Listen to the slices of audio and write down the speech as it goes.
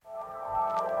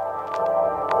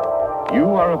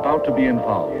You are about to be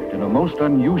involved in a most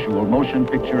unusual motion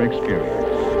picture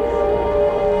experience.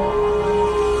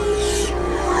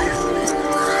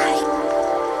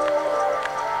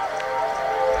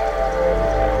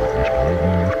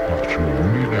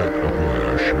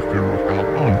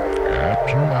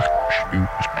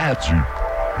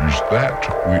 Is that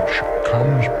which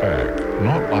comes back,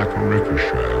 not like a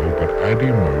ricochet, but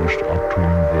adimost up to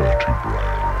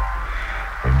invertebrate.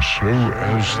 And so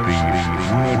as the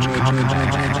words come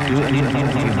back,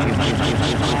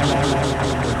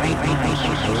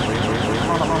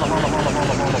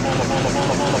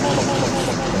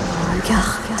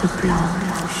 Carte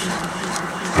Blanche.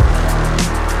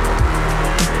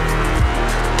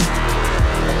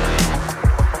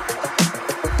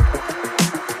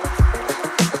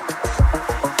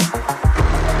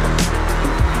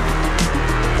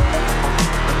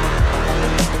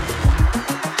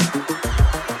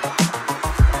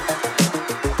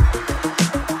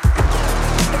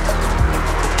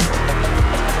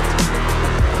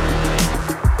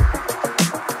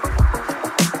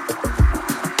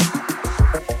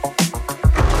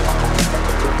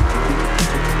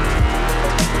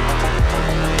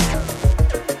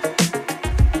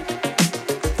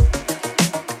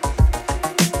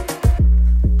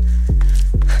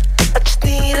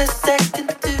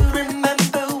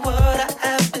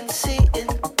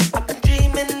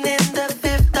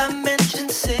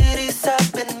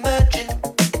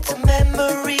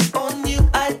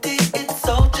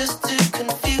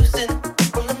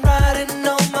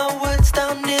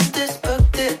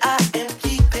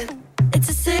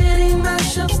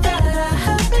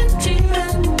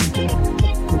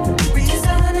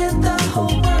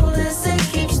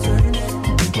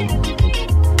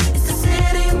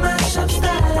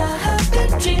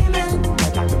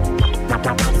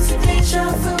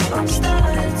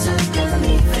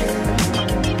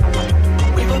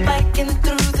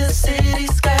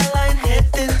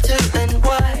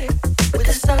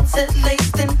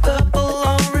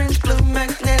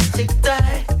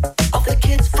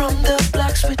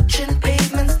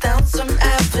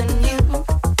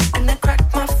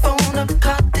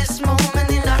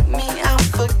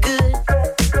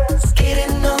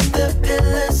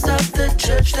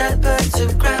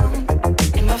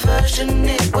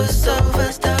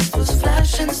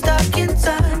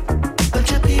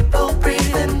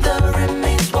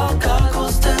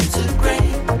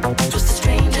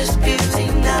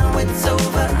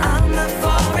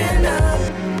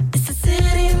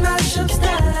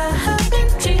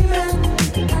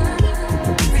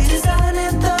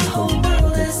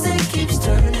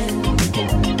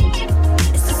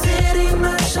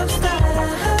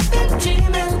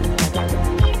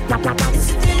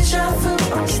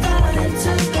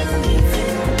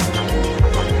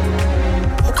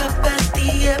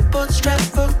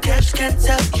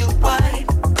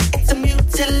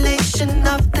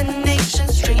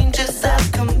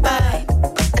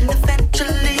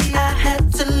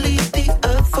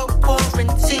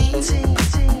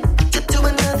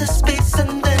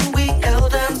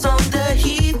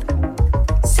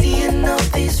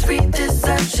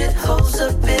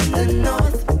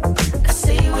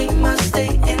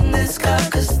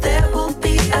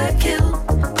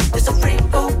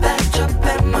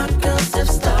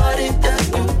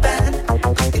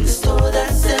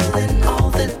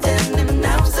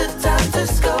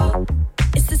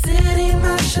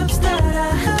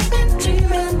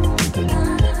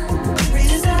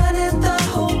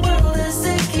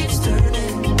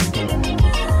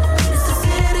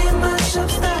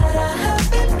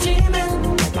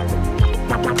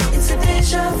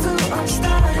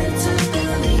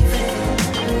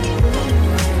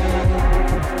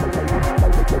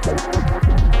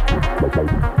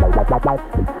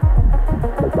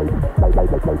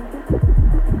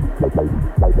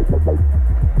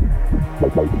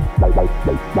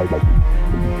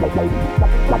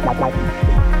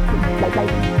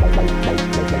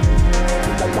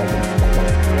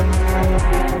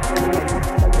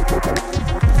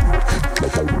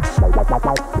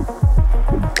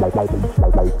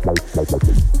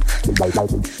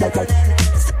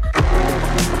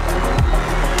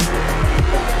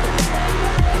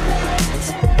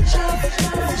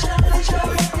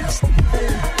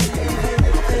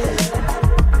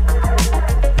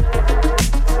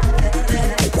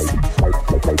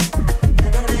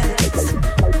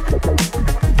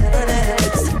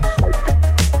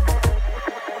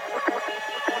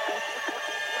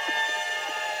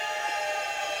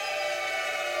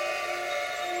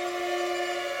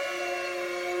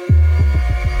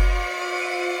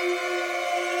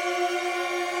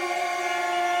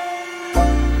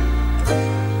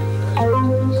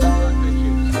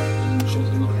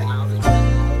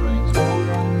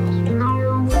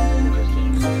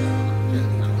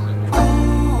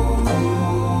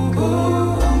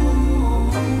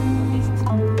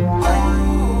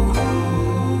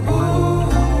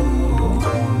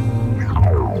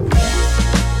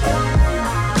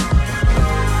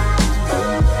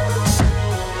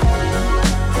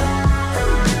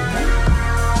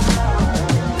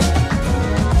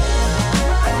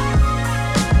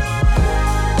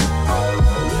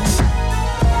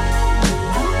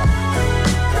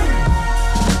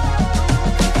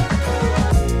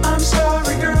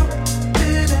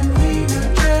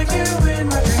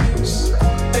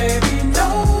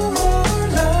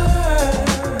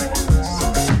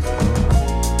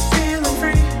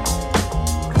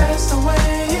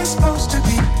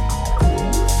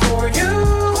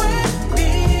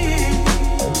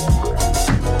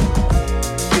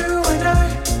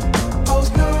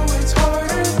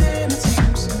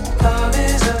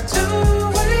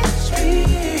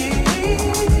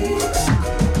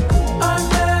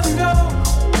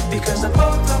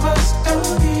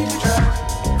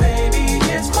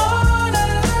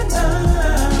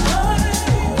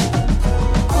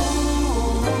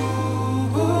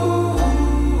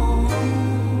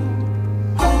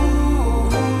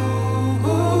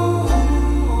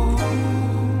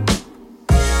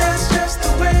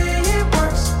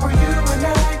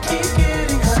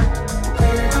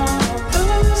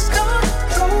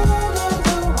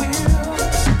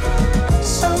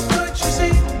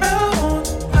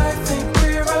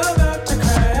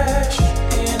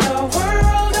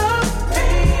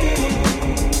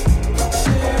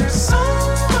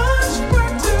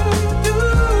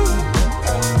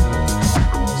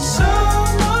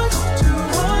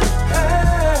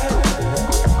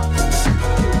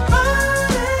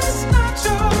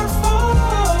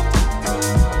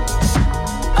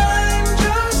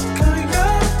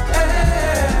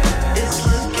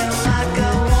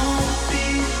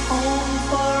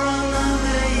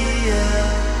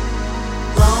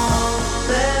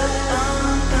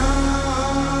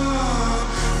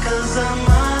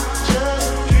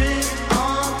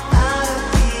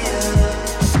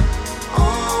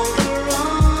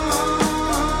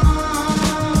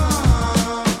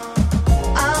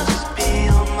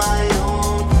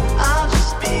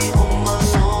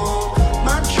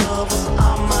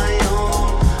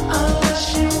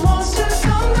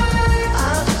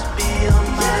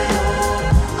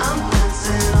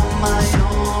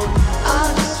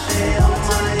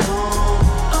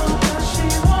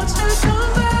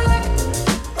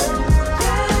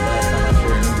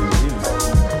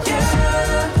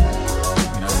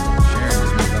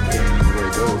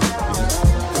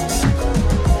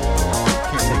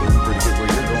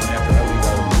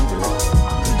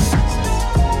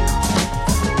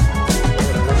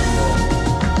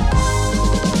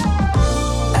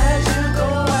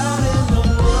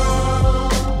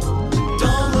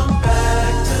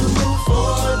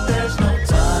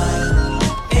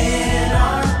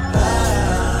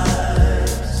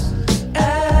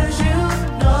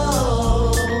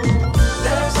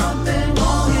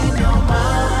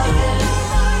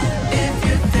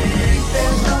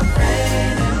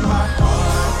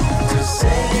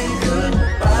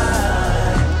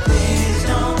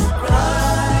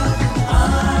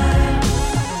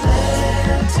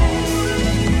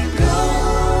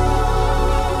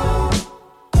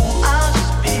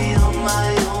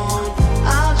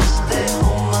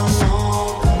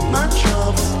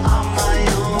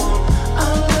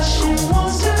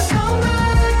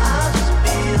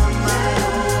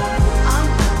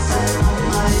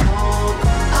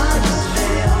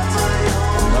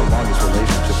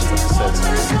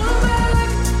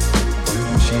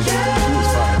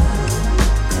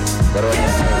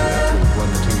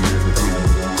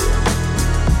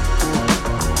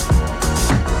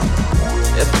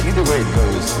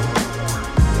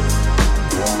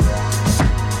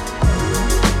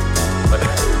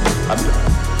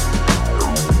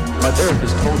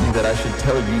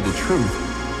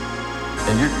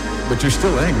 But you're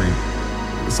still angry.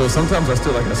 So sometimes I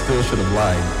still should have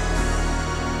lied.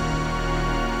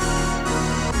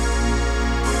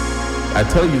 I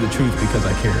tell you the truth because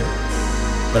I care.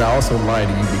 But I also lie to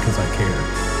you because I care.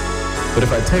 But if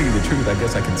I tell you the truth, I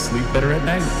guess I can sleep better at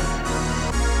night.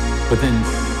 But then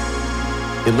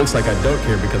it looks like I don't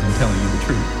care because I'm telling you the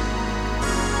truth.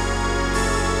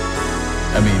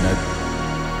 I mean,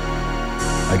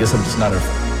 I guess I'm just not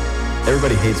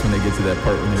everybody hates when they get to that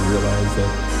part when they realize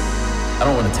that I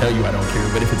don't want to tell you I don't care,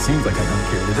 but if it seems like I don't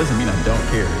care, it doesn't mean I don't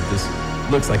care. It just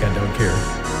looks like I don't care.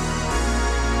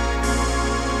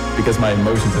 Because my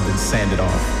emotions have been sanded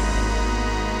off.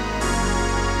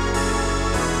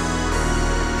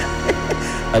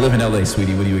 I live in LA,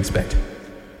 sweetie. What do you expect?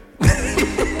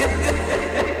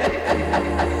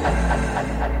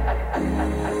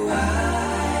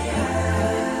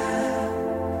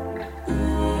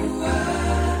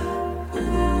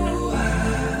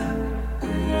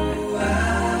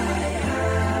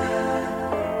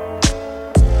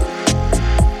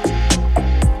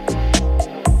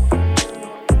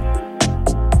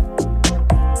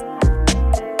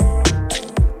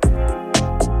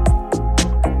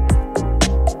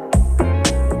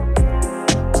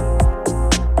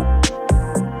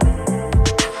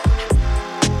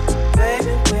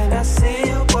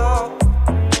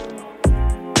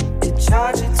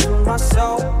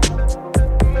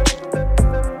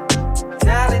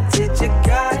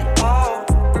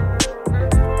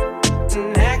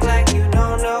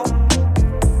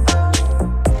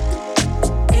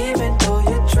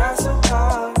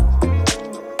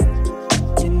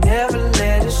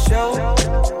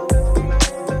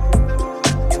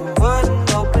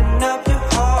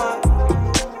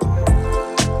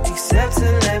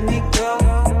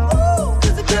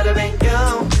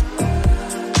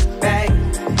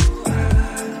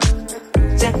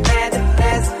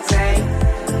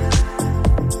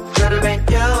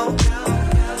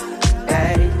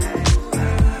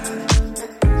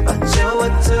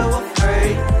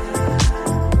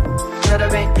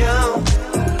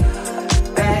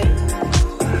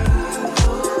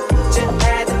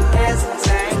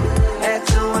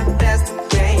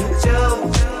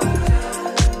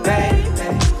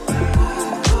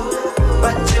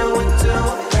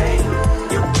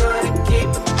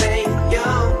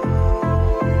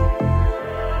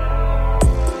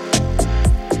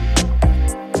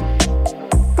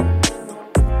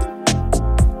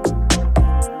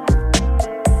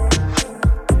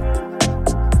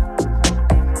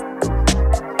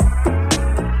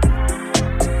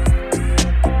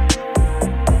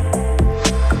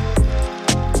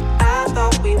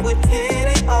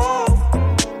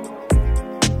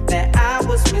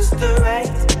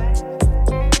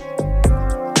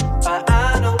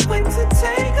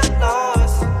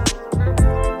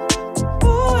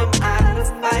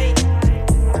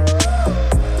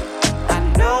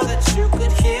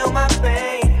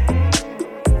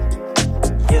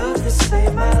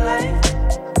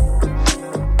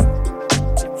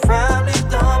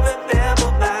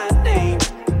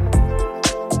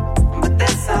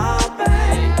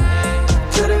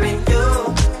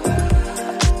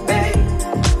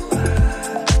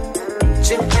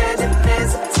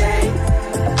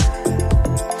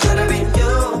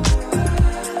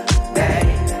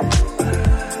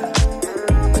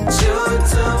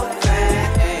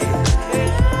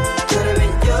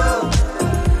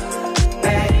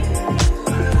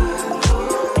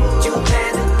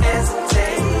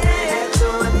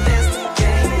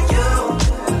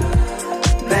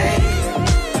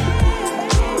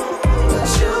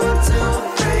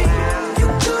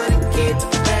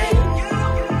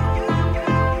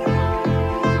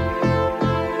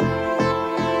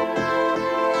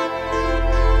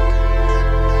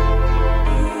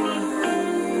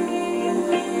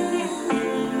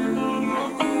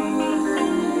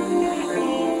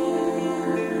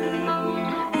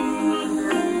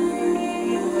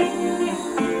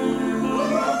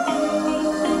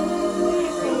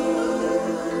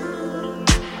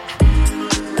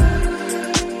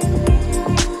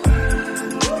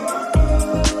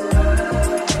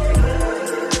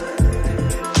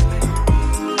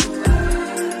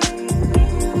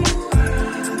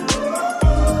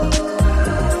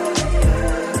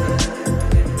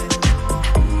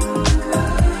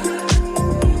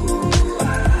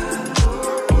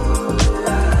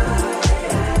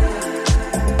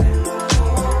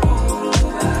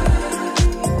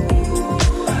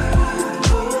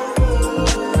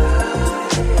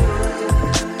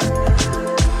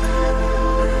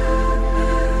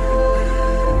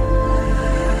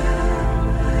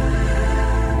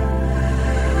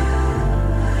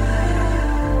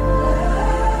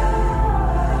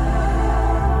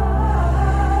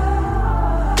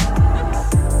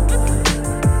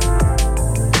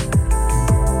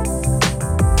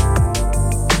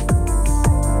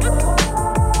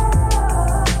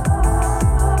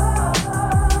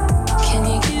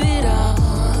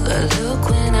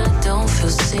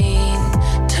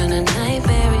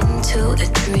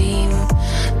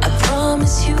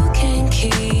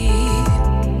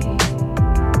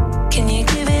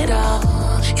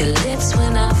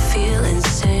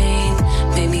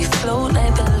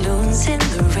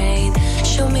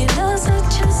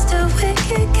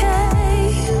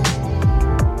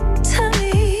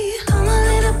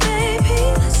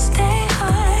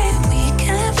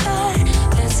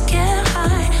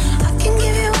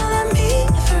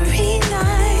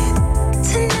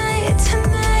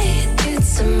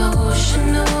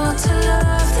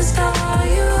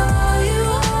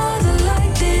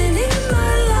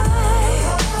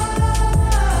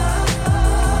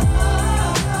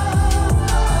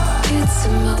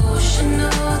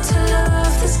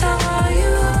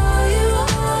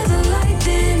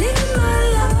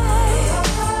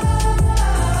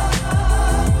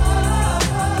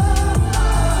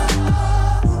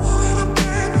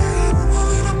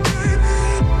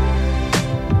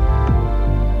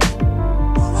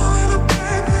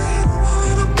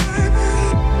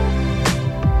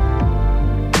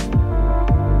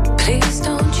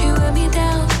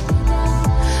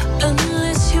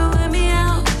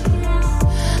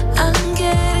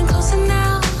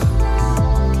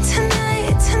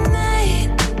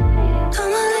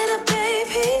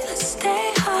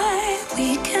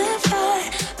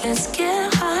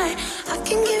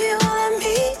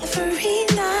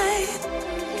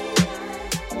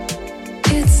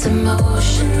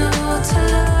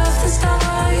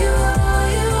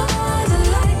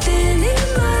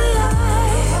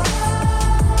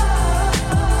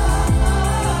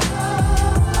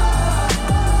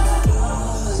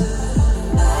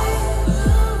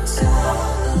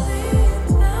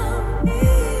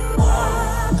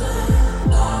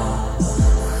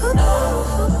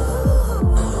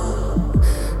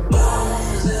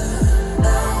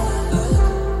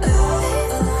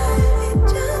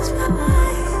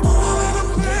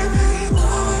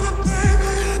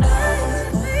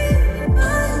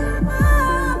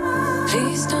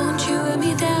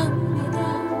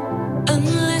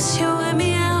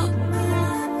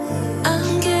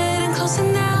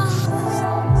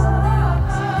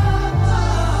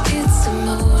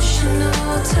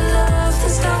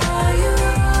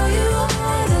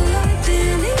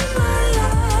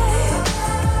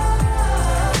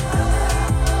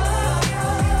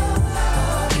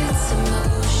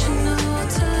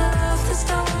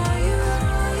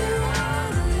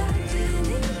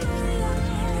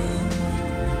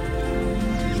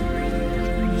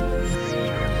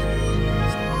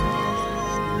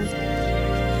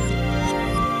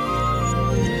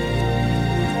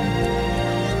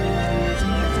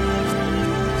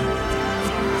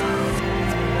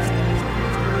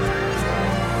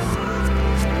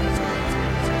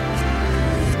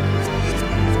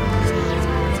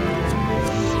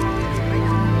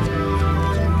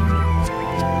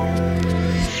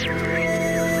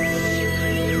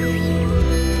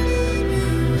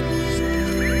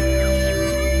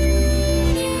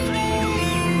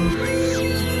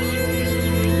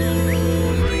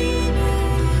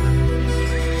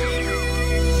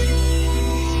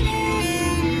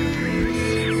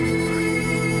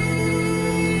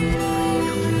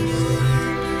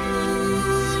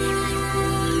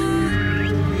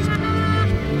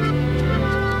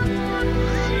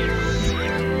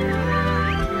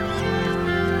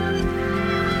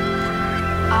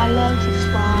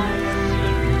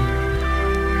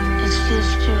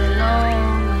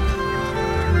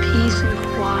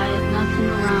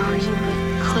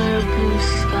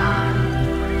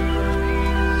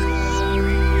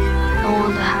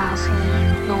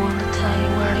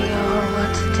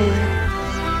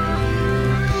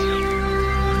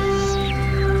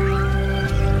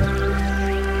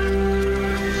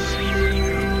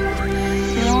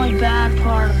 The bad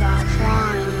part about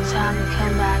flying is having to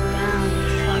come back down and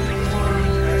fucking world.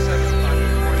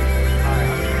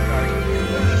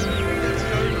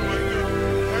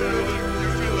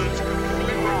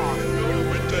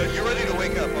 You're ready to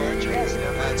wake up, aren't you? Yes,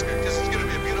 that's good, because it's going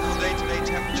to be a beautiful day today.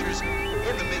 Temperatures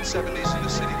are in the mid-70s in the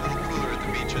city, a little cooler at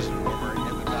the beaches and warmer in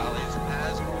the valleys.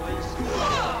 As always,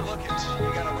 look it,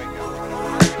 you got to wake up.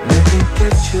 Let me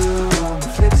get you on the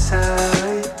flip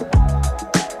side.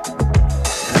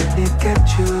 Let me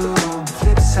get you on the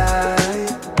flip side.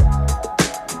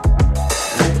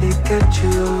 Let me get you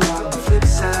on the flip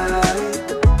side.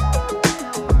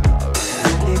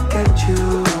 Let me get you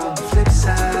on the flip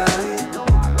side.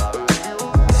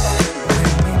 When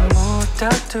we moved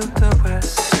out to the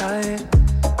west side,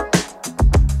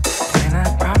 when I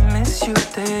promised you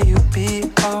that you'd be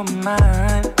all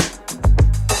mine,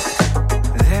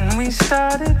 then we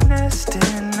started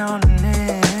nesting on an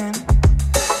end.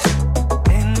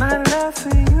 And my love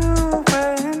for you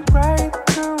went right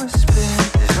through a spin.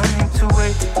 There's no need to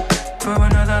wait for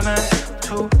another man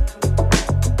to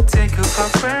take you for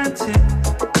granted.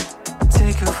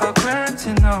 Take you for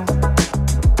granted, no.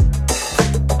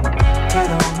 Get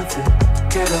on with it,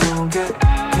 get on, get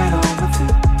on with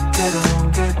it. Get on,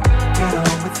 get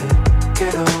on with it.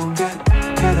 Get on, get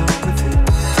on with it.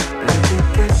 Let me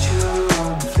get you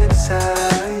on the flip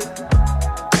side.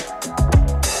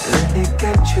 Let me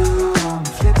get you on the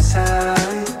flip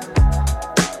side.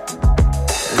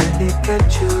 Let me get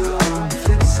you on the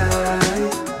flip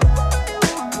side.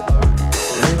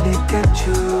 Let me get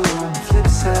you on the flip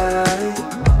side.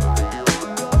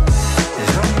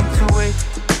 There's no need to wait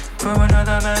for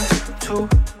another man to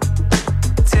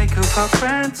take you for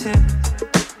granted.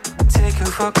 Take you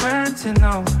for granted,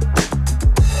 no.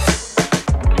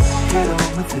 Get on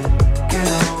with it, get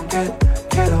on, get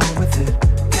on with it.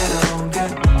 Get on,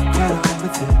 get on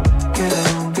with it. Get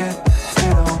on, get on,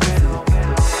 get on.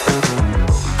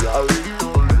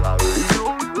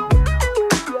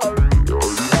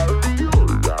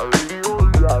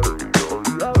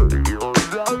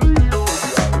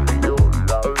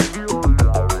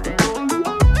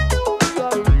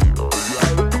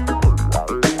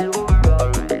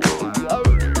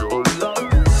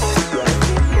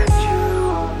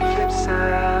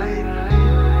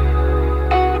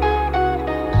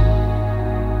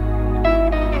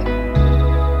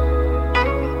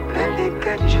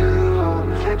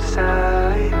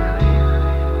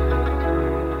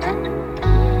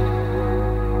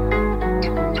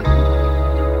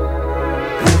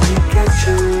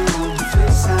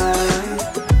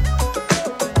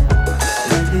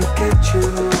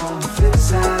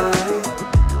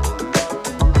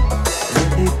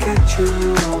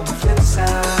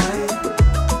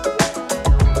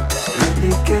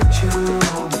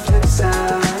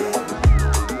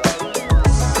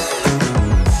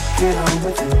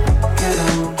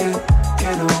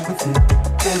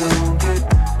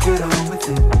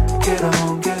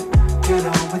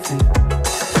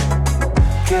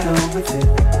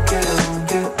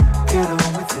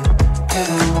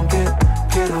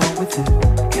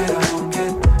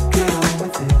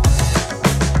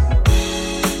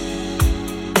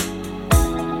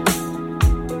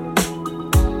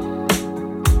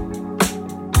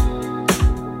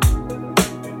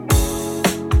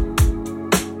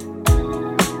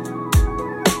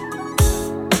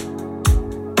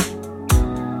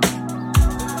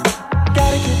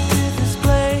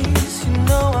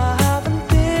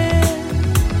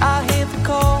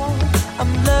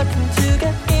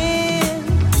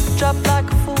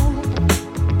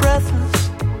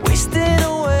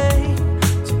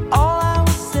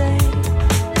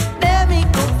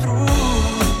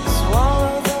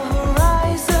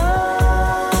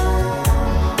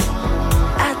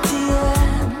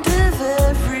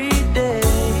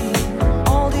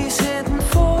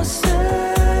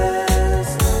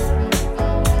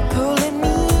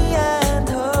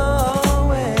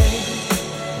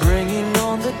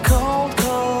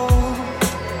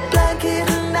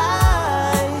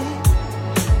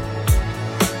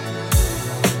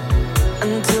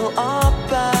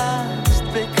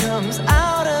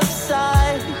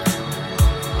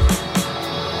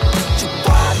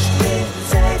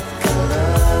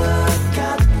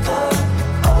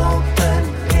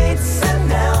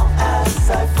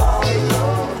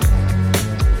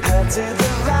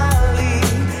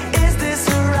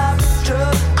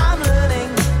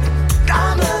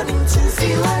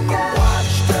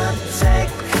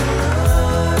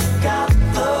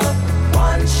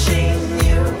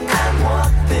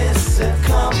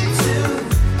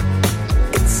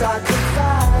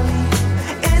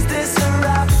 Is this a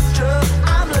rapture?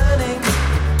 I'm learning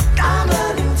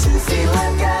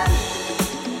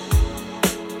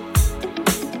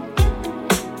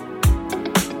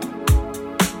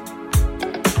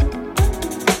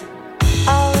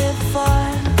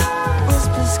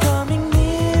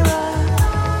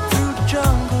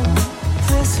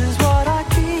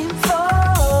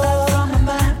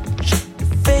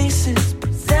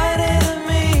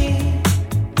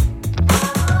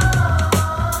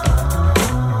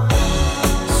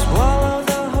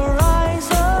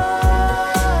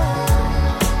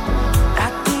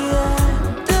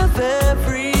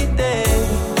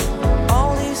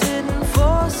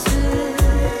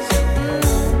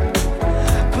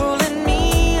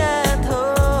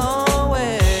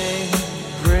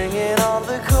of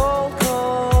the cold,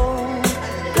 cold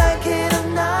blanket of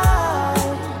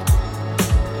night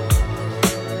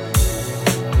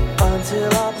until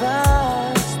our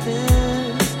past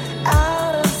is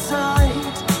out of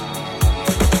sight.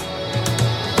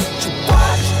 You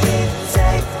watch me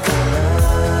take a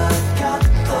look at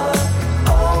the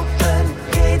open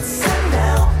gates, and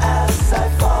now as I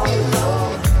follow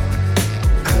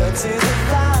her to the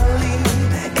valley,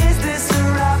 is this a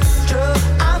rapture?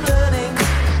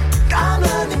 I'm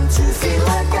learning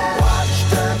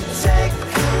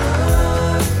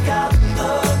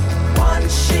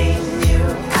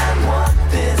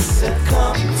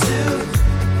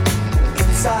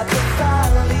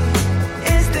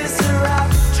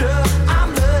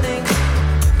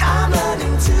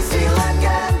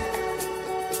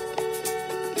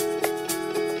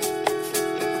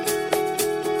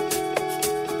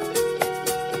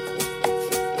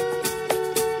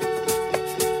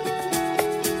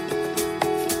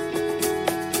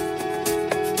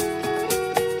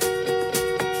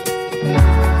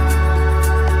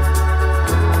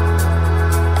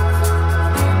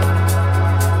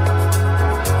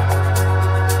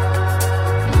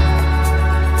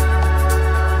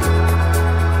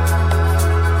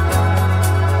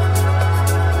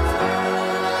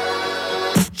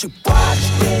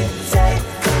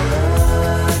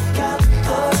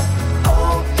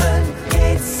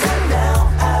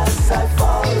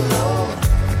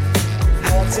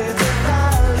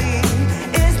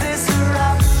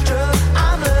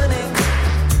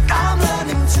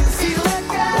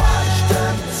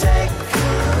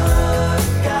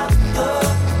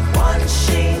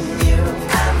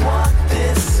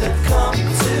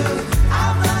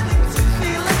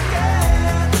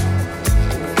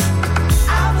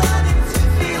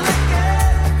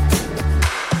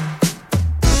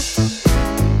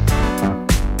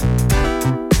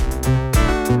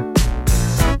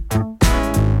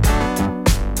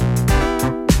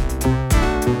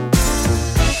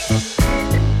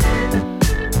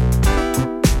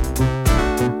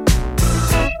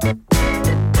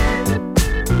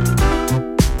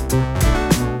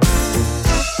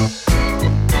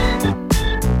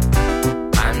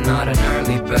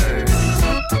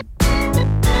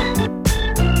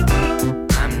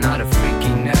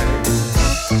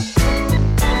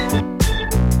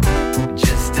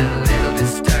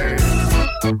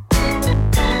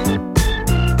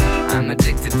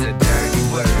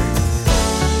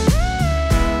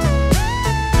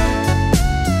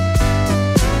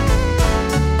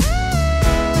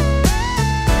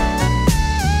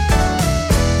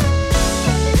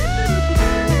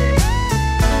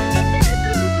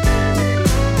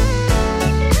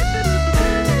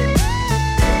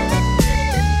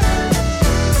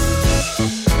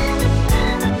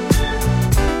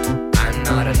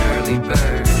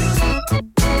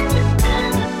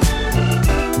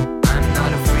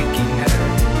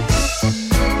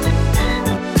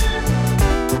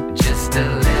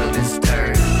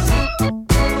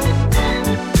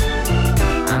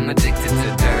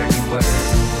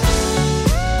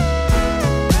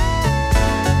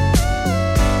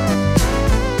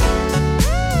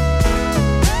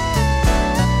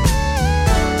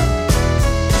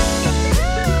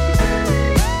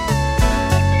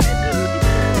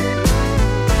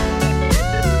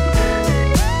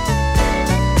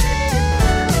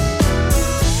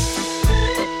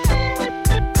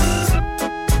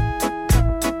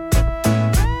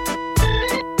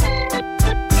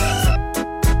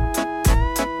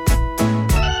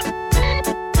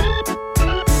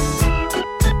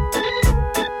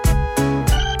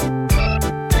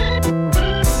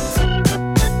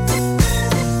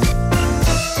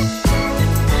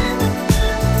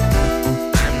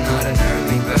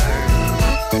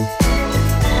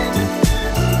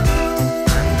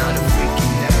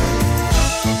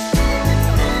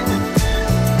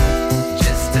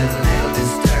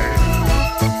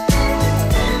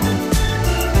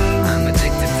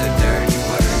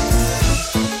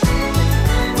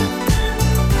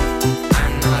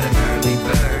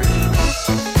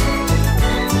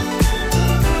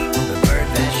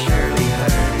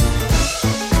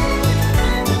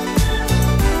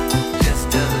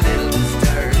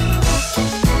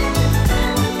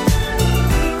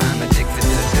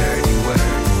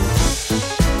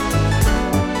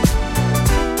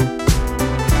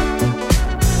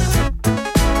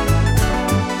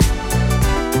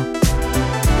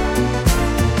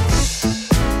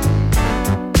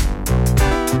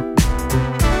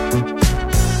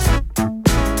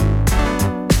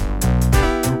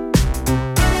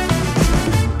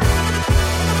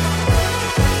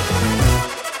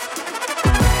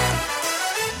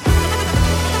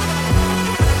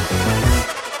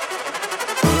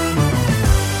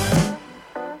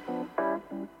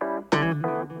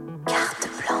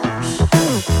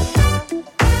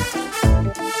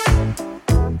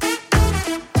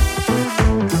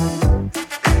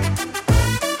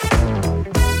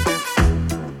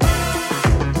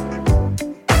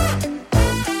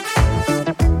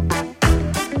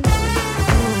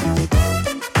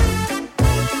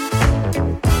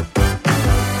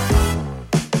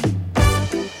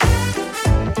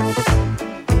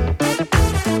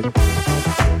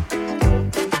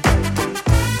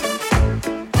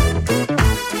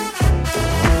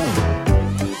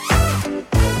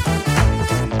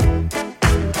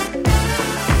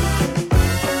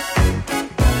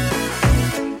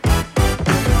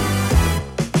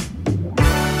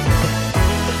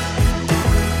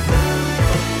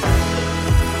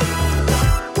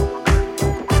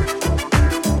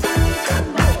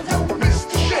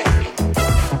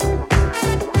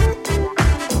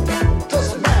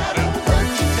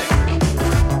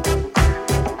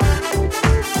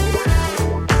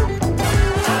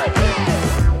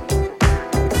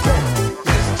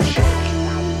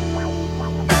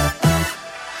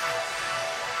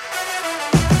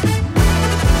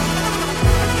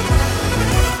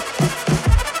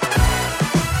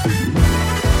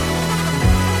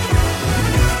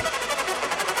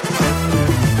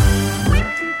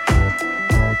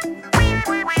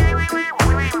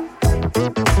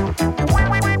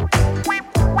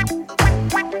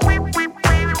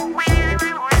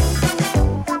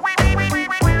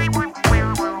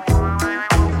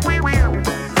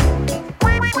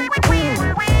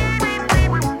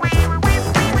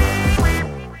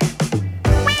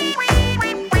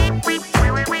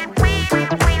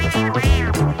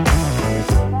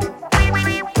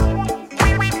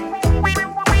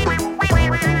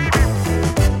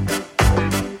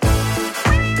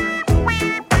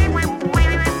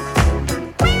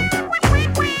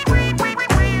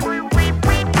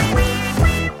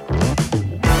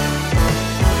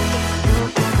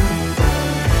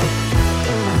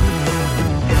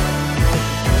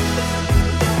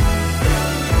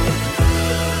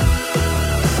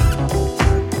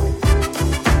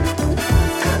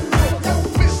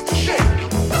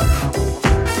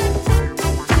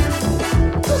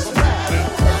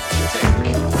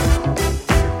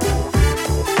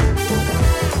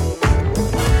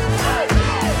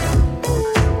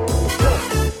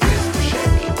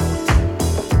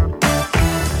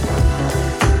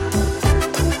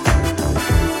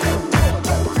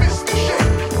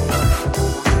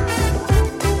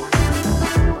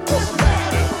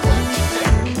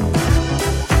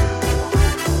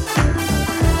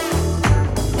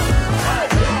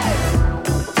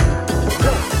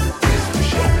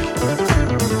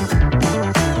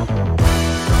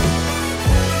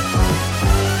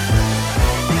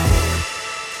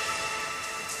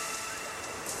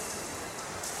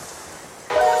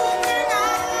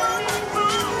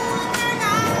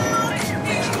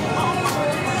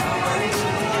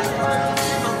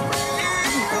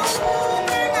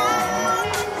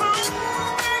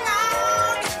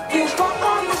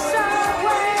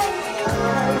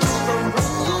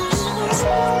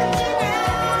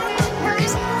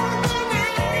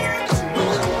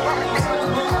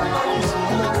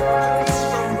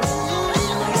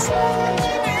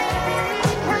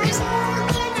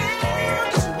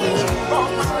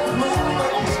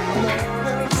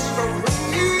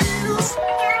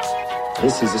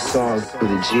This is a song for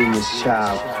the genius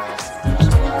child.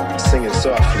 Sing it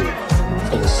softly,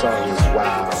 for the song is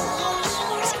wild.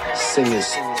 Sing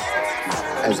it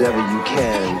as ever you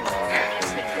can.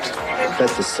 Let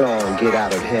the song get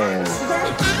out of hand.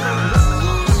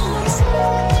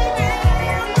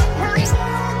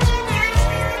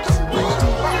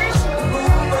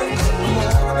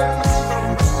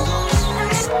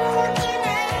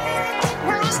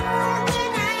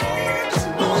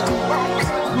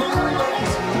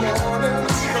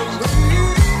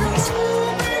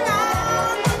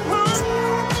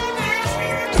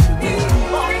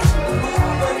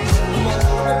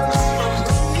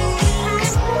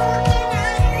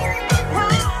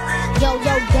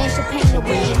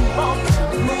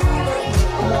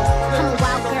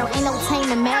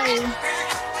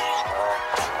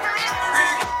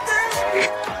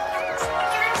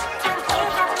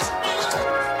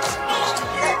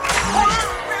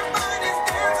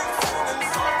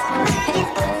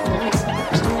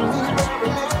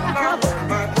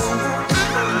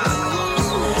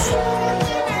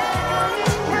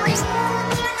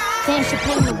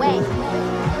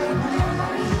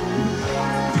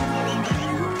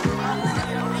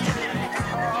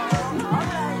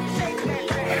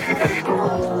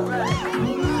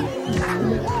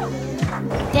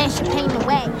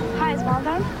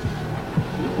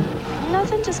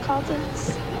 Just called to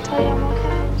tell you I'm okay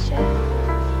and shit.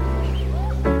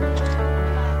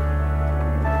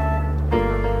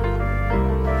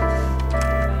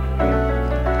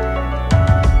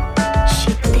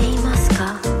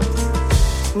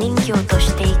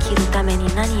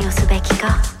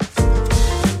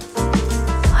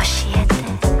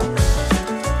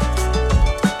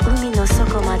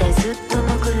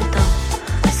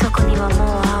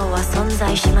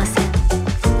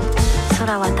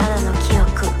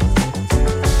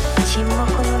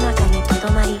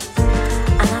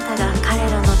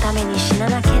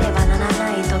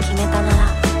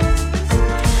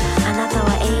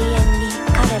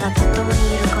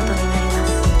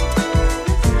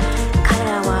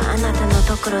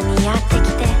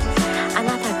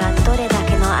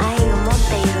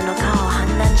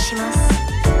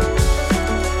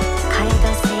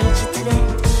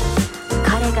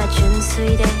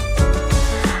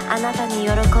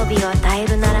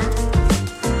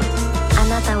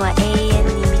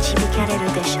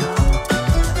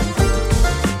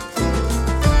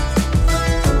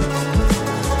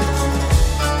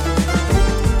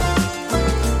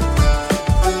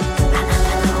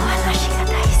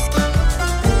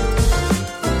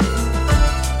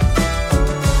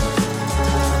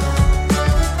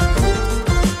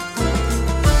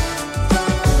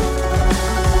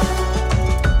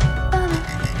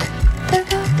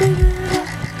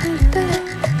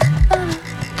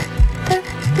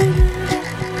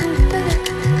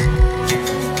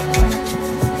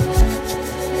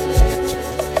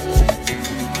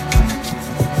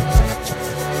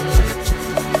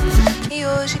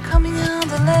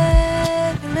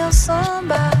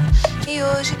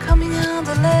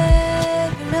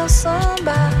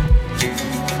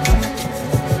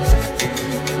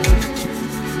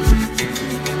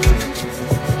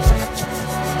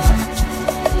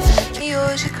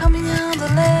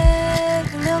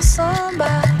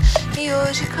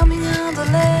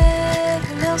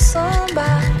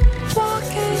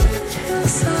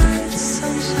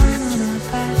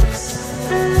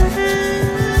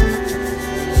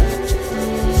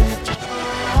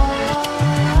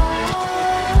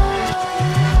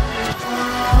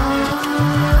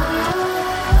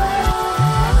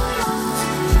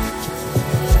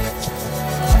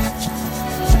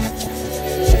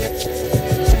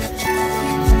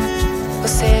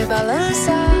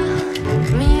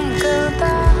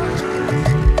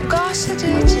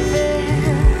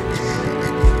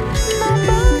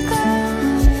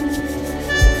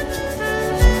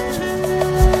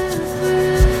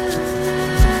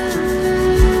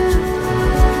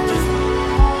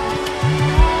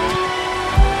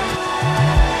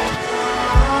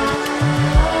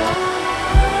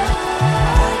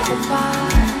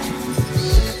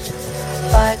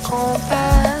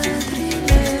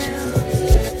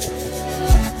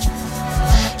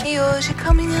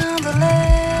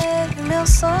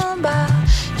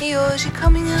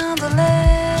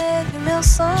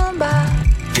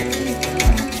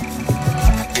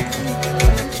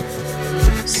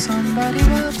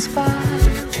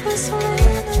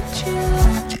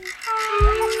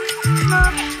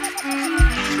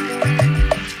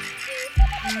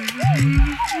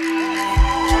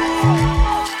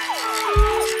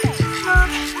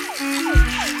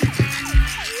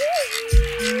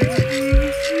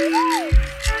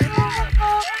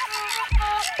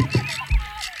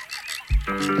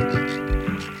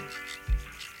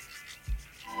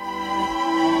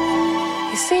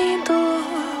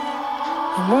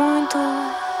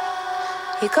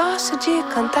 e gosto de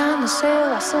cantar no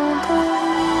seu assunto.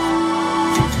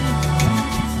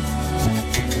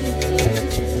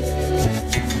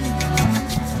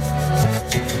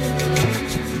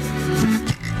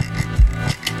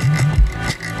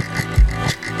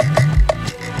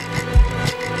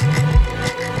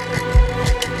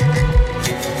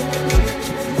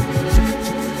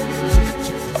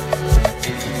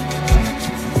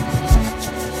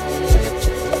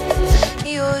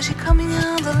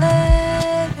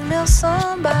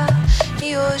 Samba,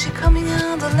 e hoje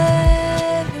caminhando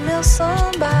leve meu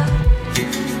samba.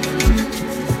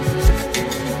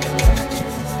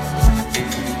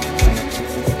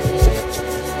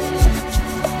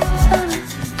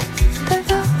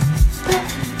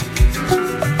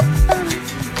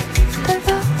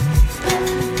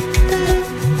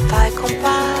 Vai com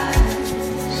paz,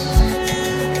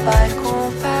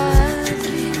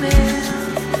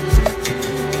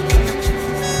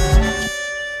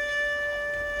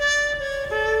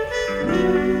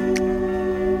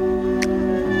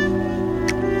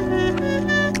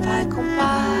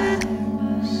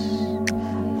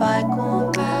 vai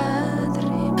com Padre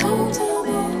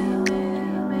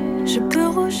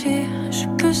meu. Je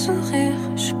peux sourire,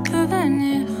 je peux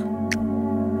venir.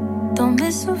 Dans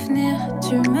mes souvenirs,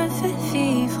 tu me fais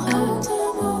vivre.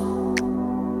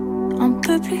 Un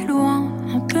peu plus loin,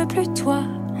 un peu plus toi,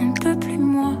 un peu plus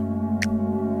moi.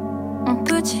 Un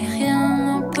petit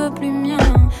rien, un peu plus mien,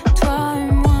 toi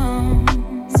et moi.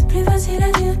 C'est plus facile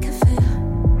à dire que faire,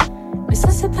 mais ça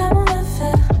c'est pas mon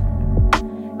affaire.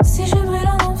 Si je brûle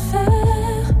en enfer,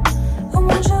 au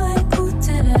moins j'aurais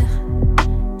écouté l'air.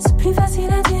 C'est plus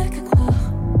facile à dire que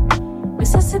croire, mais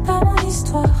ça c'est pas mon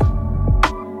histoire.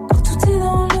 Quand tout est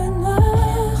dans le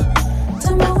noir, de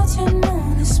me retienne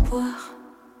mon espoir.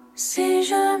 Si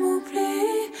je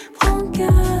m'oublie, prends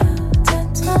garde à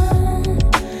toi.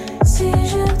 Si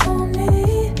je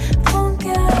t'ennuie, prends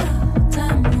garde à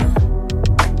moi.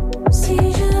 Si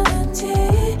je me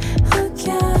dis,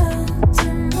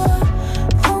 regarde-moi,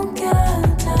 prends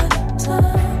garde à toi,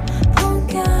 prends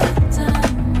garde à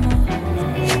moi.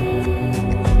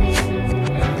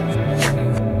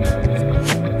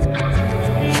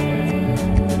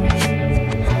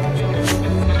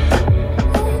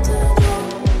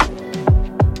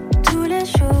 Tous les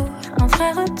jours, un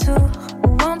vrai retour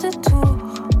ou un détour.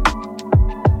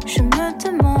 Je me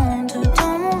demande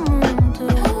dans mon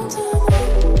monde.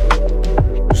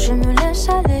 Je me laisse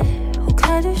aller au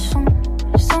gré du son,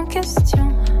 sans question.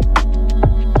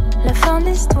 La fin de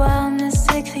l'histoire ne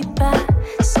s'écrit pas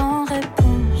sans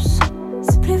réponse.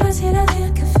 C'est plus facile à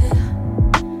dire que faire,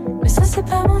 mais ça c'est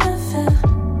pas mon affaire.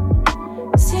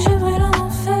 Si je brûle en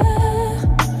enfer,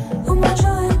 au moins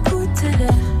j'aurais écouté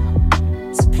l'air.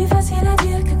 C'est plus facile à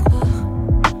dire que croire,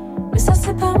 mais ça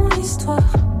c'est pas mon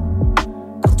histoire.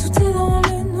 Quand tout est dans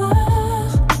le noir,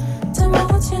 de me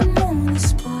retienne mon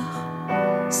espoir.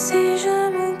 Si je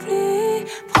m'oublie,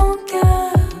 prends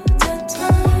garde à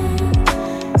toi.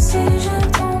 Si je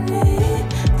t'ennuie,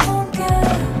 prends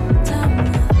garde à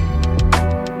moi.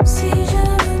 Si je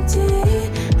me dis,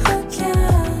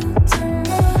 regarde-moi,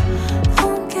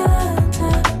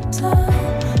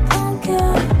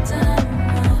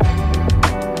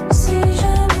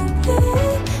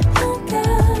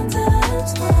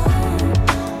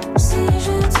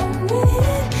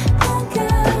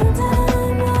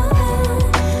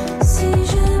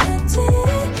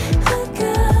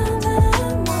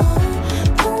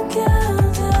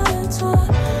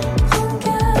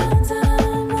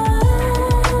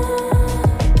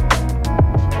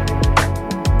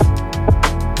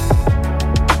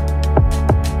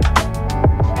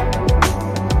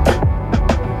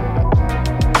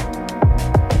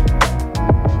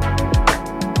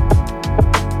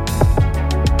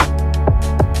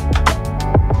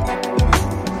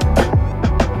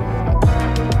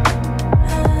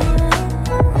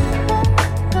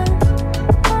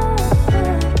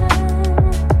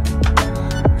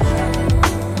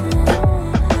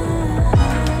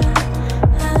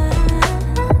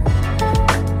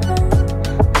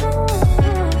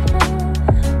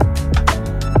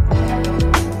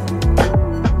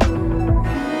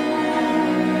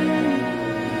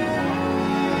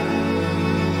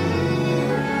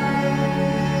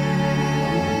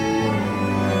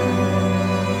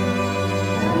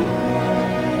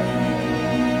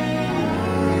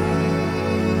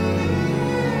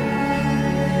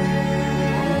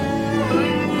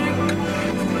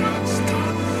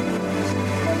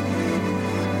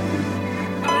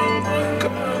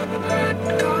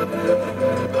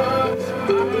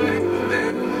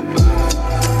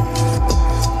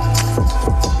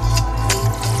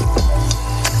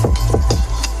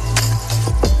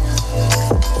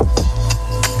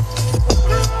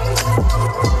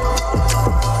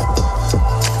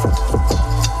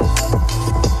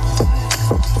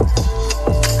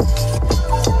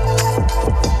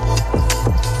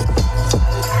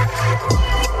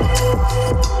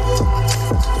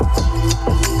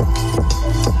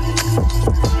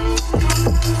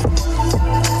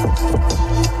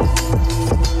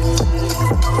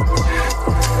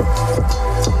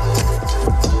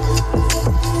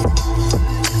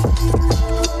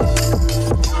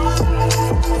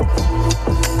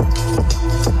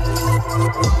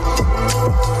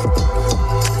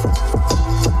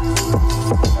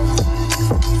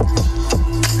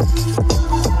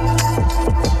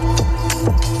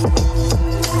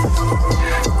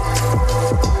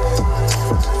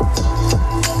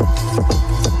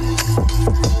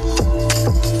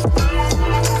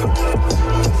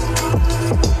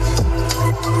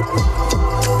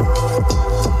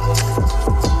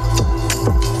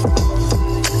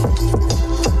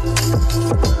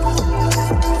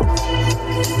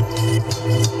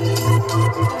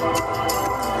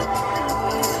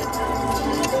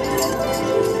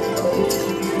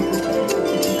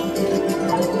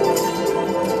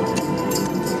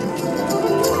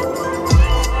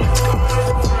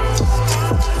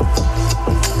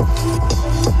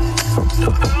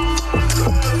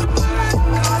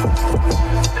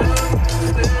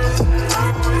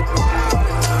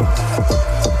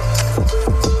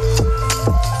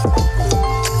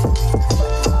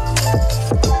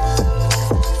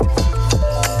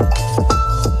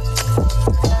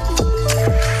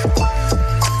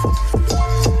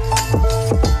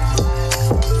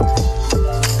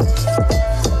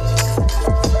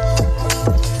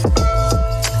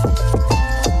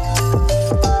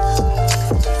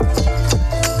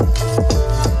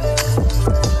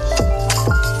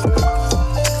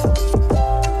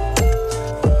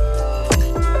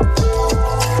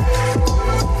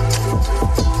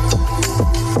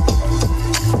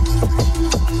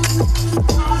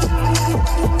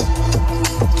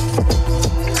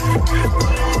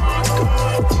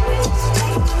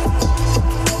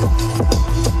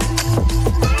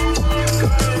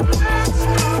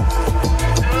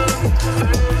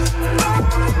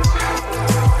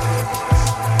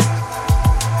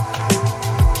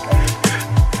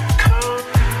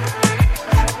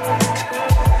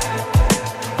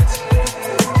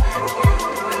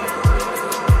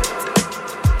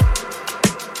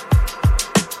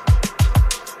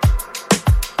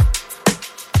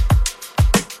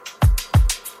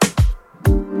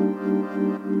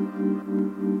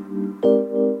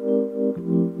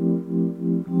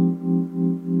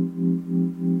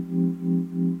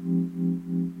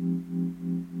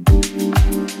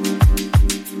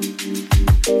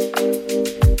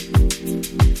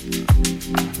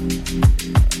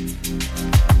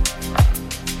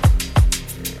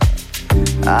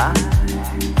 I've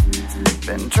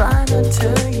been trying to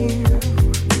tell you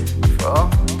for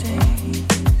days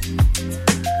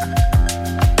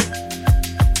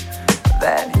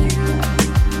that you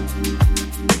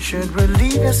should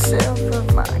relieve yourself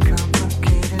of my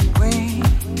complicated ways.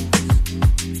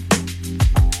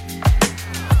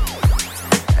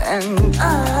 And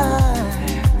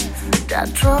I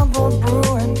got trouble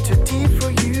brewing too deep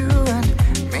for you and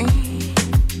me.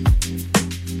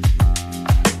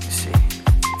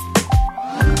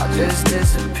 Just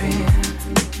disappear,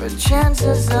 but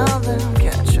chances are they'll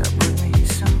catch up with me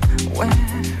somewhere.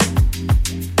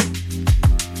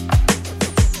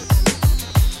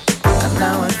 And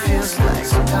now it feels like,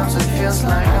 sometimes it feels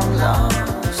like I'm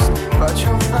lost, but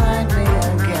you'll find me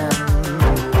again.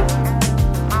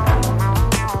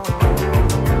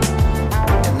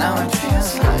 And now it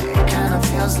feels like, it kind of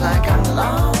feels like I'm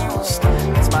lost.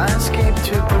 It's my escape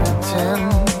to pretend.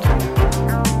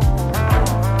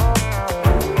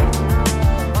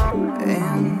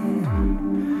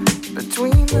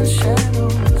 Between the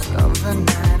shadows of the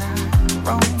night I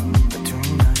roam.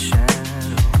 Between the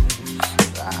shadows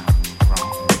I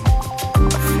roam. I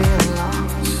feel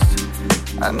lost,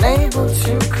 unable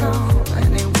to call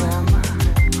anywhere my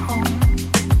home.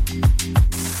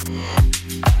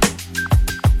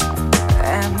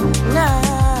 And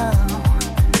now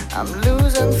I'm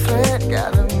losing thread,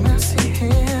 got a messy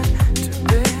head to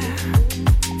bear.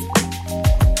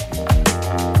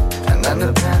 And then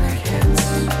the panic hits.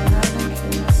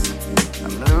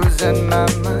 In my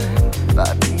mind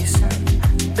by piece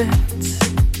and bits.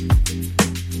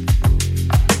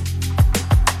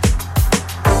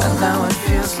 And now it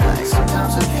feels like,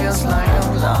 sometimes it feels like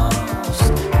I'm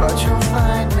lost, but you'll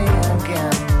find me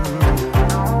again.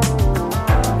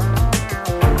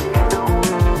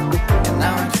 And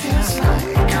now it feels like,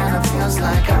 it kind of feels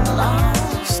like I'm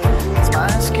lost. It's my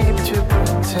escape to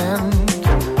pretend.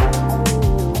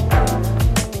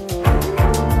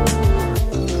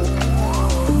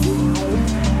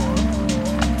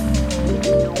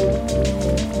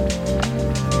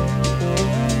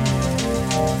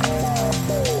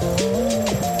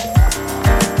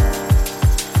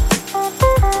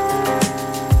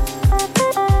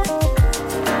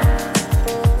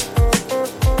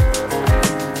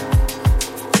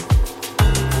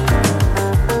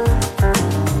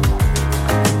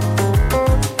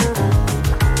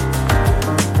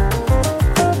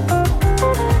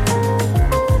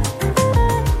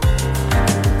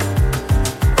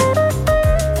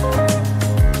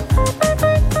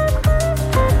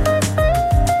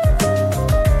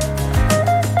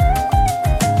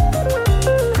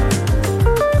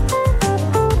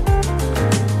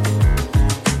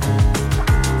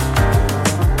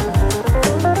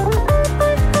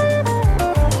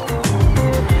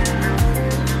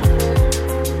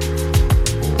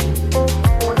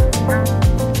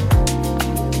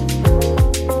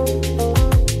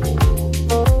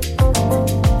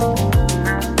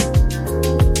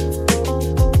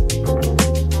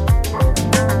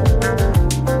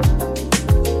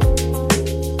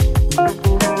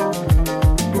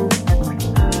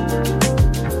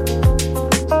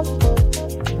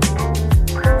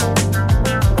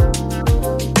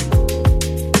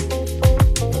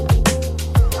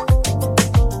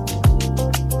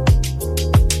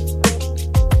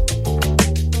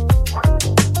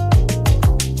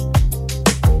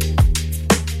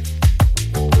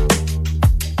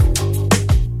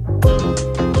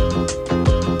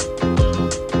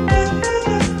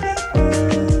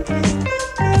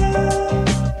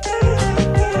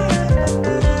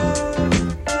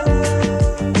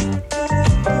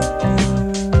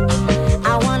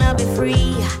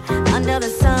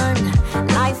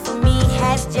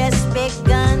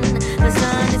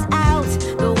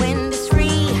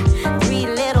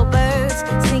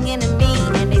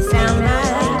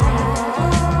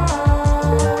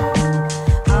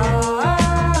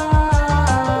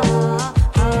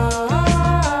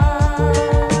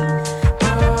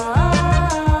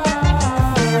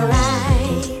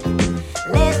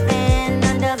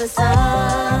 the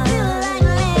sun. Feel like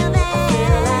living.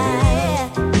 Feel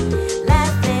like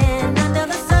laughing under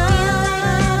the sun.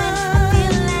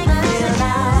 Feel like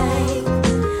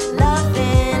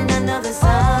loving under the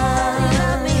sun. You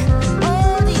love me,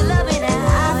 oh, do you love me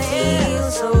now? I feel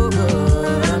so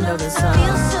good under the sun. I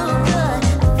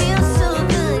feel so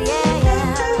good, yeah,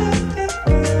 yeah.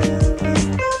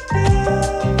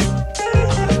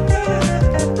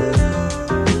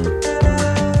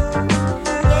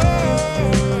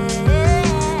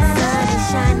 Sun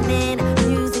is shining,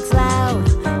 music's loud,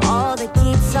 all the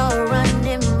kids are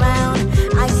running round.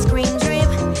 Ice cream drip,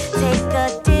 take a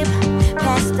dip,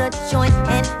 pass the joint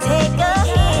and take a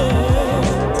hit.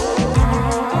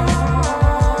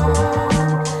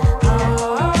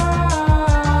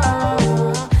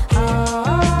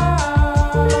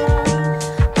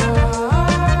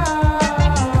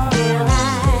 Feel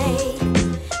like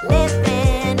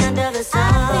living under the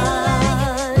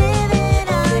sun.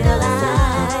 Feel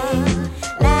like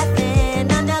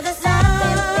laughing under the sun.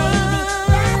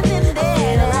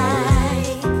 Feel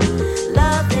like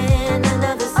loving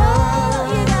under the sun.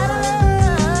 You gotta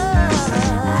love.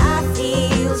 I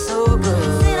feel so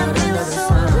good under the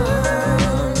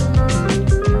sun.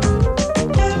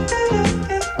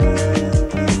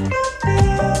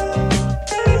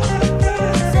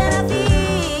 Said I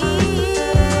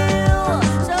feel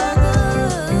so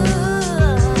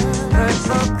good.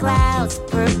 Purple clouds,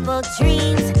 purple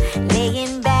dreams,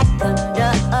 laying back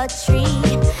under a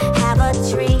tree. Have a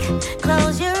drink,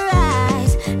 close your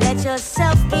eyes, let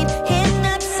yourself get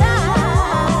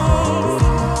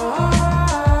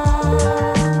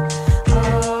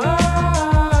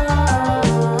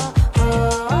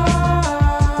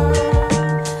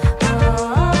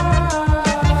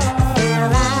Feel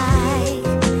like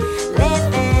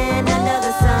living under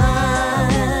the sun.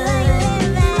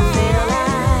 Feel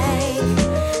like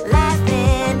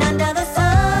laughing under the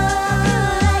sun.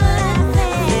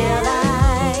 Feel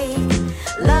like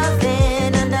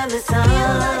loving under the sun.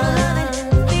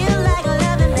 Feel like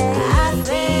loving, baby. I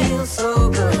feel so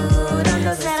good under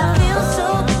the sun. I feel so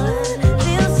good,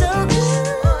 feel so good.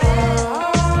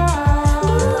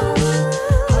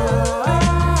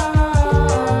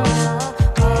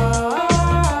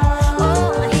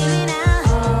 Oh, hear me now.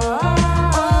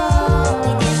 Oh,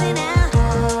 we dancing now.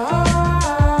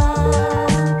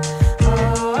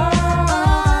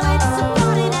 Oh, it's a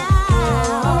party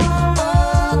now.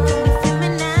 Oh, can you feel me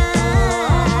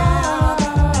now?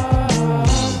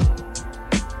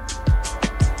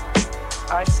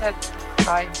 I said,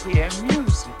 I hear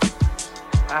music.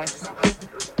 I said,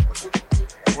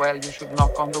 well, you should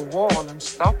knock on the wall and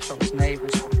stop those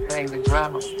neighbors from playing the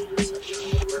gramophone.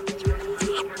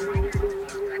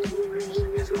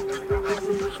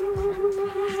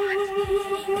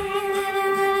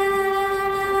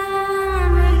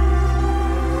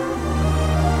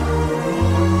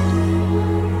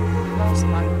 Last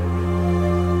night.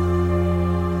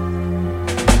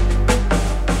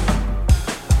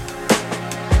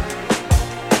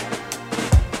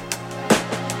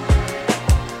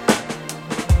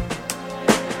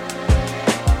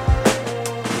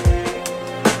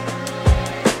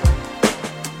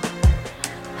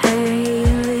 Hey,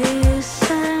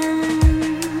 listen,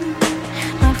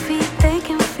 my feet, they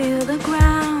can feel the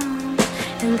ground,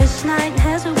 and this night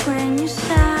has a brand new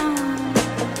sound.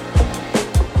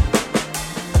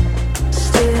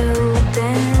 Still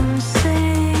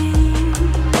dancing,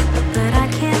 but I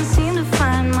can't seem to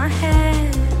find my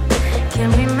head.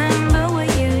 Can't remember what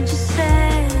you just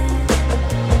said.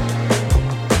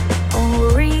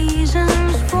 Oh,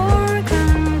 reasons for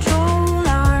control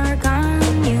are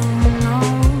gone, you know.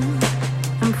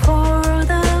 And for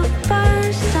the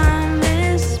first time,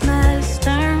 this mess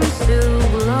turns to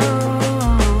blow.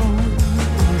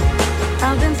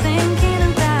 I've been thinking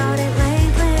about it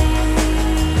lately,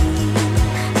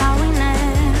 how we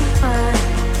never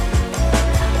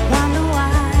wonder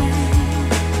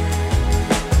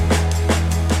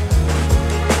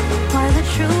why the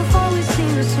truth always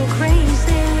seems so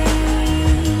crazy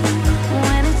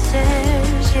when it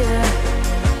stares you,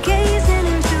 gazing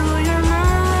into your mind.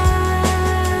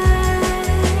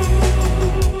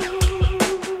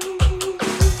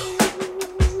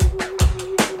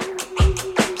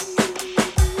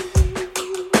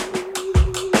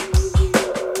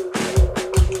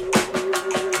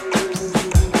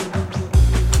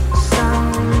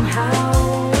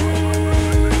 Somehow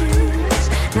it's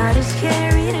not as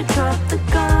scary to drop the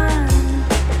gun.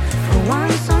 For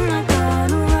once I'm not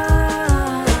gonna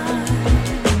run.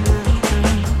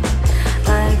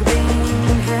 Like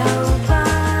being held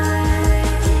by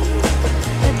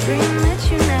a dream that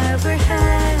you never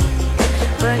had,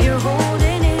 but you're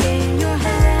holding it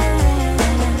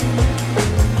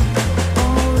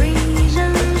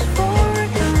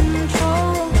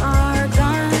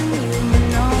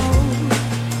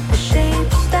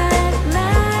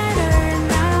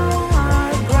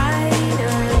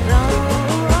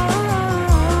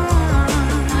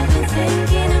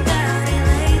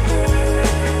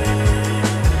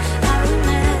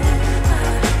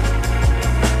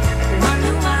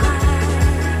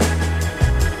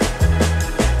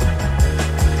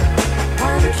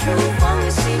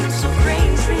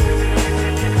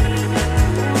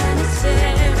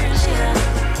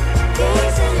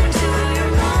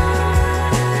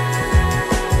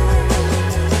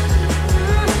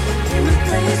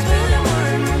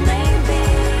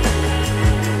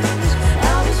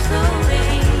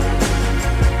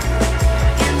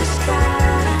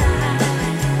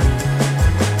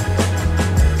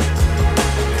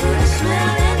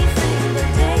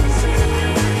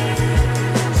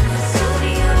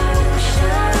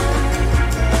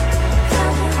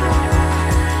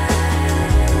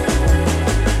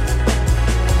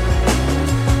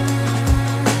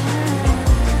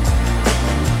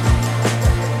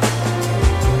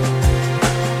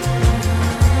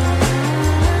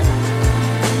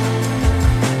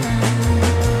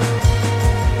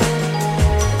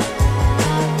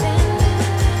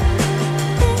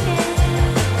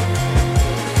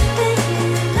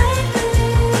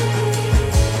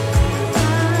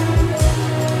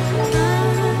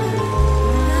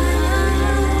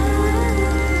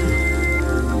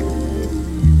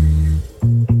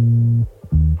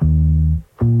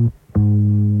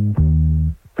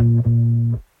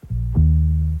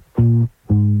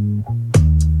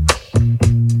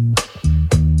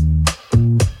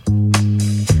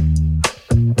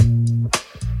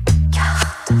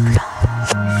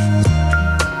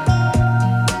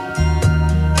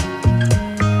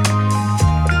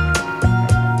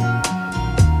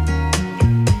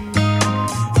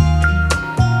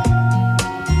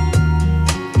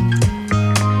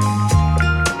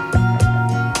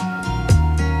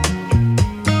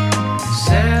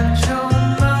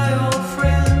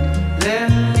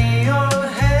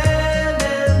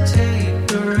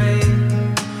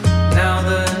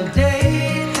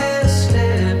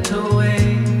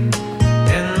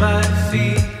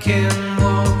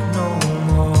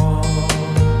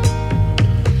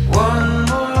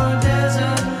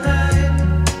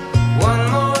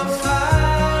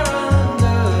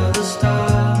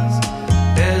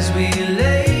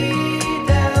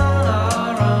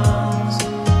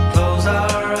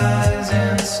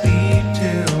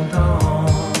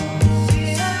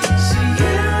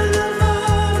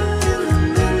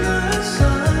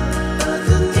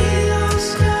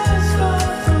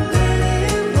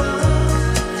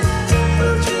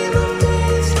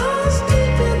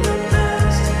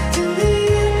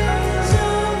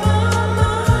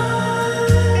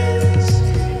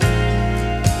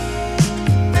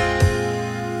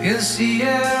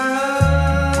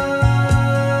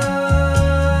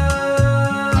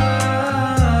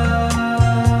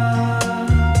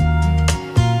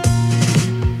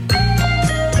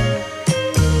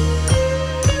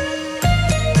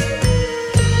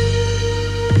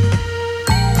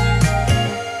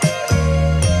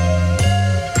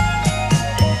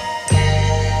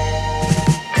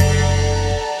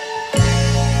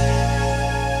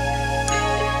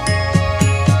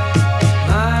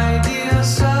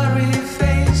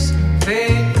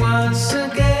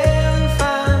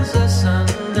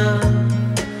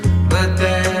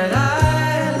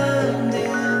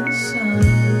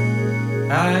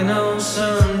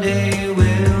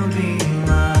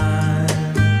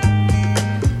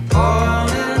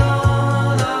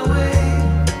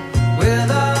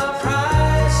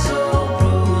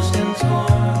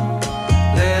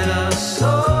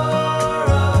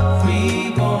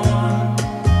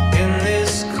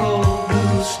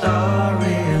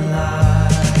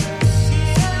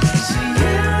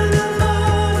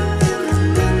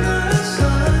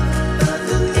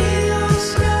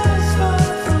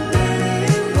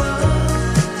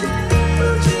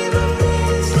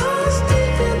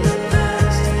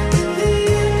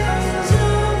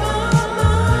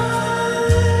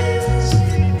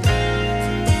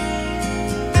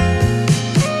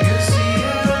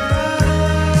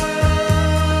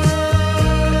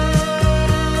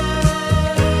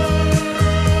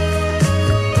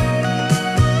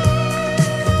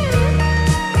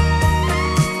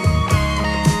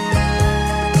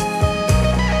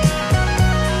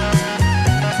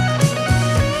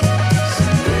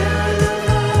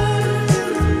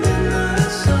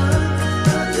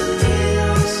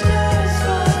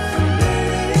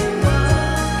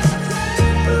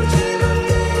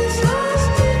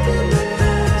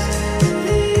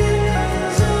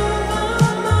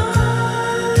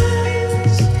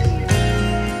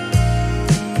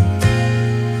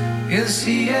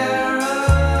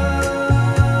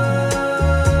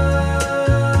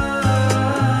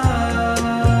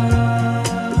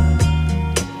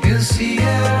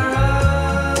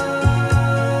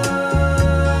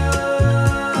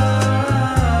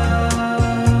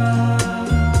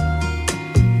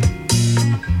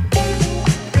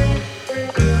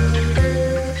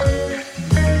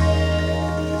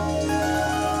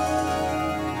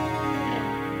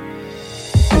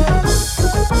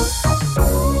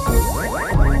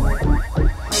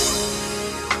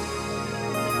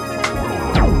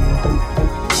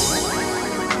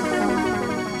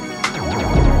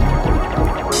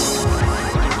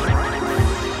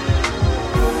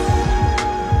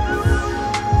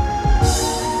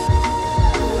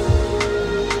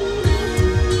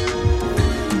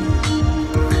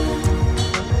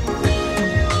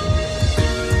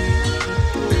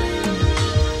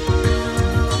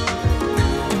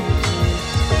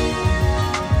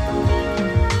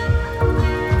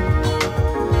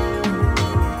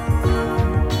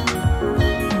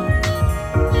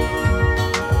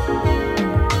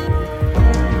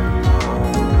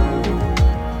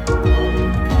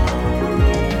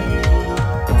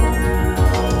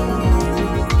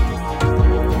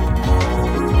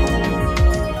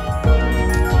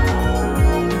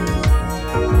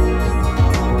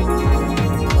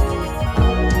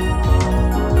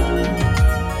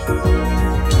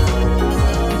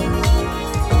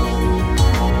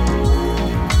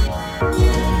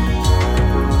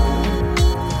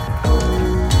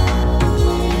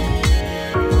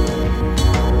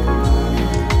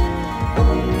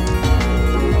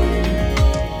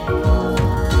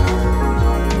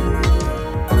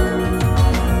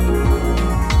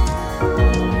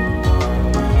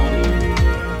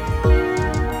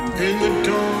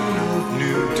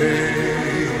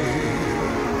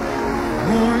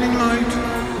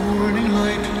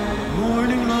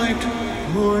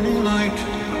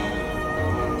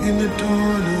in the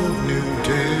dawn of new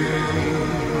day.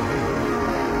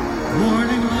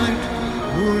 Morning light,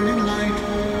 morning light,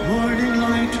 morning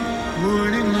light,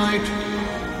 morning light,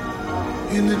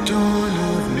 in the dawn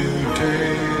of new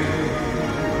day.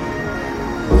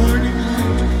 Morning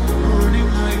light, morning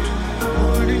light,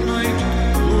 morning light,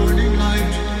 morning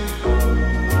light,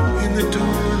 in the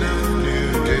dawn of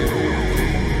new day.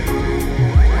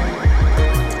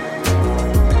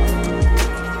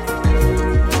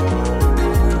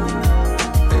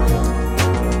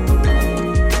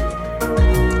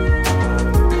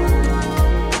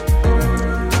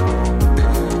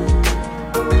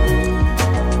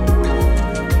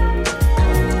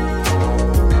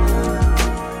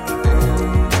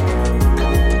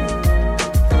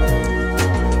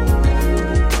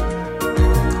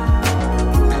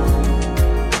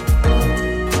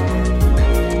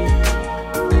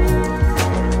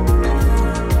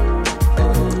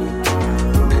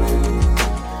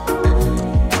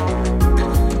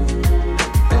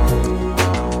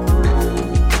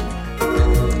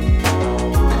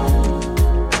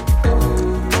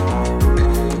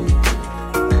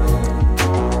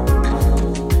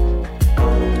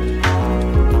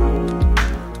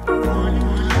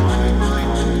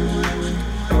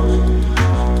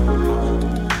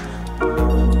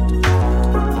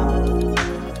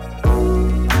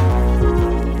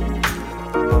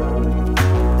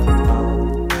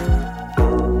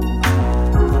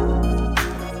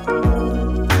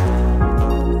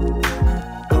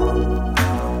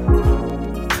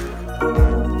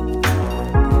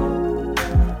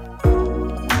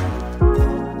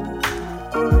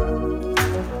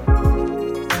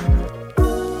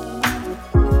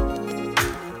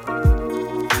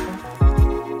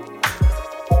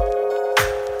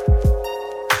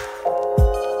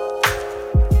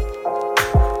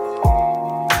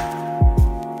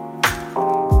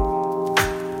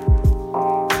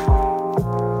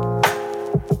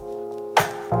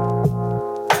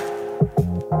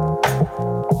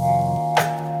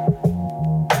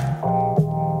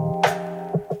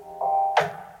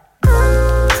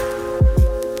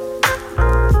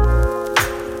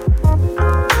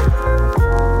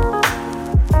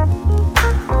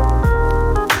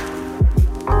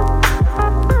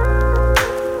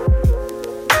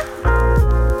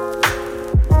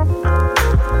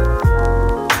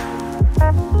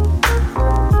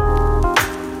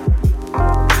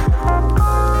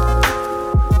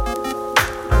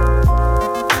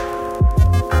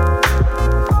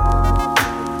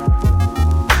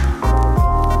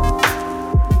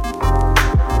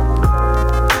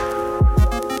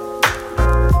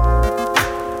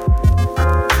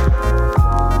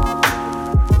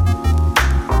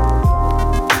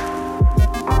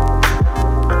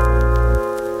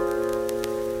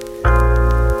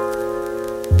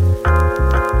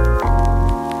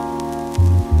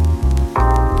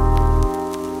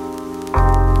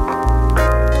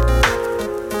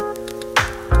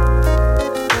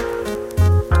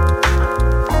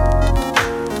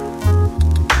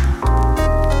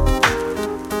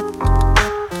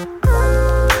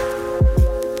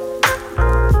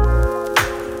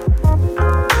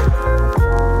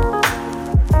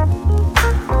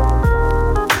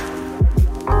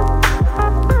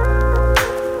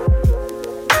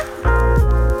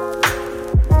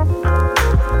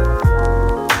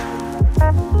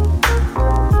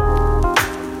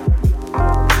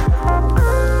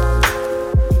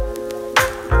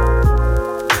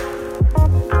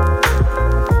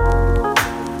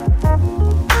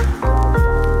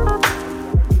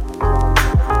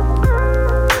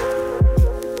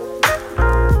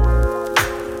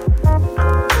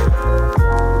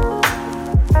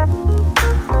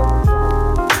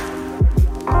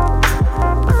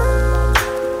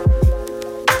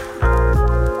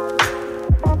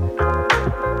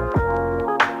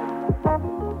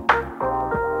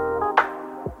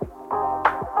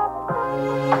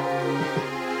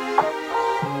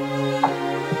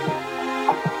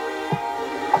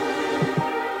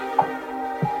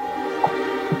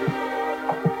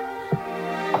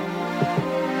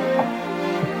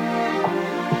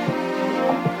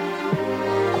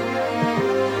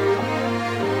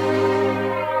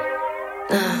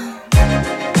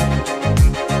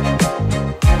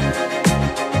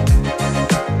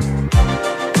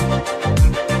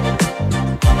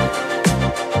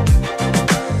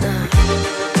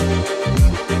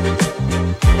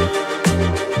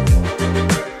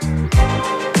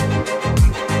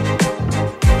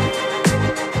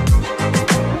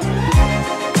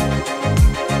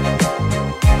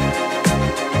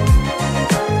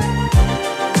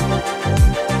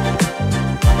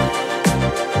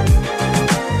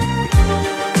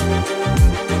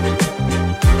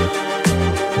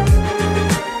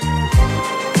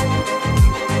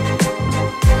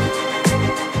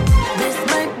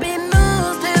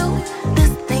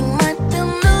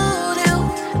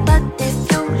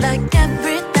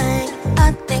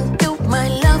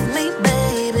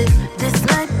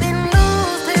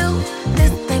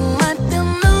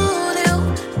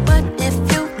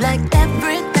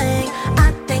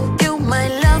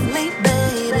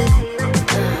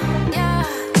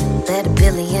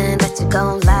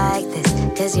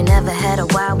 Cause you never had a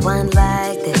wild one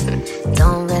like this.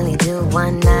 Don't really do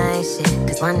one night shit,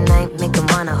 cause one night make him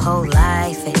want a whole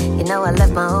life. And you know I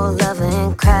left my old lover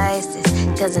in crisis,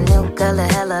 cause a new girl a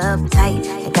hella uptight.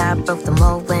 And God broke the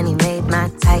mold when he made my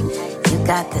type. You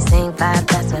got the same vibe,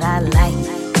 that's what I like.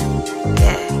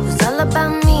 Yeah, it's all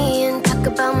about me and talk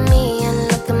about me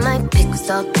and look at my pics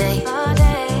all day.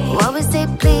 You always say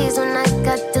please when I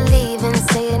got to leave and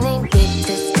say it ain't big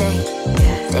to stay.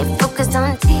 Stay focused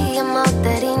on T, I'm all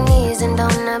that he needs and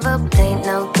don't ever play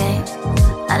no games.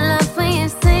 I love when you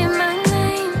say my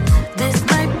name. This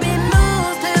might be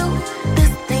new,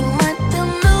 this thing might feel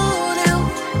new,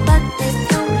 but they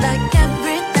feel like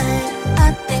everything.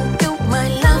 I think you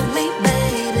might love me,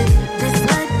 baby. This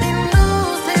might be new,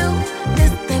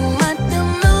 this thing might feel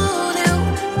new,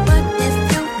 but they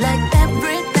feel like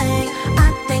everything. I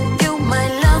think you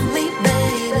might love me,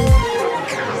 baby.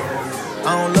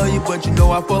 I don't love you, but you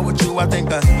know I fuck with you. I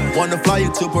think I wanna fly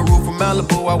you to Peru from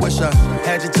Malibu. I wish I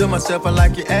had you to myself. I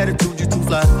like your attitude, you too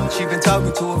fly. She been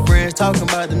talking to her friends, talking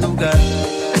about the new guy.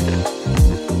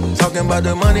 Talking about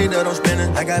the money that I'm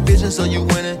spending. I got vision, so you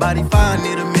winning. Body fine,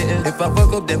 need a mitten. If I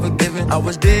fuck up, then forgiven. I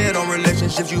was dead on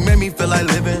relationships, you made me feel like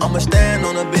living. I'ma stand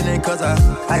on a business, cause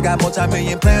I got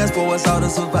multi-million plans for us all to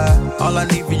survive. All I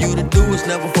need for you to do is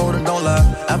never fold and don't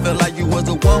lie. I felt like you was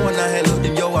the one when I had looked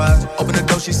in your eyes. Open the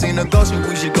door, she seen a ghost, and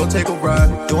we should go take a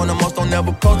ride. Doing the most, don't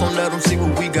never post, don't let them see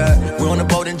what we got. We on the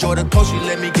boat, enjoy the coast, she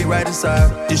let me get right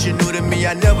inside. This shit new to me,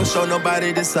 I never show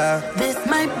nobody this side. This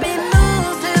might be new,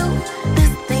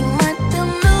 this thing might feel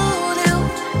new,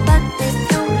 but they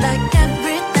feel like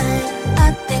everything.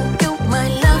 I think you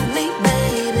might love me,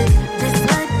 baby. This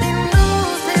might be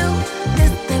new,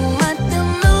 this thing might feel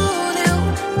new,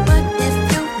 but they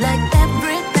feel like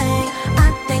everything. I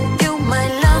think you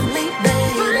might love me, baby.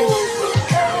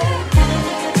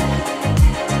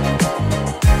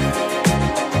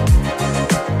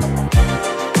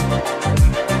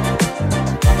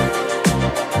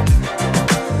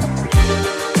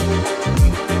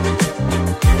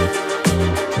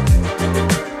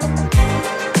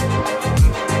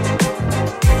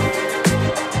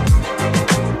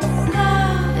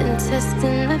 Been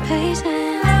testing my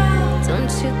patience.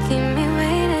 Don't you keep me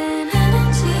waiting.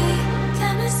 Energy,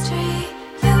 chemistry,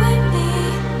 you and me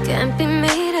can't be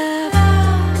made up.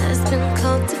 Has been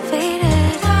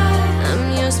cultivated. I'm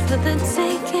yours for the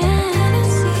taking.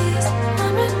 Fantasies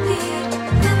on repeat,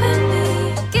 you and me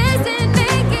kissing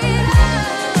naked.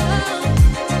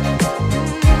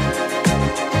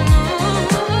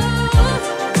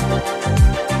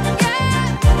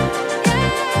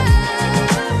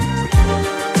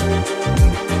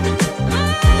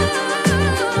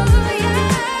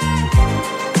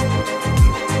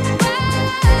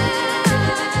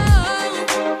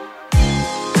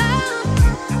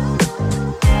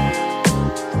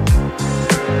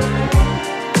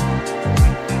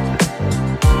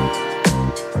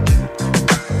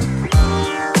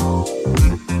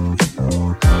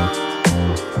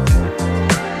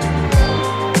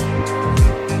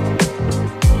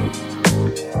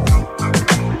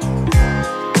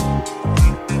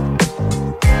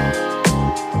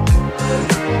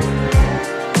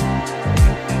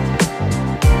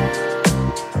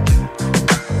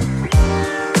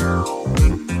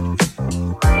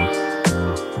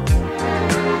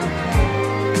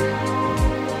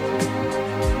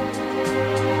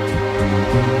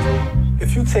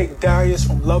 If you take Darius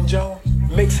from Love Jones,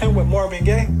 mix him with Marvin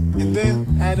Gaye, and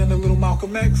then add in a little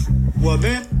Malcolm X, well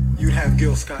then, you'd have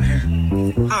Gil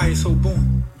Scott-Heron. Alright, so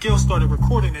boom. Gil started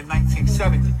recording in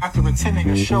 1970 after attending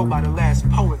a show by the Last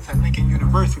Poets at Lincoln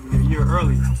University a year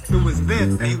earlier. It was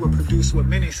then that he would produce what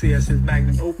many see as his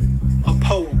magnum opus, a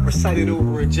poem recited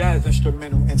over a jazz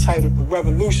instrumental entitled The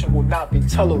Revolution Will Not Be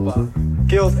Televised.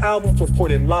 Gil's albums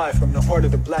recorded live from the heart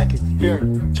of the black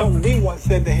experience. Tone Lee once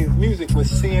said that his music was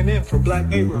CNN for black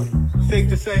neighborhoods. Safe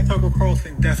to say, Tucker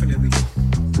Carlson definitely.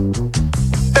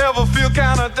 Ever feel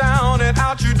kinda down and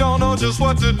out, you don't know just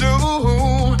what to do?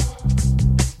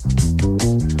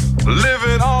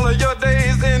 Living all of your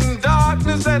days in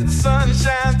darkness that the sun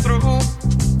shines through.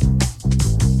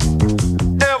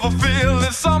 Ever feel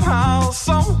that somehow,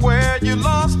 somewhere you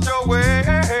lost your way?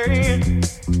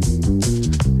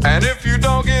 And if you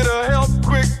don't get a help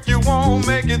quick, you won't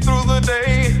make it through the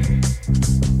day.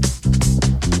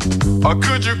 Or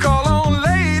could you call on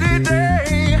Lady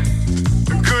Day?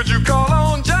 Could you call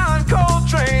on John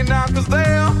Coltrane now? Cause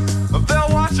they'll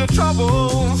wash your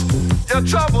troubles, your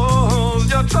troubles,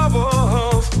 your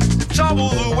troubles, your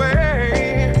troubles away.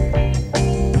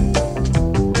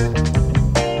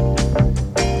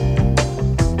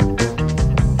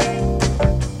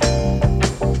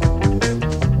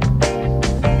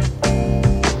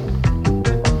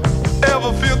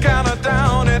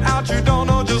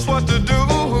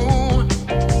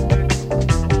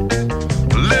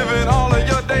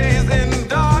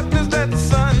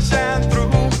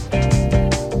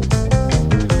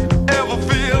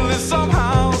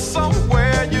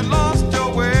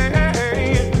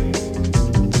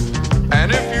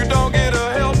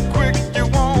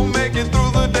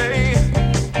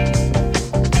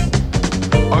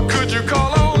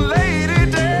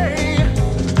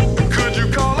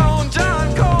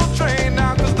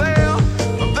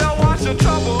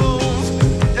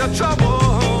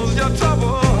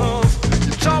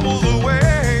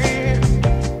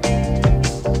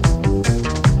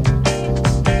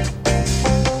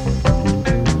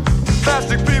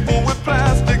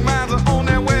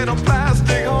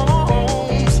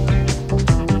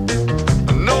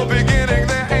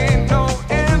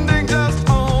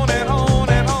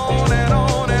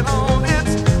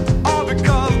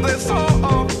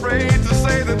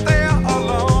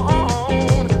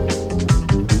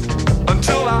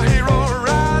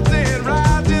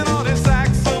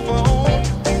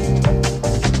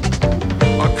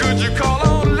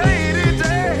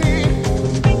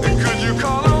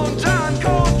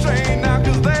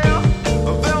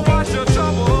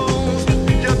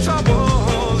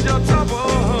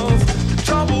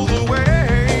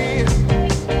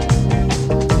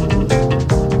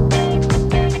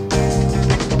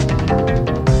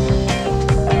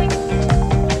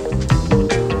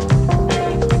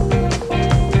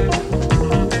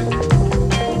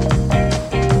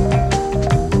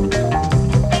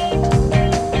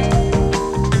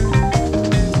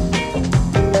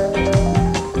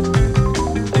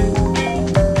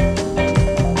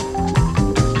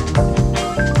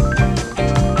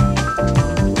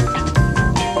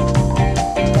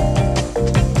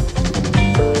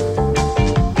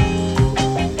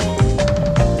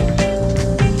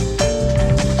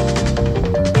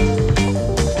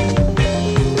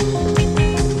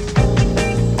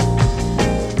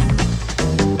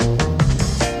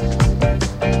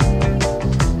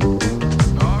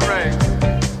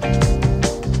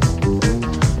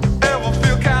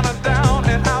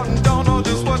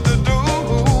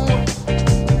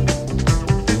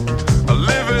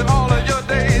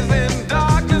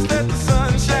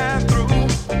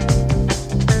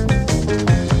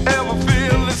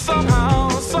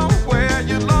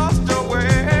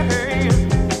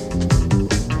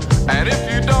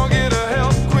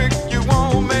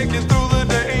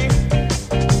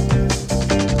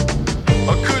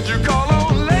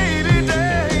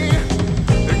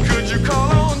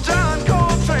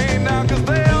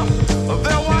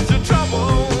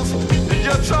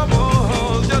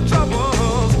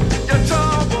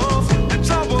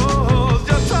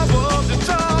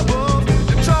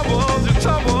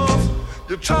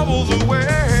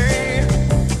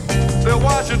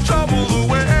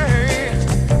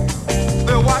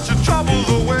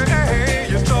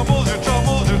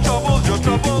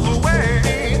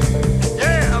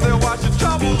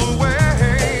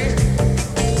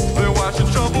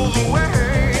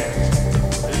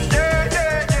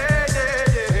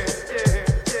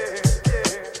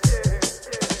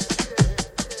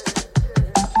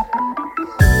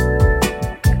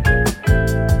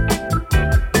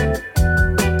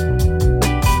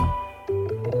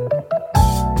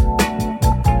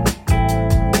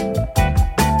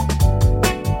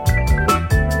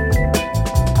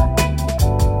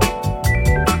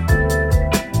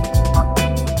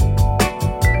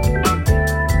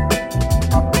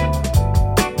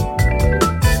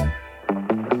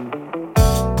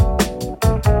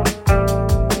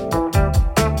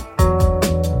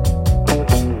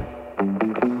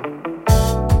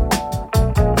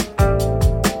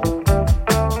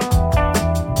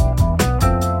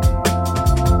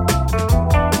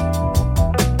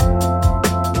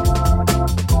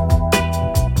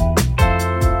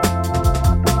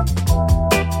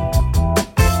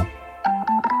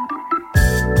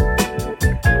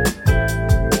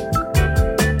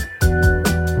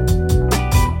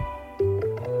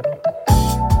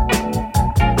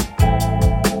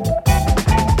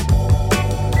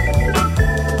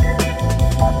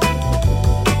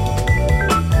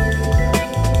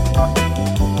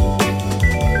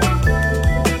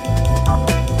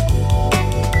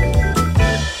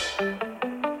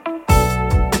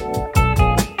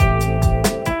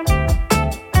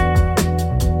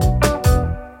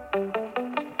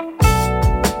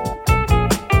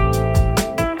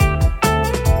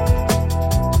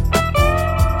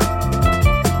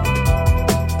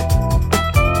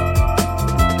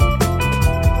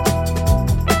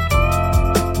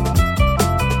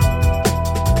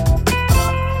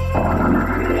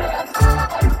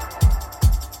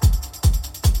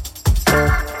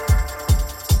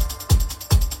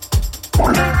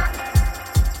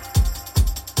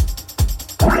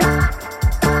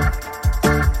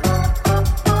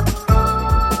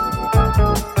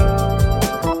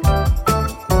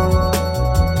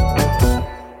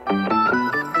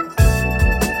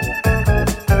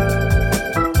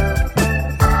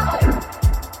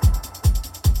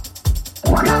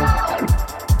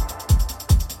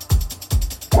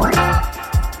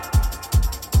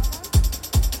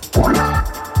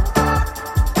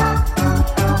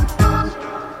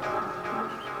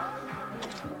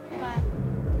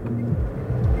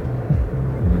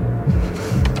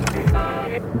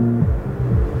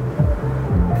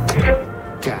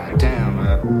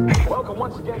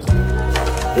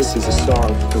 This is a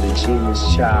song for the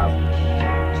genius child.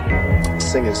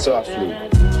 Sing it softly.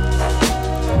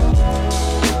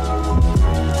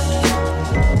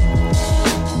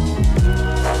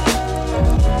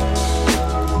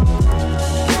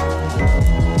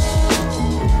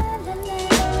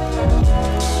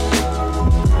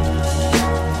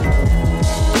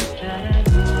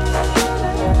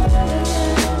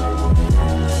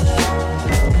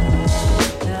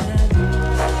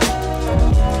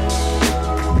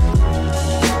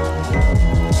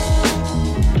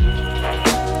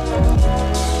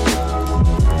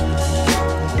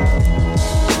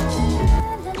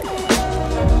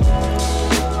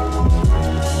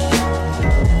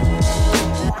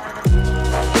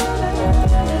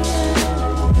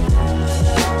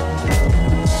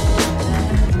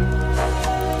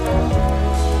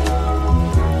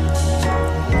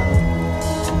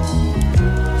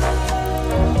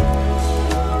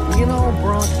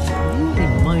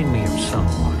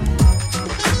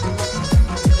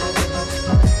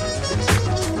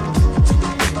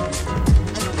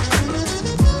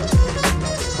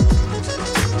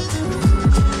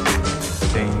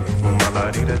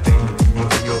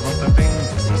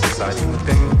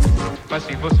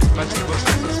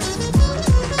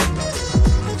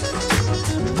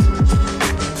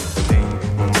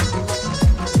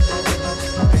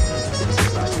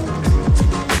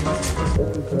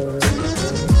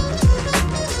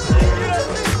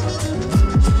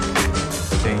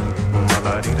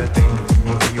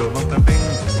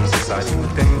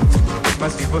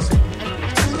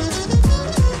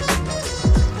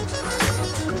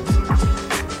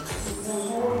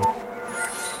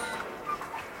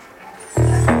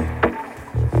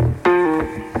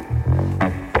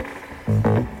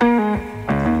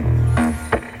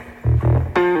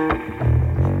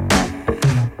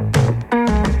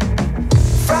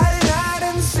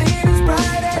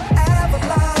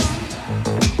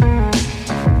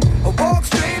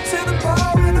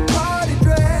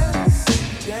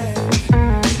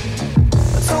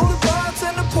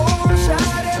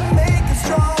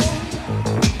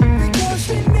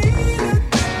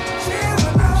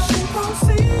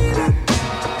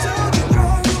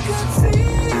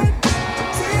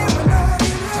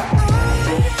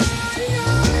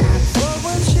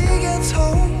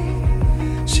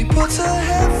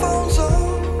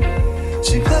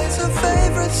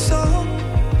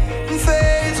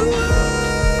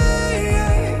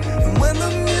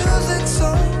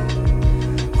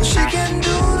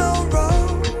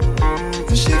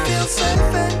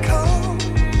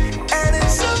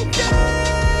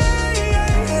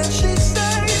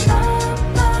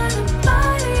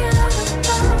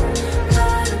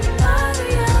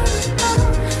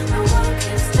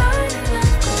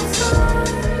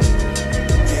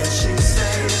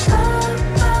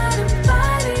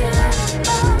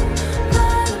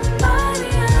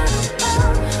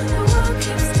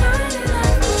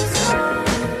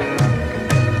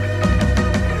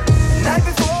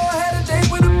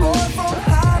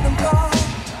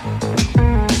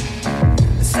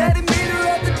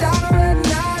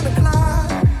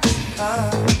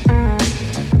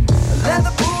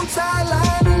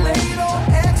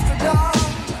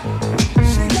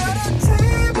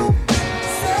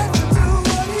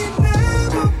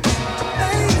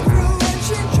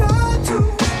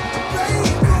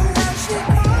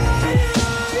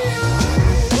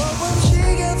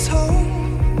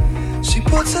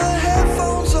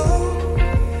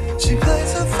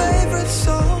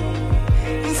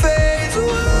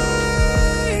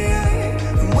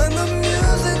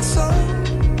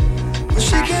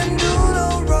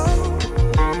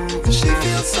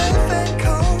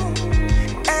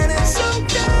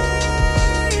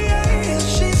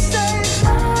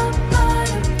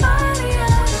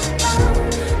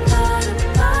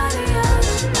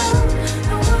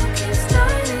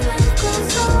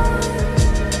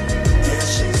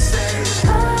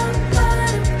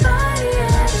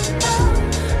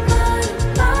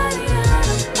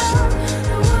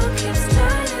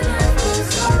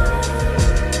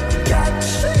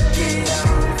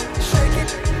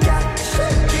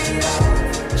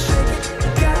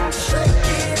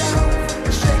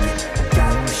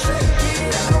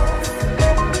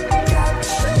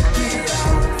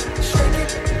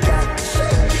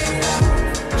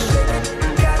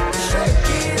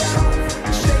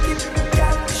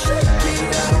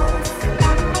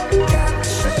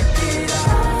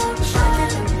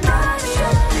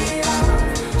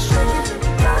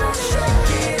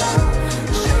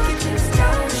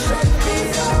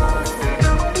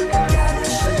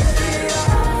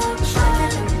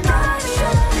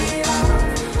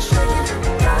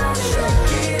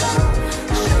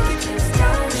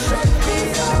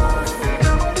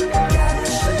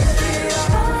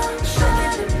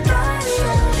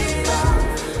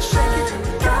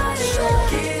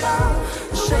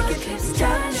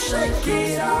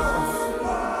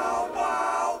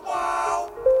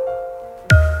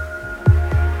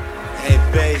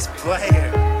 bass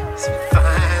player. Some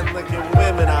fine looking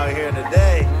women out here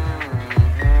today.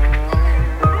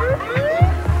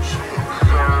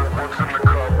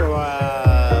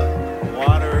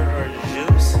 Water or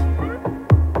juice?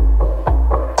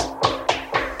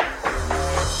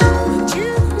 Would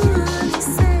you want to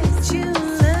say you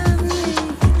love me?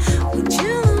 Would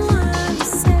you want to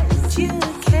say you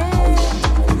care?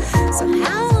 So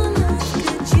how on earth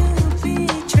could you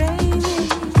betray me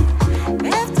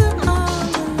after all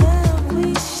the love we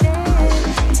shared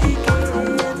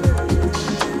together?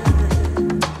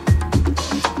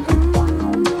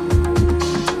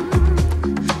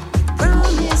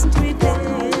 Promised we'd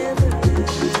never have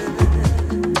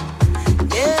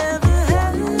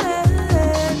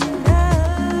you know.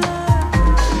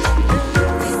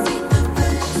 This ain't the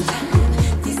first time,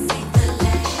 this ain't the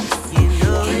last. You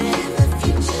know it. The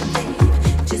future, babe,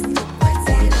 just look what's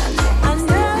in our lap. I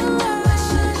know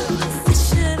I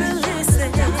should've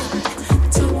listened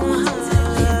to my heart.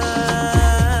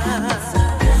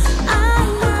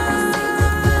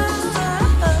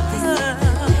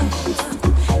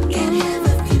 Can't have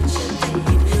a future,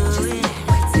 babe, just look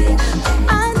what's in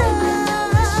our lap. I know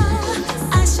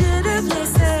I should've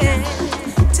listened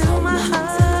to my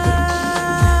heart.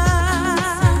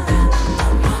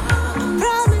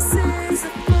 Promises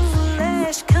of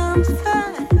foolish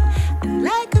comfort, and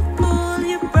like a fool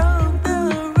you broke the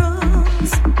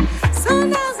rules. So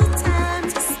now's the time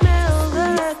to smell the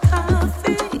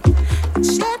coffee and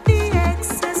shed the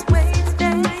excess weight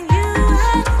that you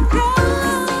had grown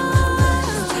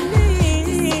me.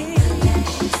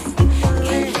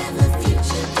 Can't have a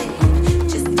future, babe,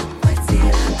 just look what's in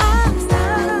our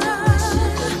lap.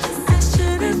 I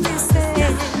should've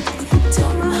listened to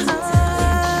my heart.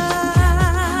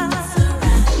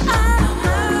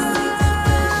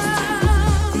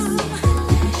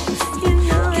 You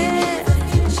know it.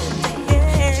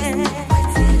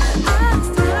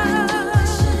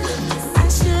 I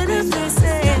should've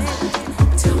listened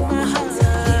to my heart.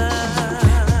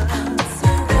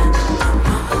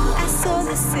 I saw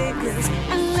the signals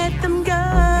and let them go.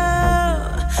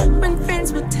 When friends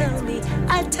would tell me,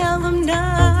 I tell them no.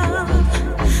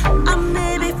 I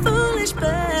may be foolish,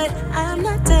 but I'm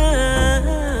not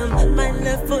dumb. My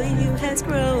love for you has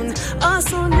grown.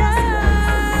 Also now.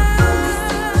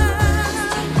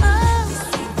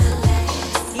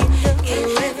 You know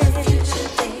can't have a future,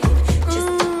 babe, just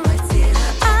look what's in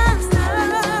our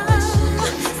lap.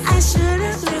 I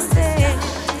should've listened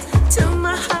to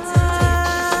my heart.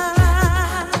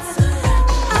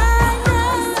 I know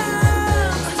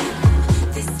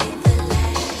this ain't the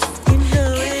last. You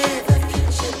know it. Can't have a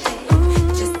future, babe,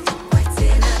 just look what's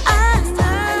in our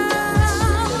lap.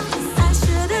 I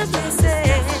should've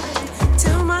listened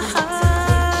to my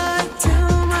heart, to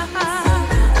my heart.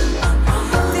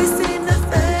 This ain't the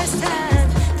first time,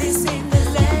 this ain't the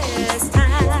last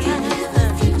time. Can't have a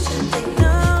future, babe,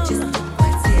 just look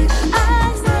what's in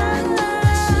our lap. I know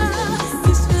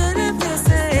you should've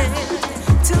listened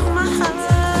to my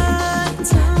heart,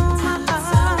 to my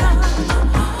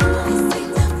heart. This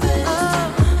ain't the first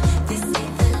time, this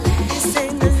ain't the last. This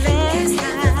ain't the last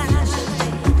time.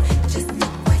 Just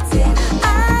look what's in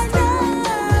our lap.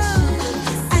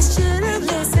 I should've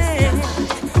listened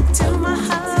to my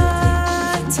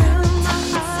heart, to my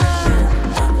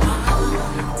heart.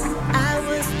 I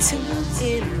was too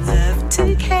in love to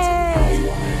care.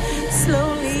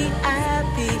 Slowly I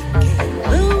became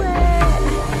aware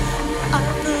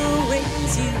of the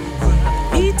ways you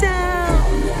brought me down.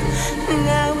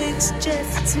 Now it's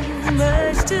just too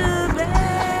much to bear.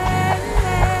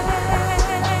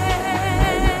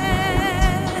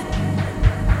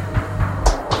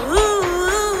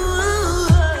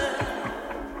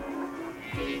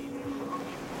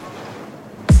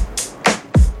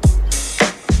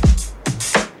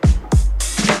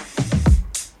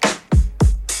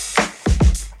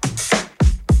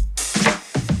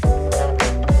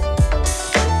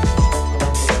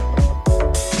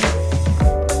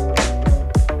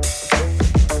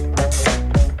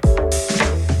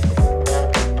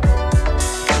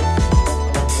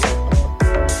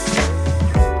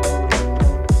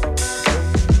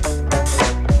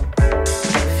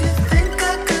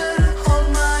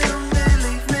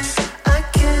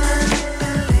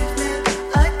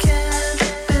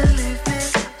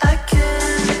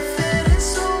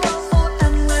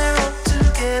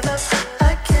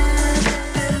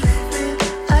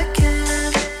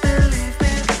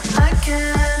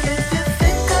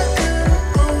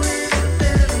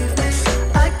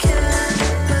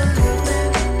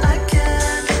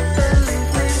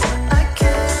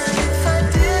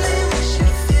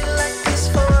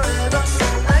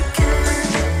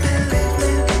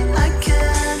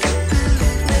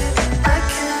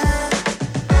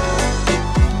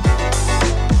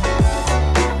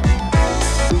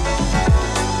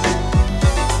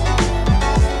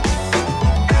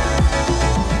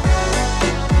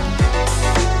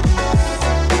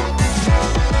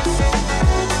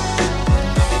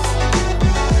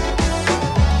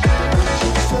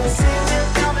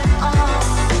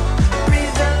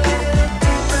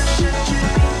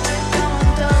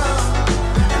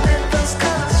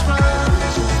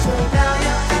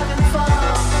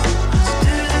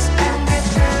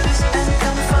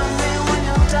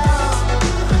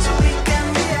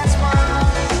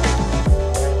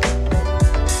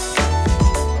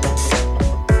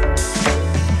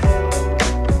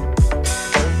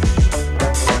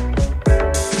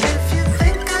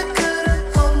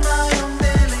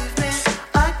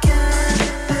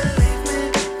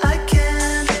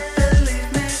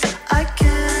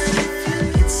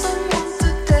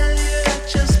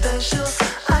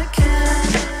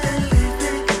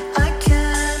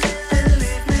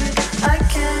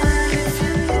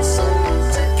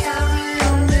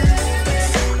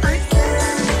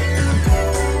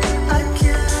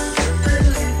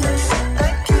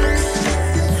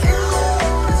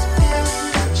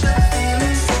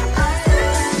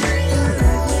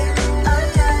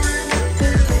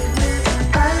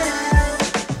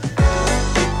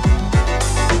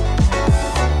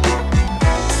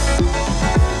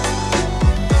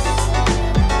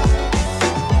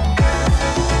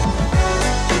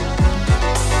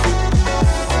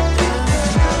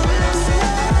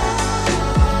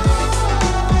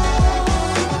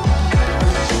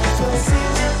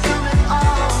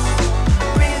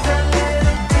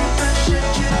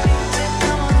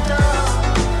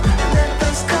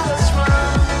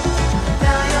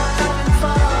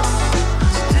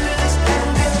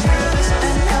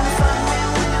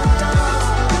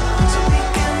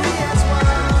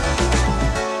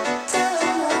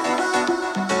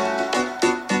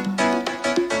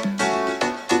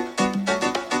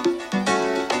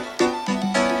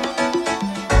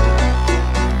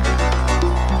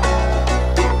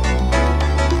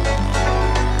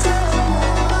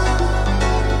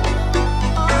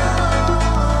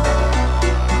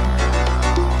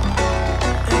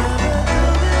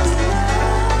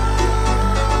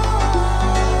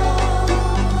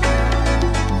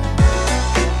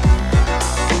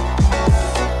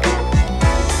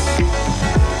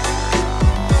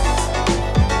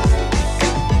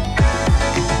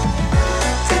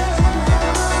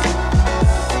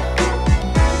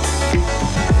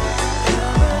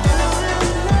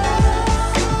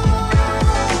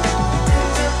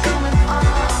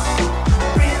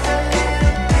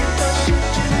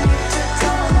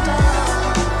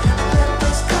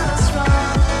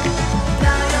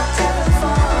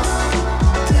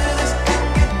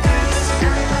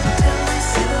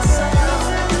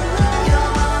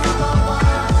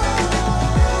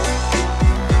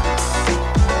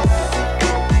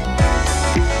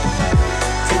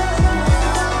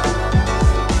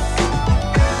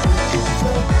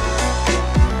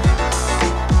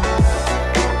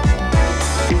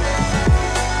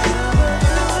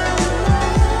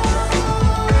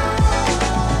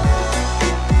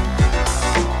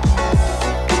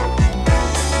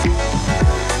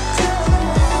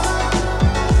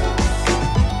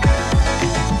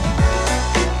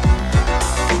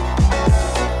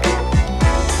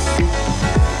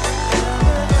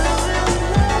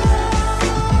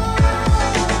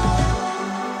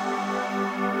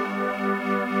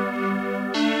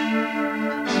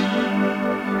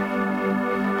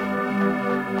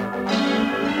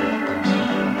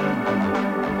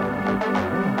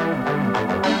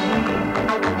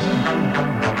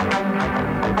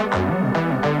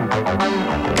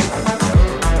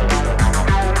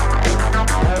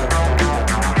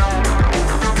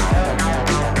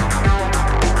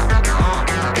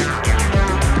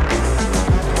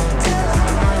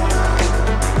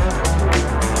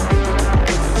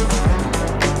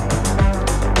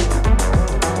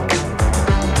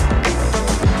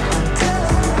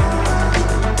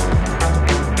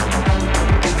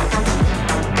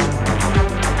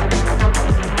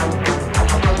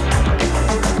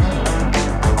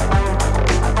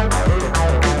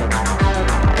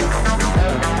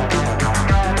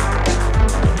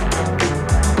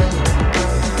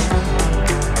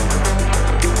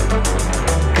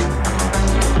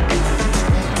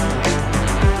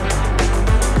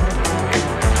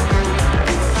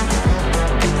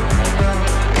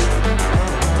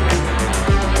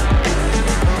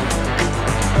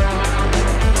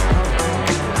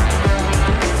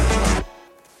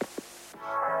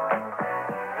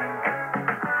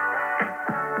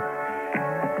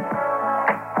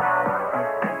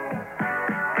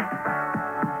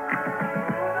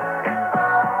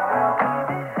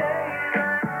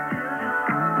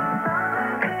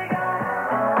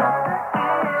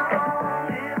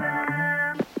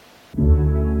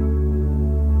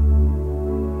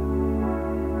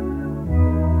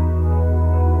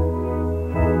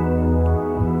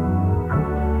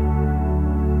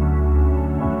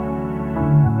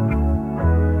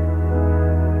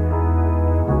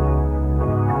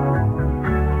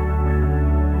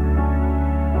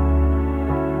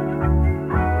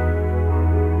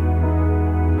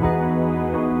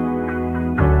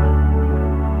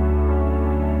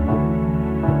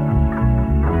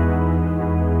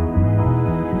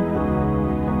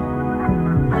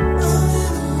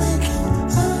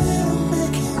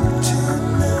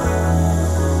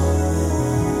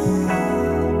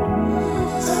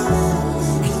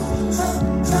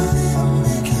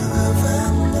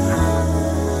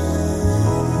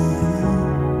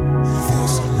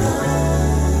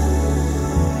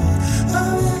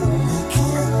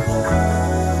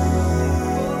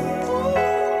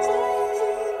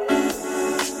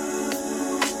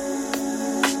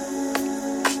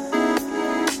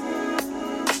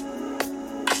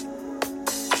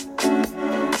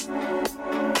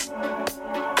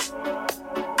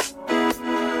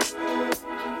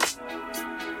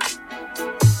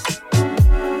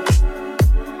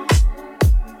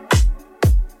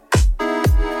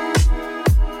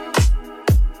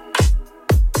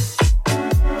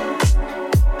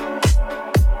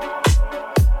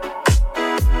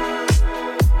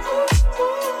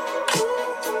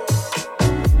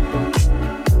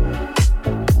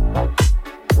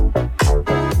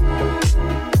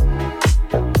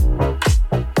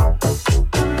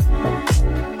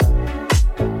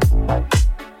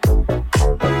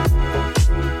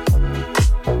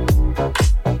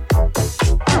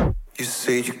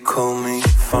 way you call me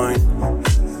fine.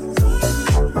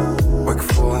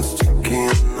 Wakeful and sticky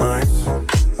and nice.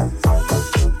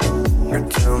 You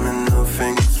tell me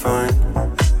nothing's fine.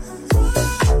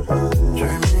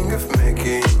 Dreaming of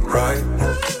making it right.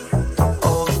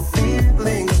 All the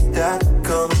feelings that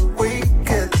come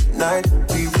weak at night.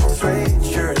 We were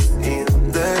strangers in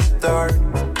the dark.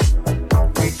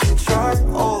 We could try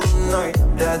all night.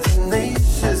 That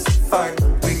tenacious fight.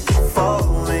 We keep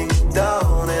falling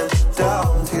down and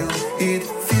down till it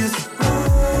feels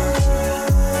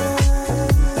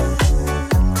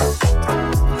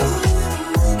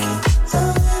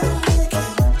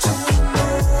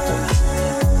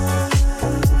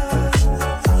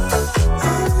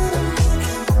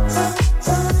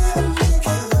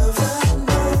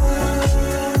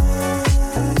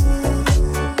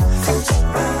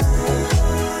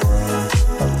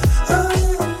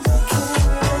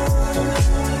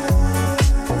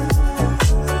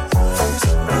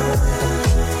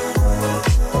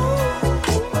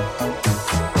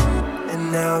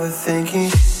thinking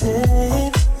she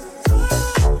said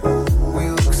we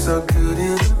look so good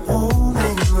in the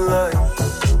morning light.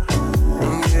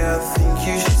 And yeah, I think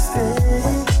you should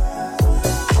stay.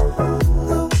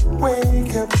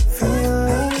 Wake up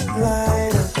feeling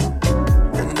lighter.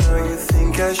 And now you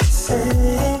think I should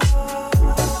say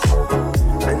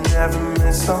I never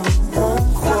met someone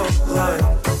quite like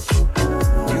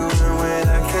you. And when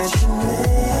I catch your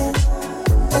name,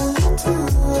 I do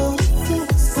all the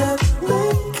things that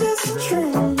make us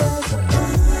dream.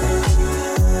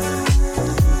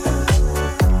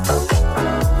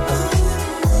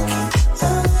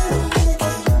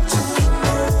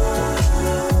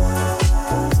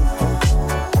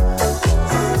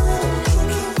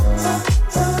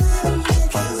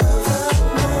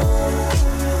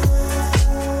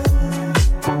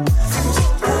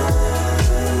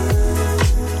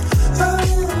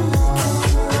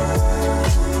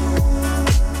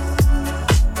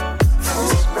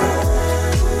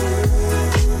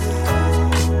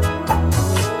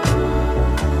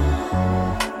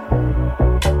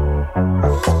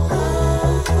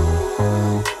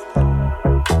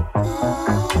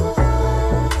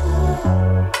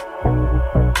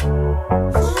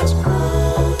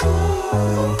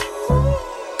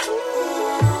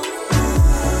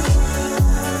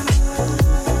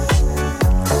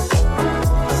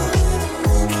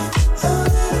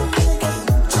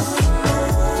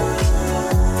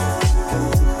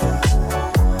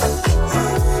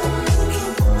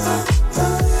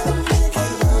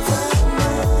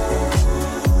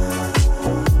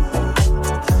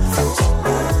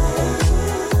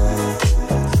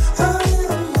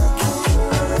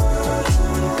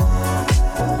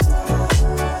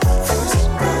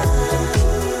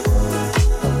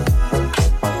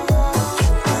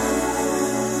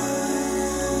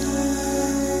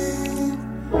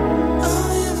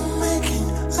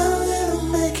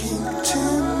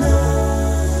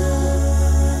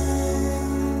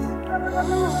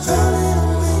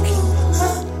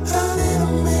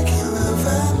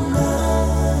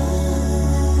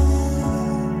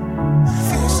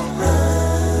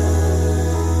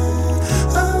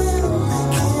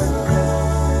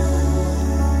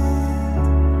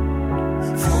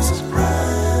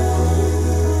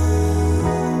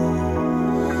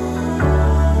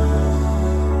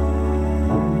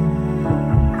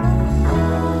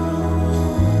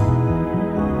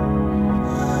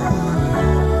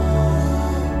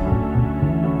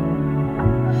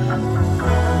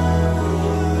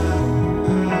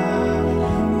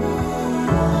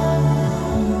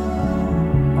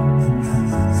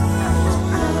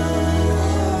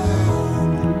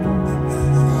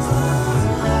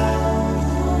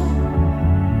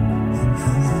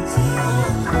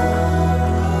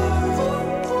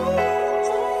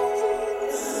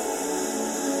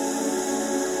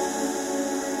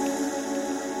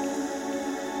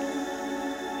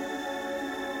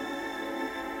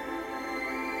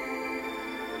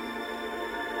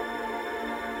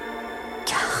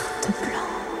 Carte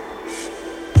Blanche.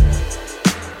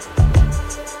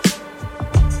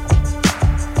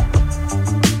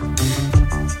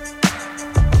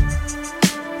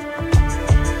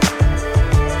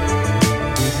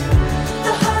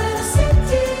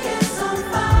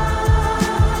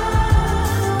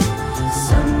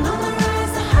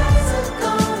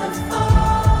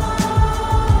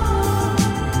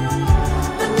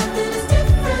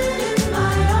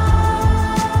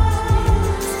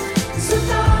 So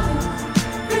darling,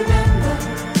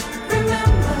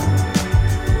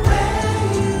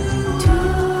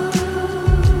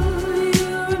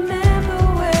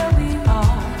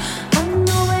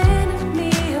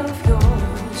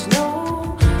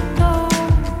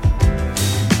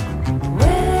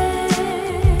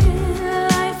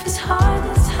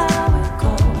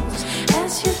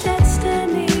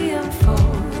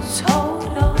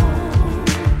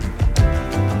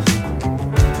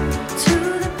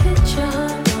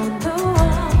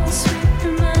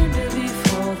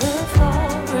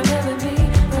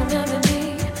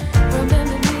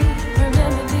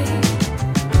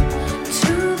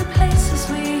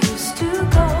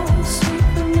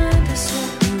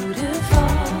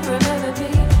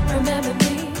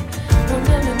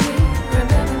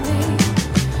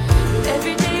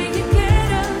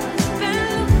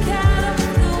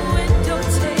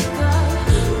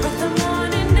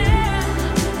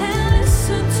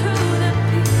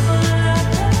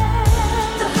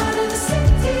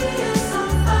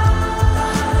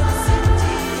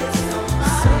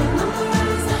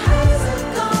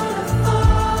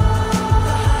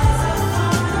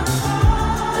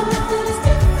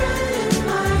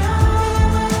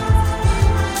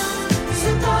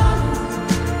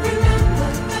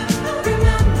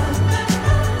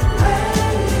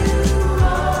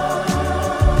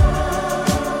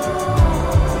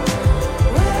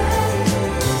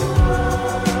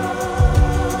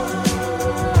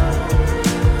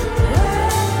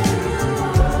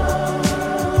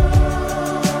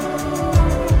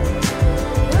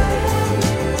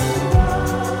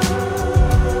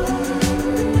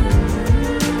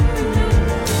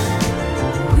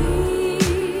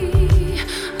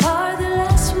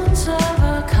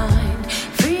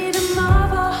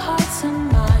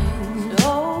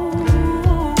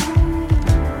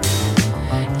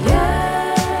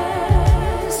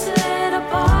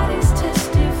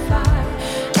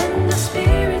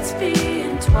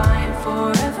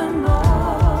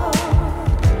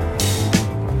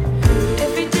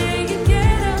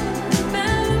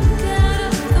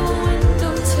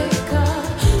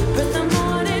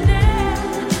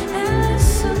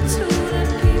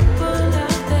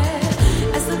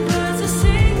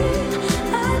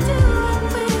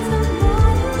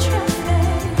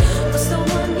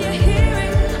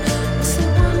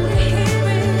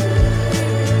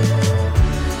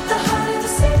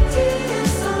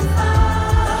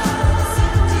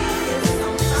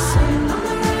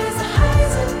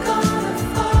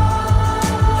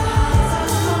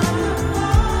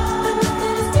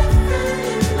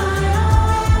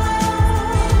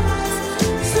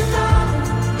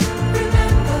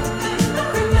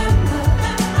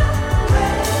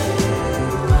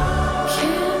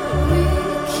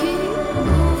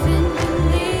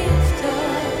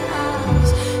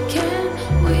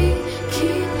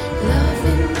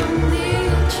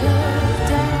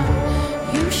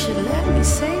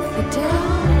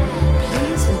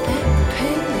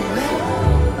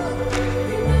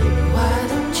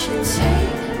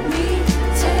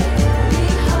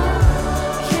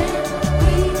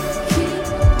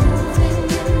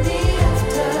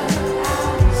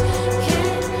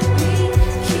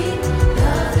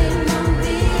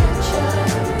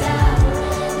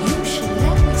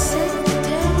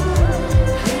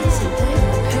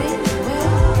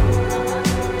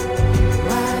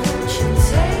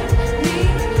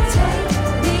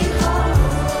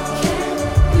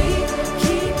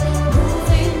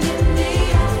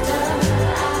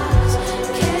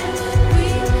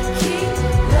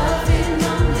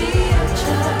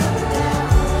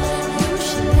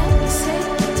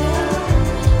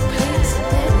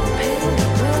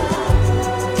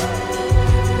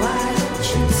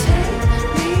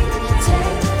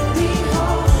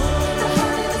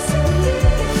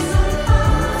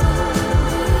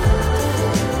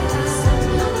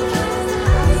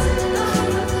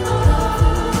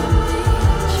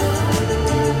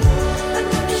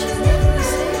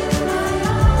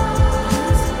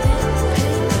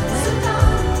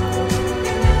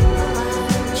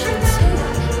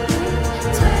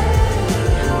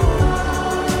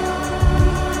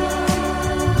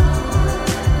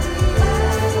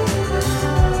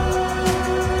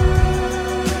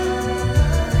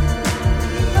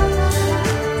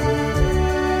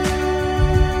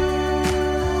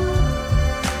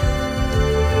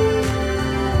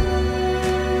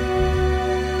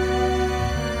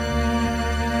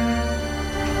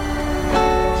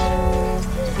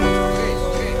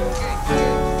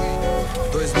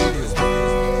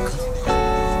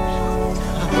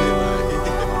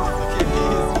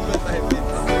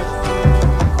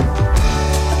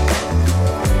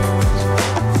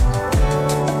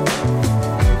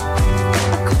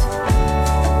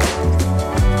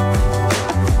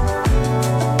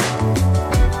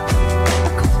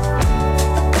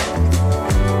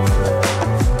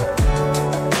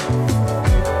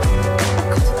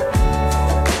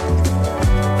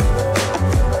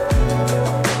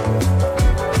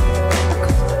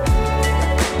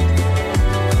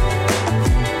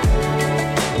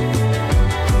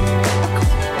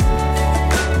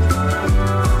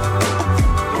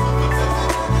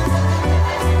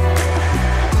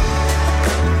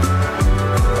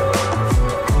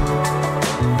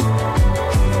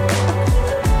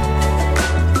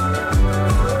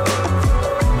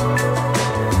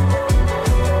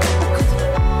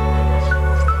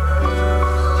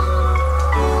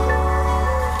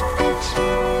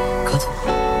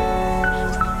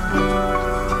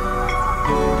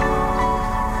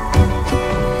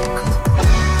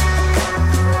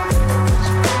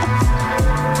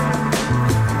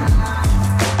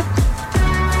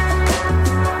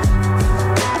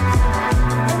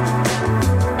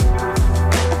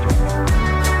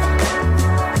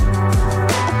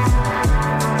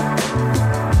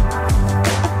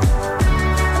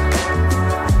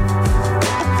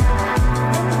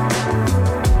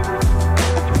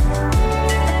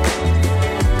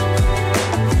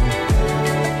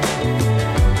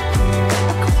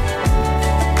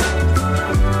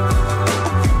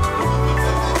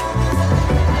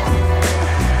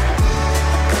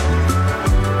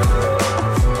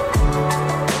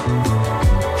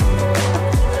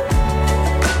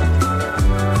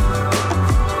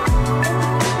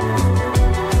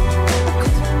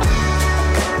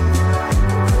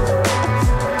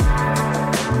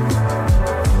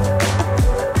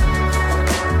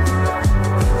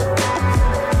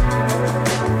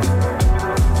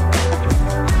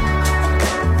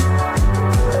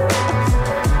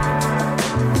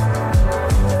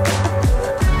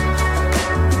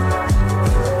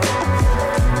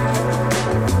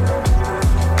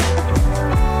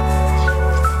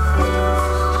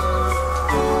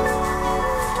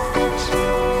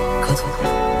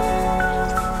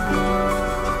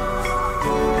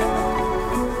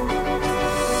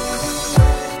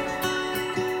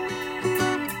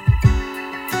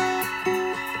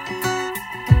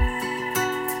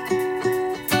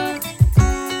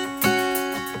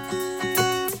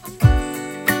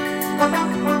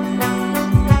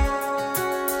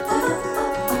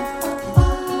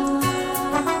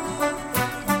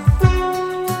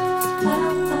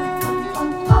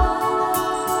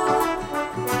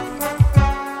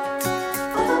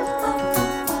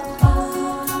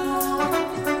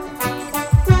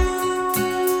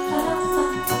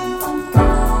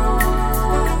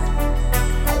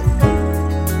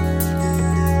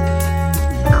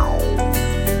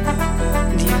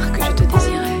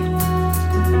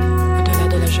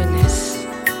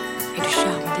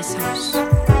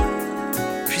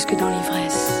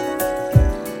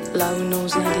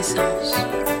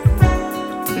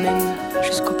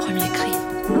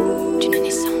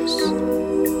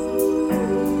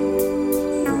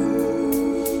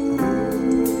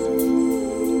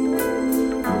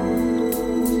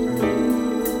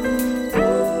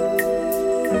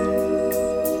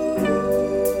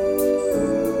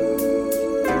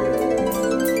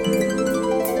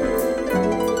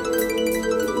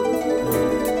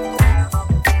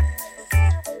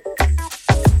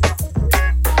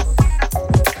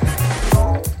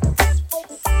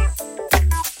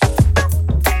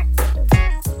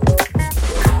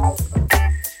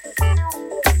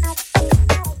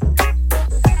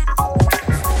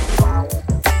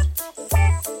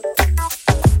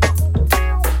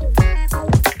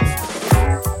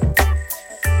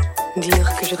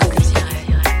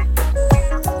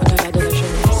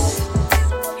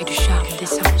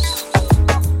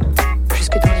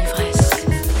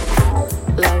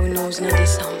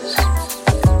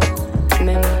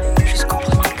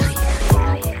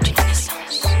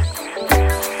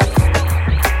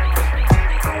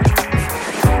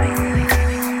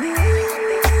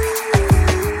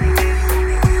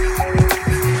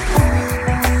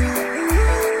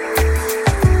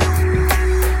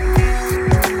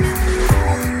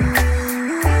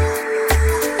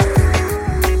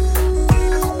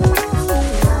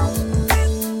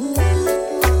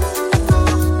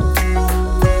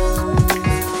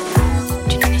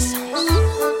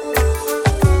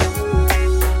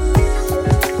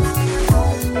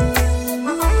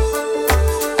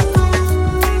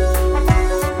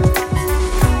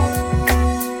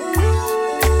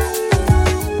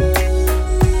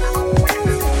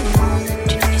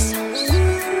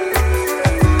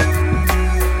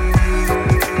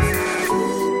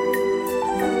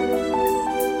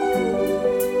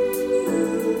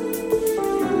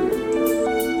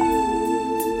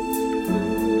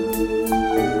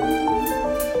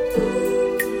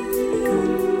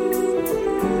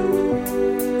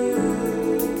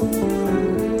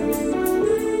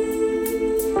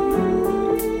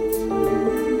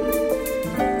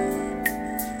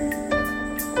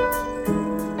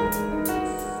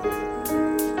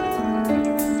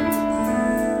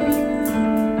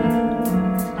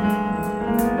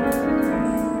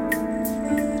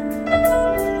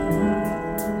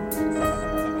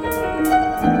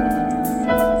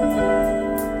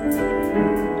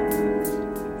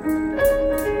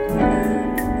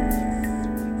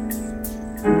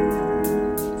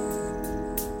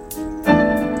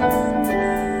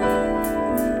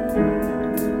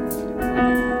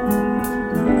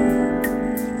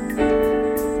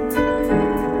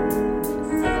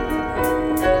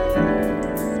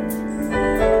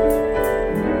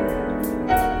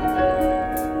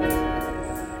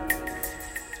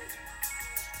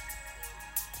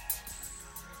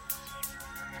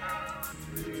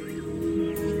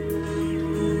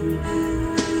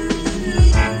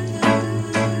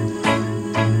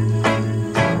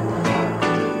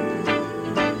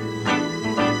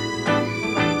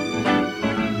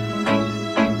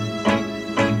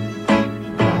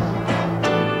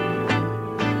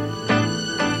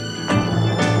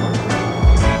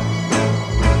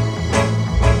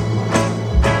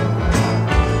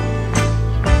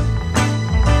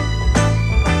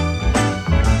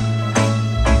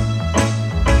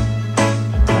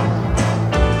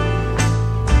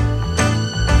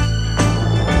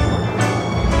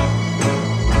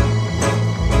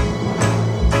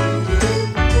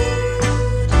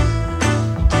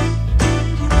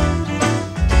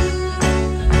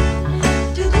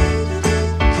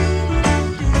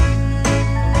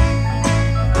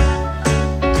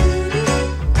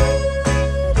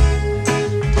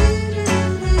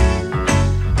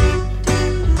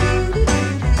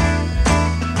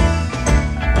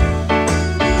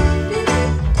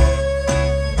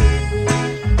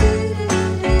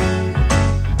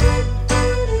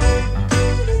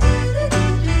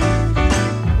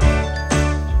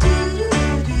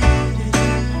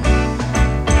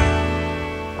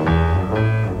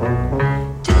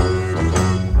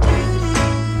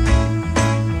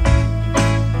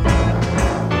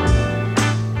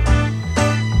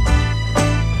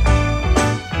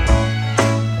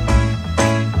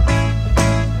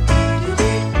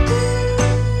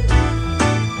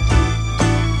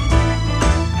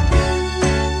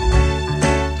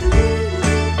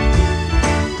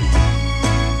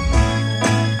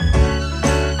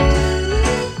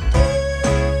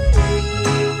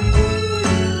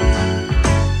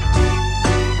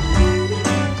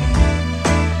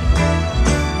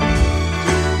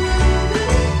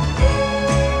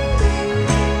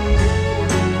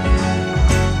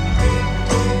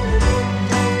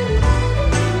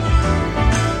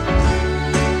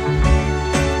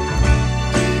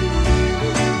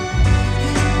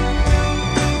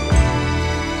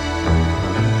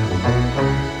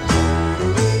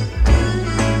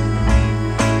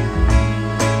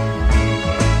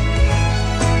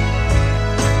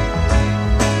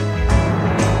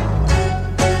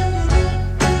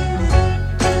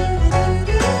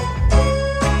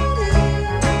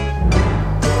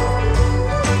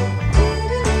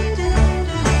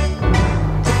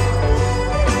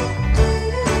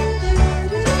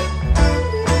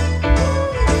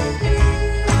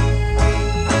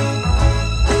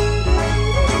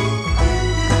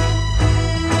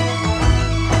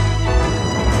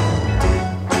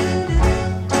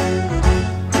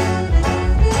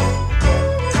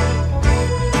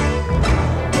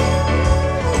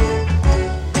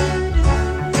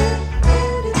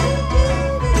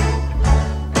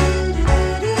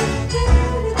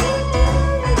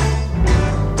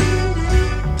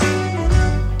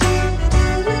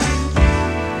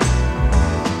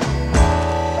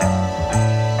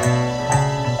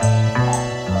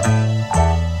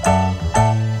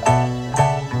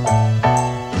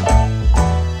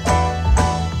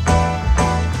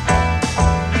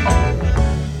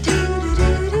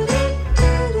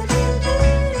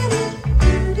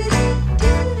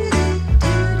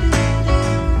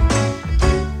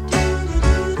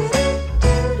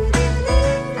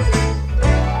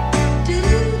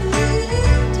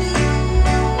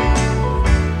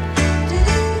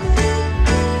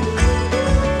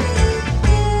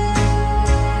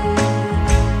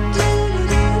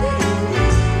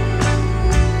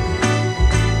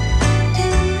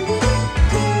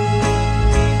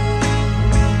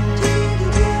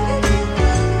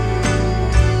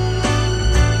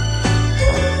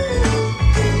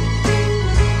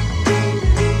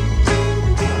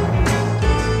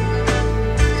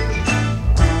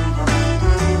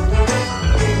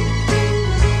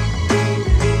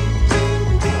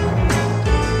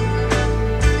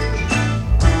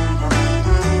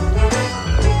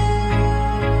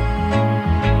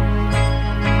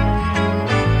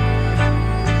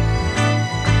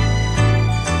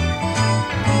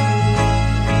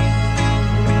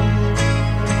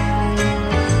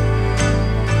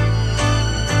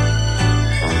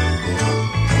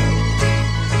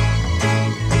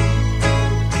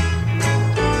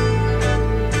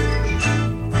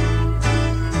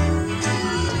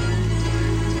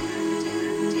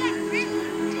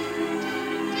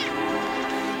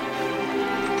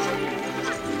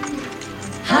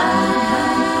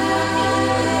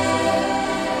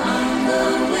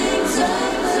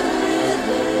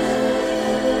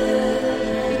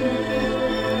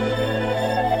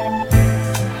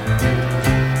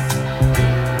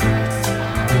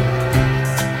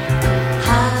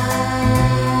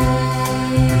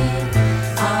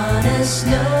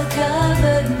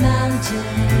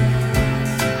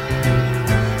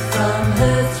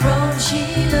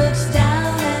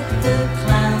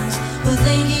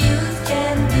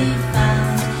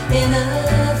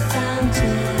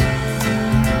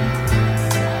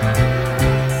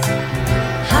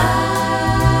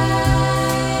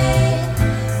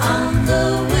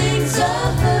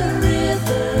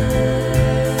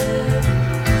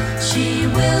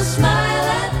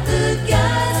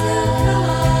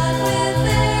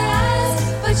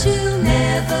 but you'll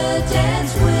never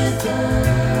dance with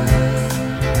them.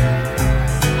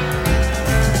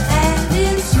 And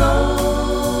in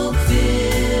smoke-filled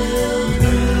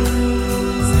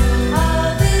rooms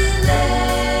of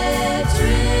electric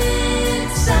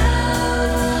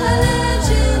sound, a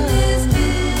legend is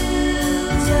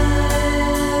built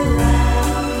around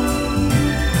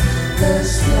the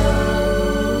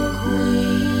snow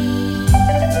queen.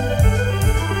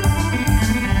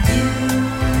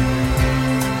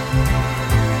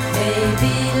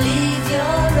 Believe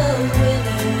you're a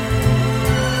winner,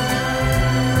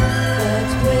 but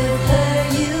with her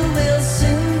you will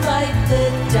soon bite the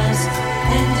dust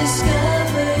and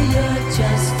discover you're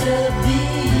just a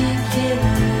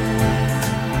beginner.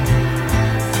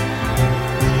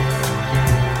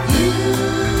 You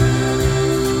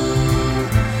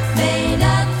may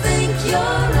not think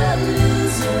you're a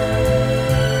loser,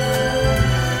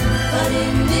 but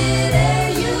in midair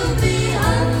you'll be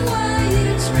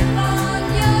unwired. Trip on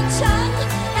your tongue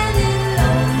and it'll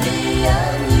only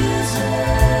amuse her.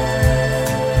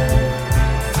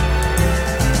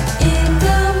 In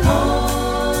the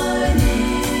morning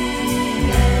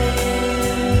air,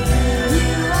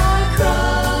 you are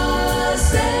cross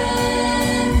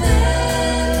and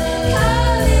then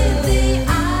caught in the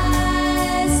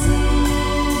icy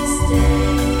stare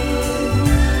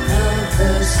of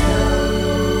the snow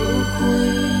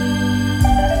queen.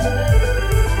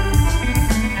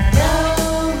 No,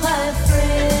 my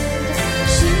friend,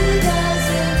 she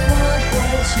doesn't want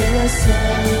what you're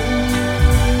saying.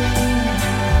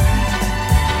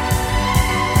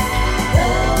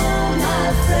 No, my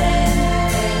friend,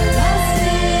 there must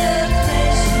be a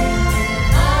crashing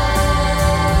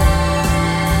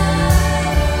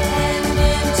and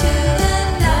into the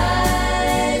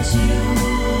night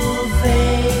you'll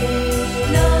fade,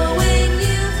 knowing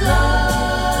you've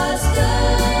lost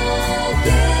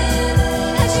again.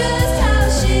 That's just how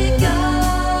she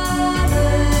got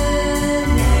her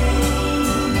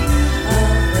name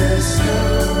of the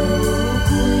Snow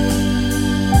Queen.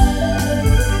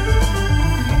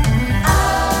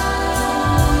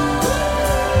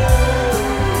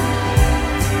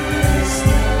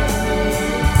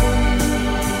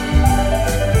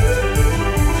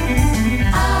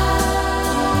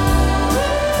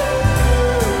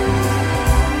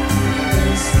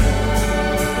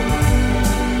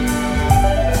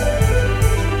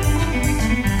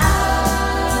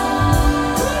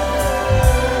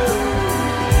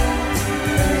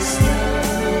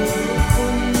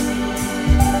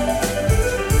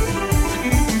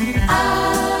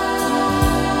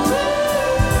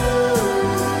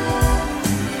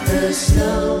 The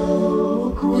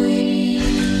Snow Queen.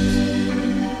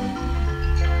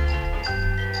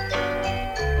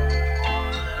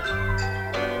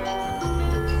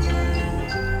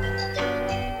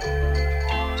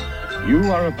 You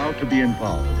are about to be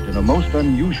involved in a most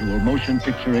unusual motion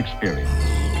picture experience.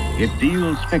 It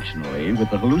deals fictionally with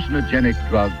the hallucinogenic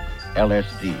drug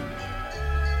LSD.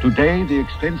 Today, the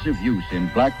extensive use in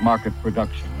black market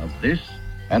production of this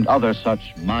and other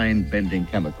such mind-bending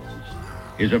chemicals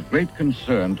is of great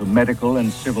concern to medical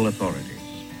and civil authorities.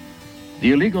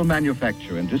 The illegal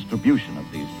manufacture and distribution of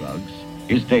these drugs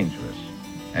is dangerous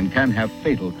and can have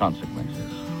fatal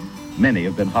consequences. Many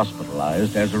have been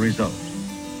hospitalized as a result.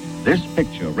 This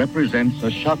picture represents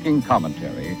a shocking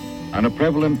commentary on a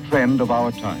prevalent trend of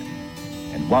our time,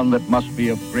 and one that must be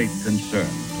of great concern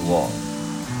to all.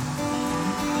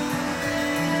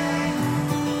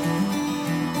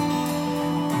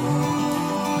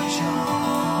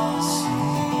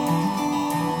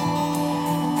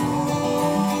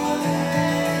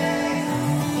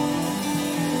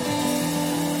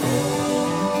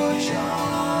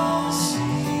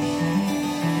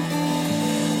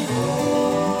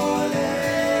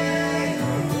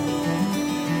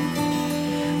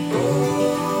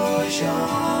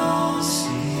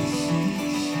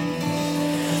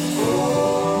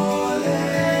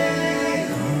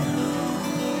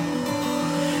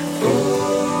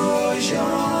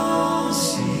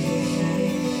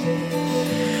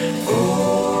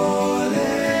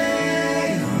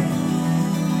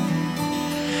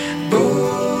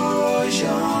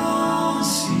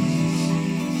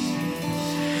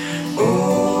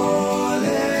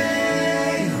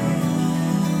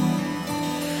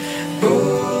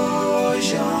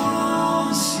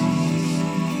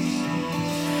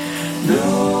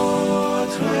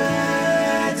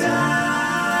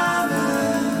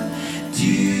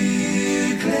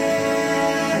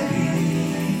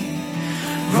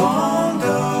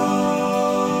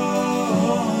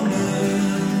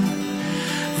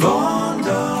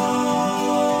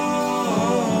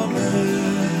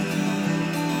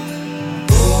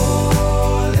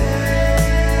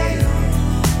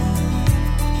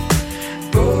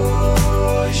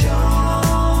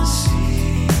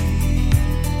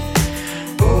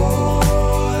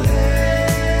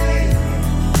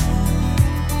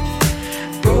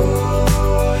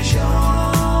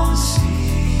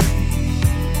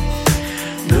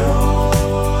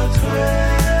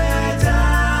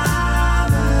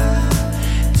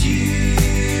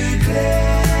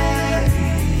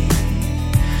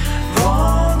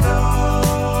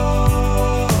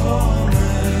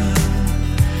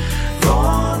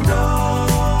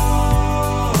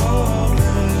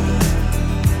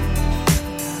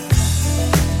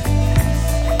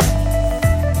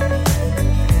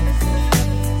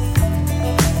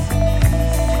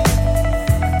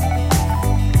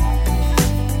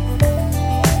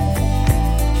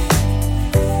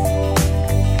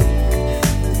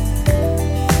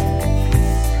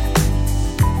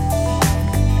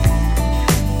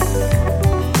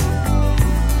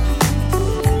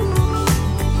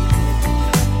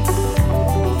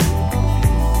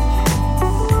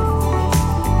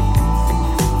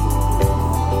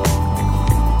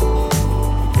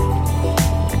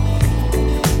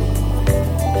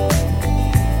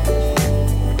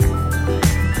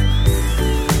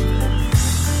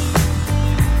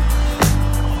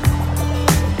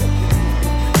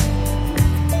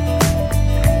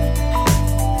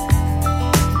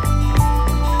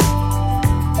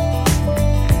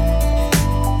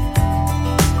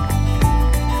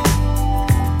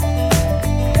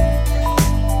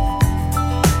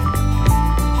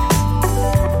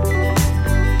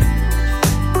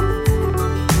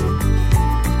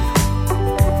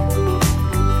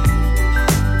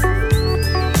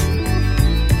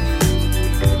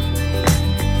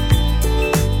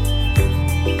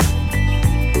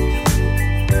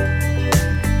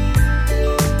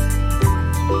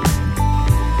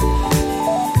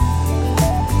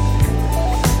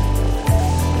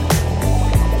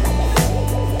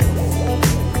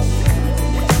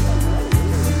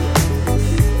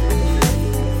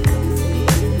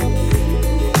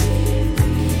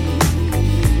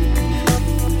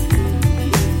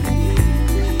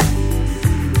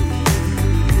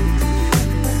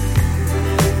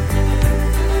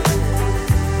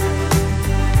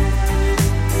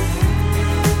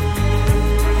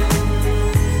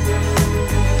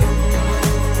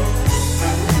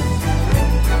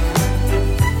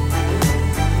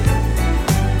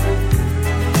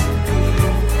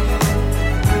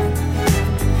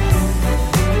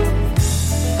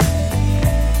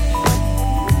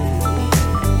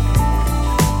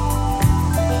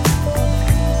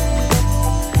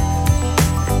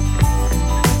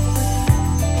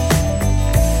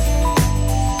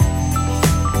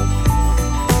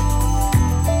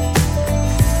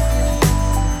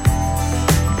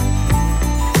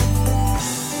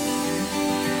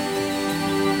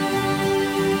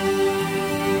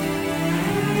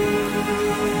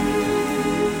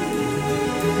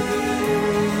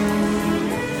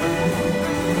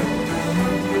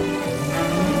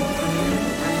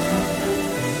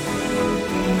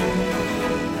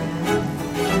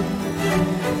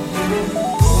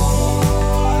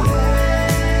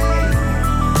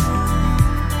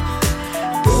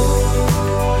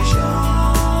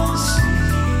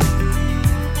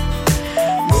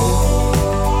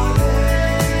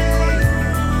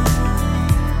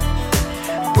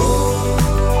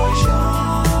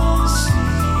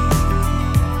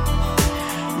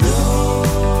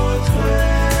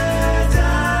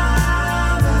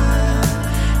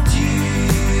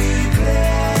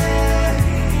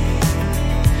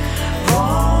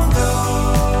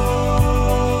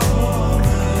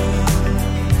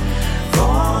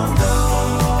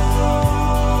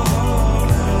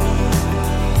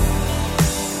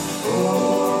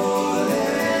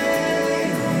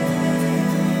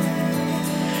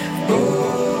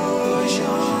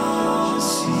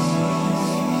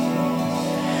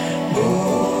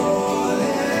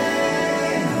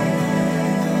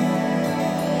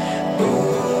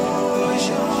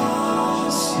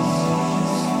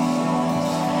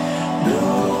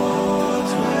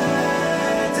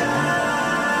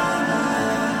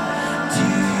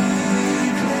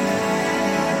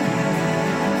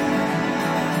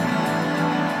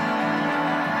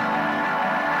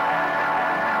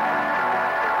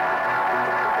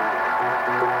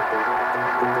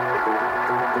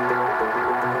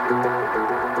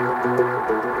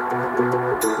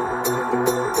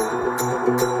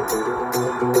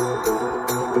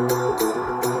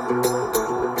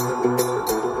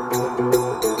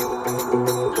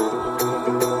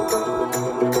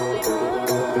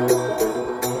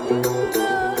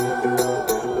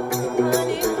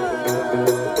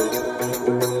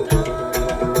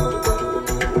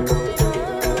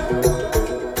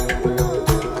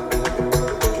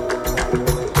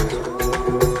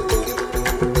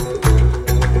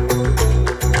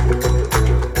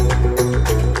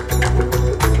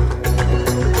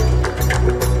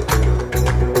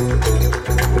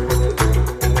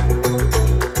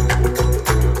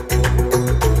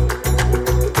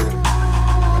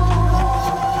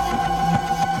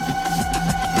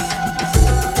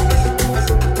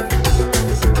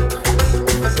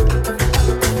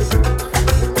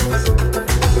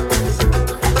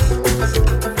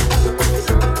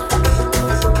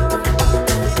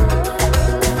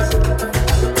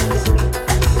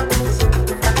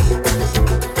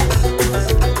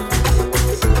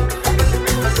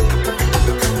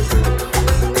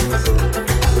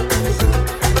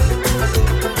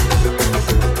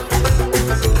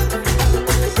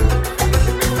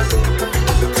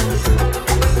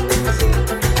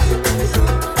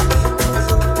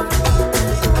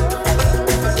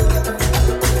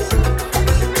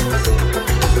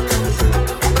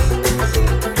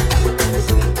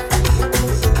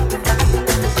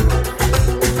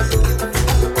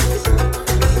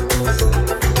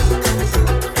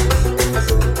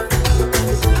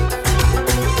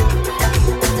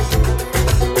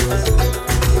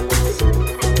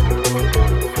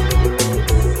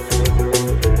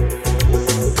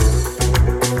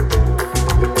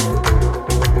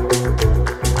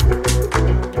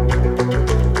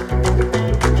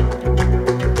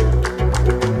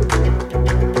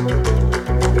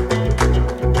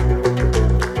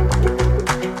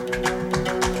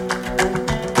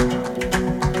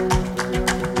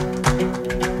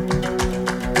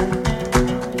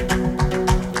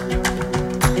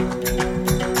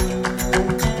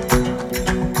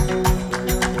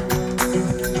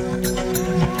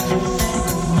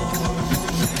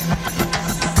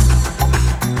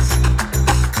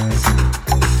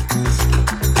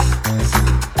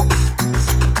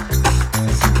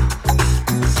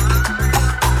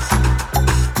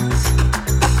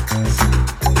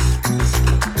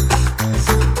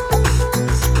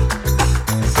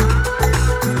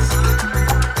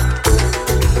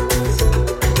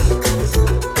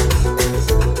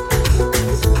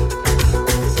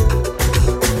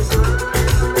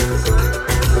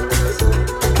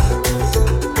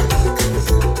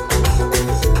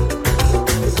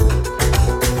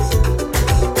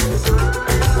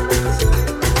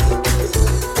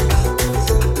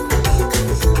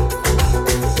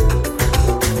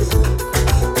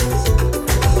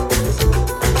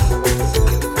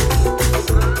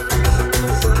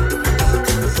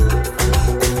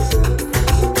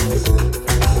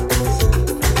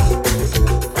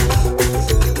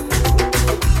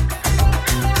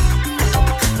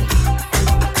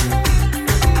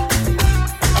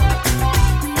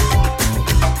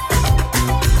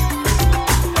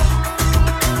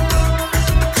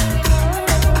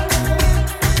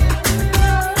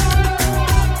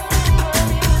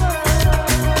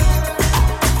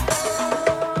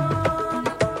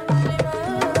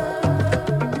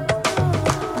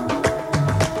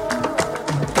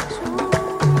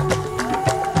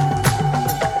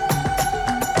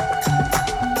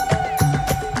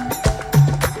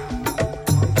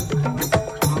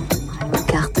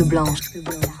 Carte Blanche.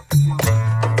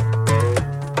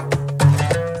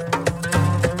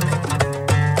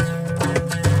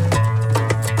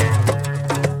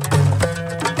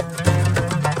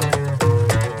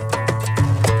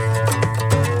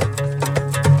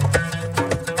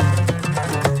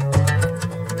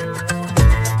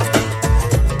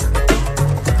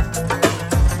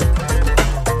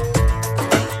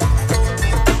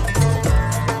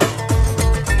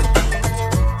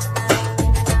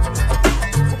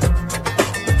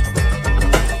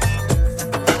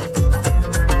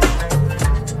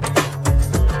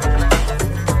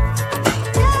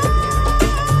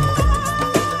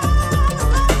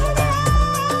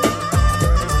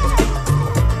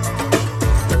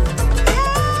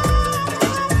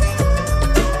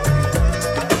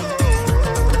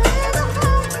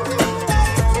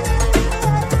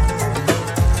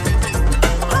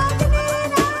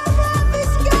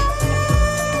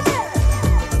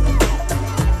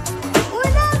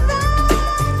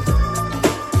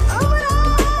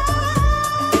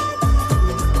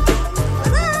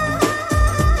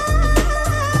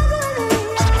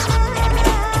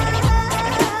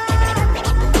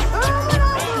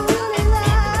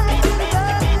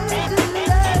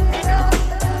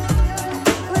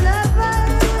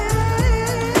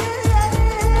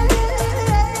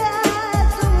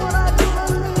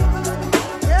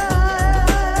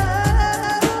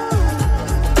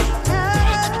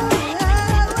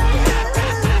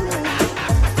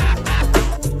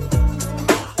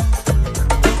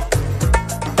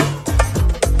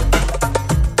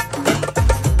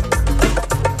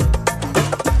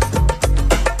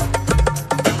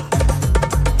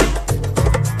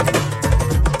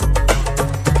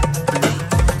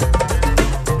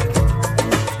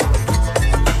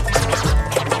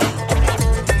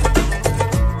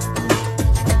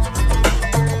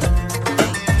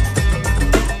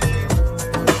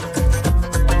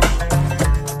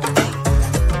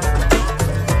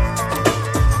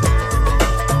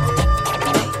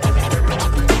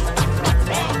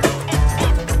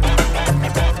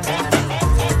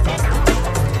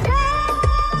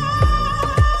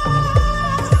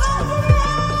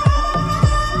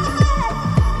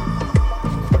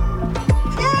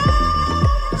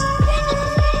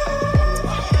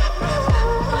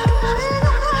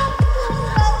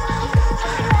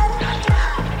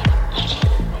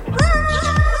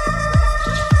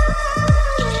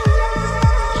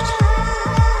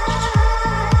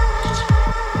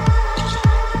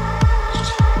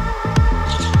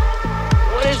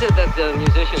 The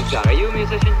musicians got? Are you a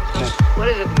musician? No. What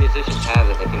is it the musicians have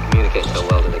that they can communicate so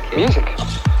well to the kids? Music.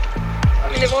 I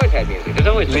mean, they've always had music. There's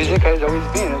always music has always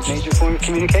been a major form of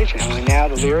communication. Only now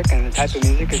the lyric and the type of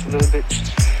music is a little bit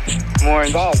more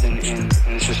involved in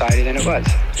the society than it was.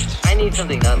 I need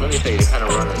something, let me tell you, to kind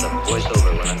of run as a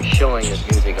voiceover when I'm showing this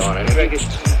music on. And if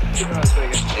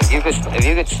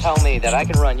you could tell me that I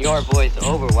can run your voice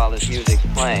over while this music's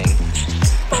playing,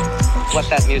 what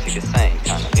that music is saying,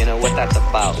 kind of, you know, what that's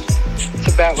about.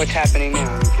 It's about what's happening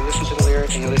now. If you listen to the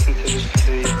lyric and you listen to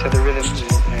the rhythm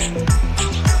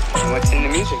and what's in the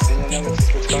music, then you'll know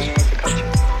what's going on with the culture.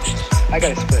 I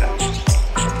got to split up.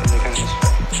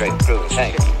 Great, groovy,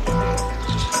 thanks.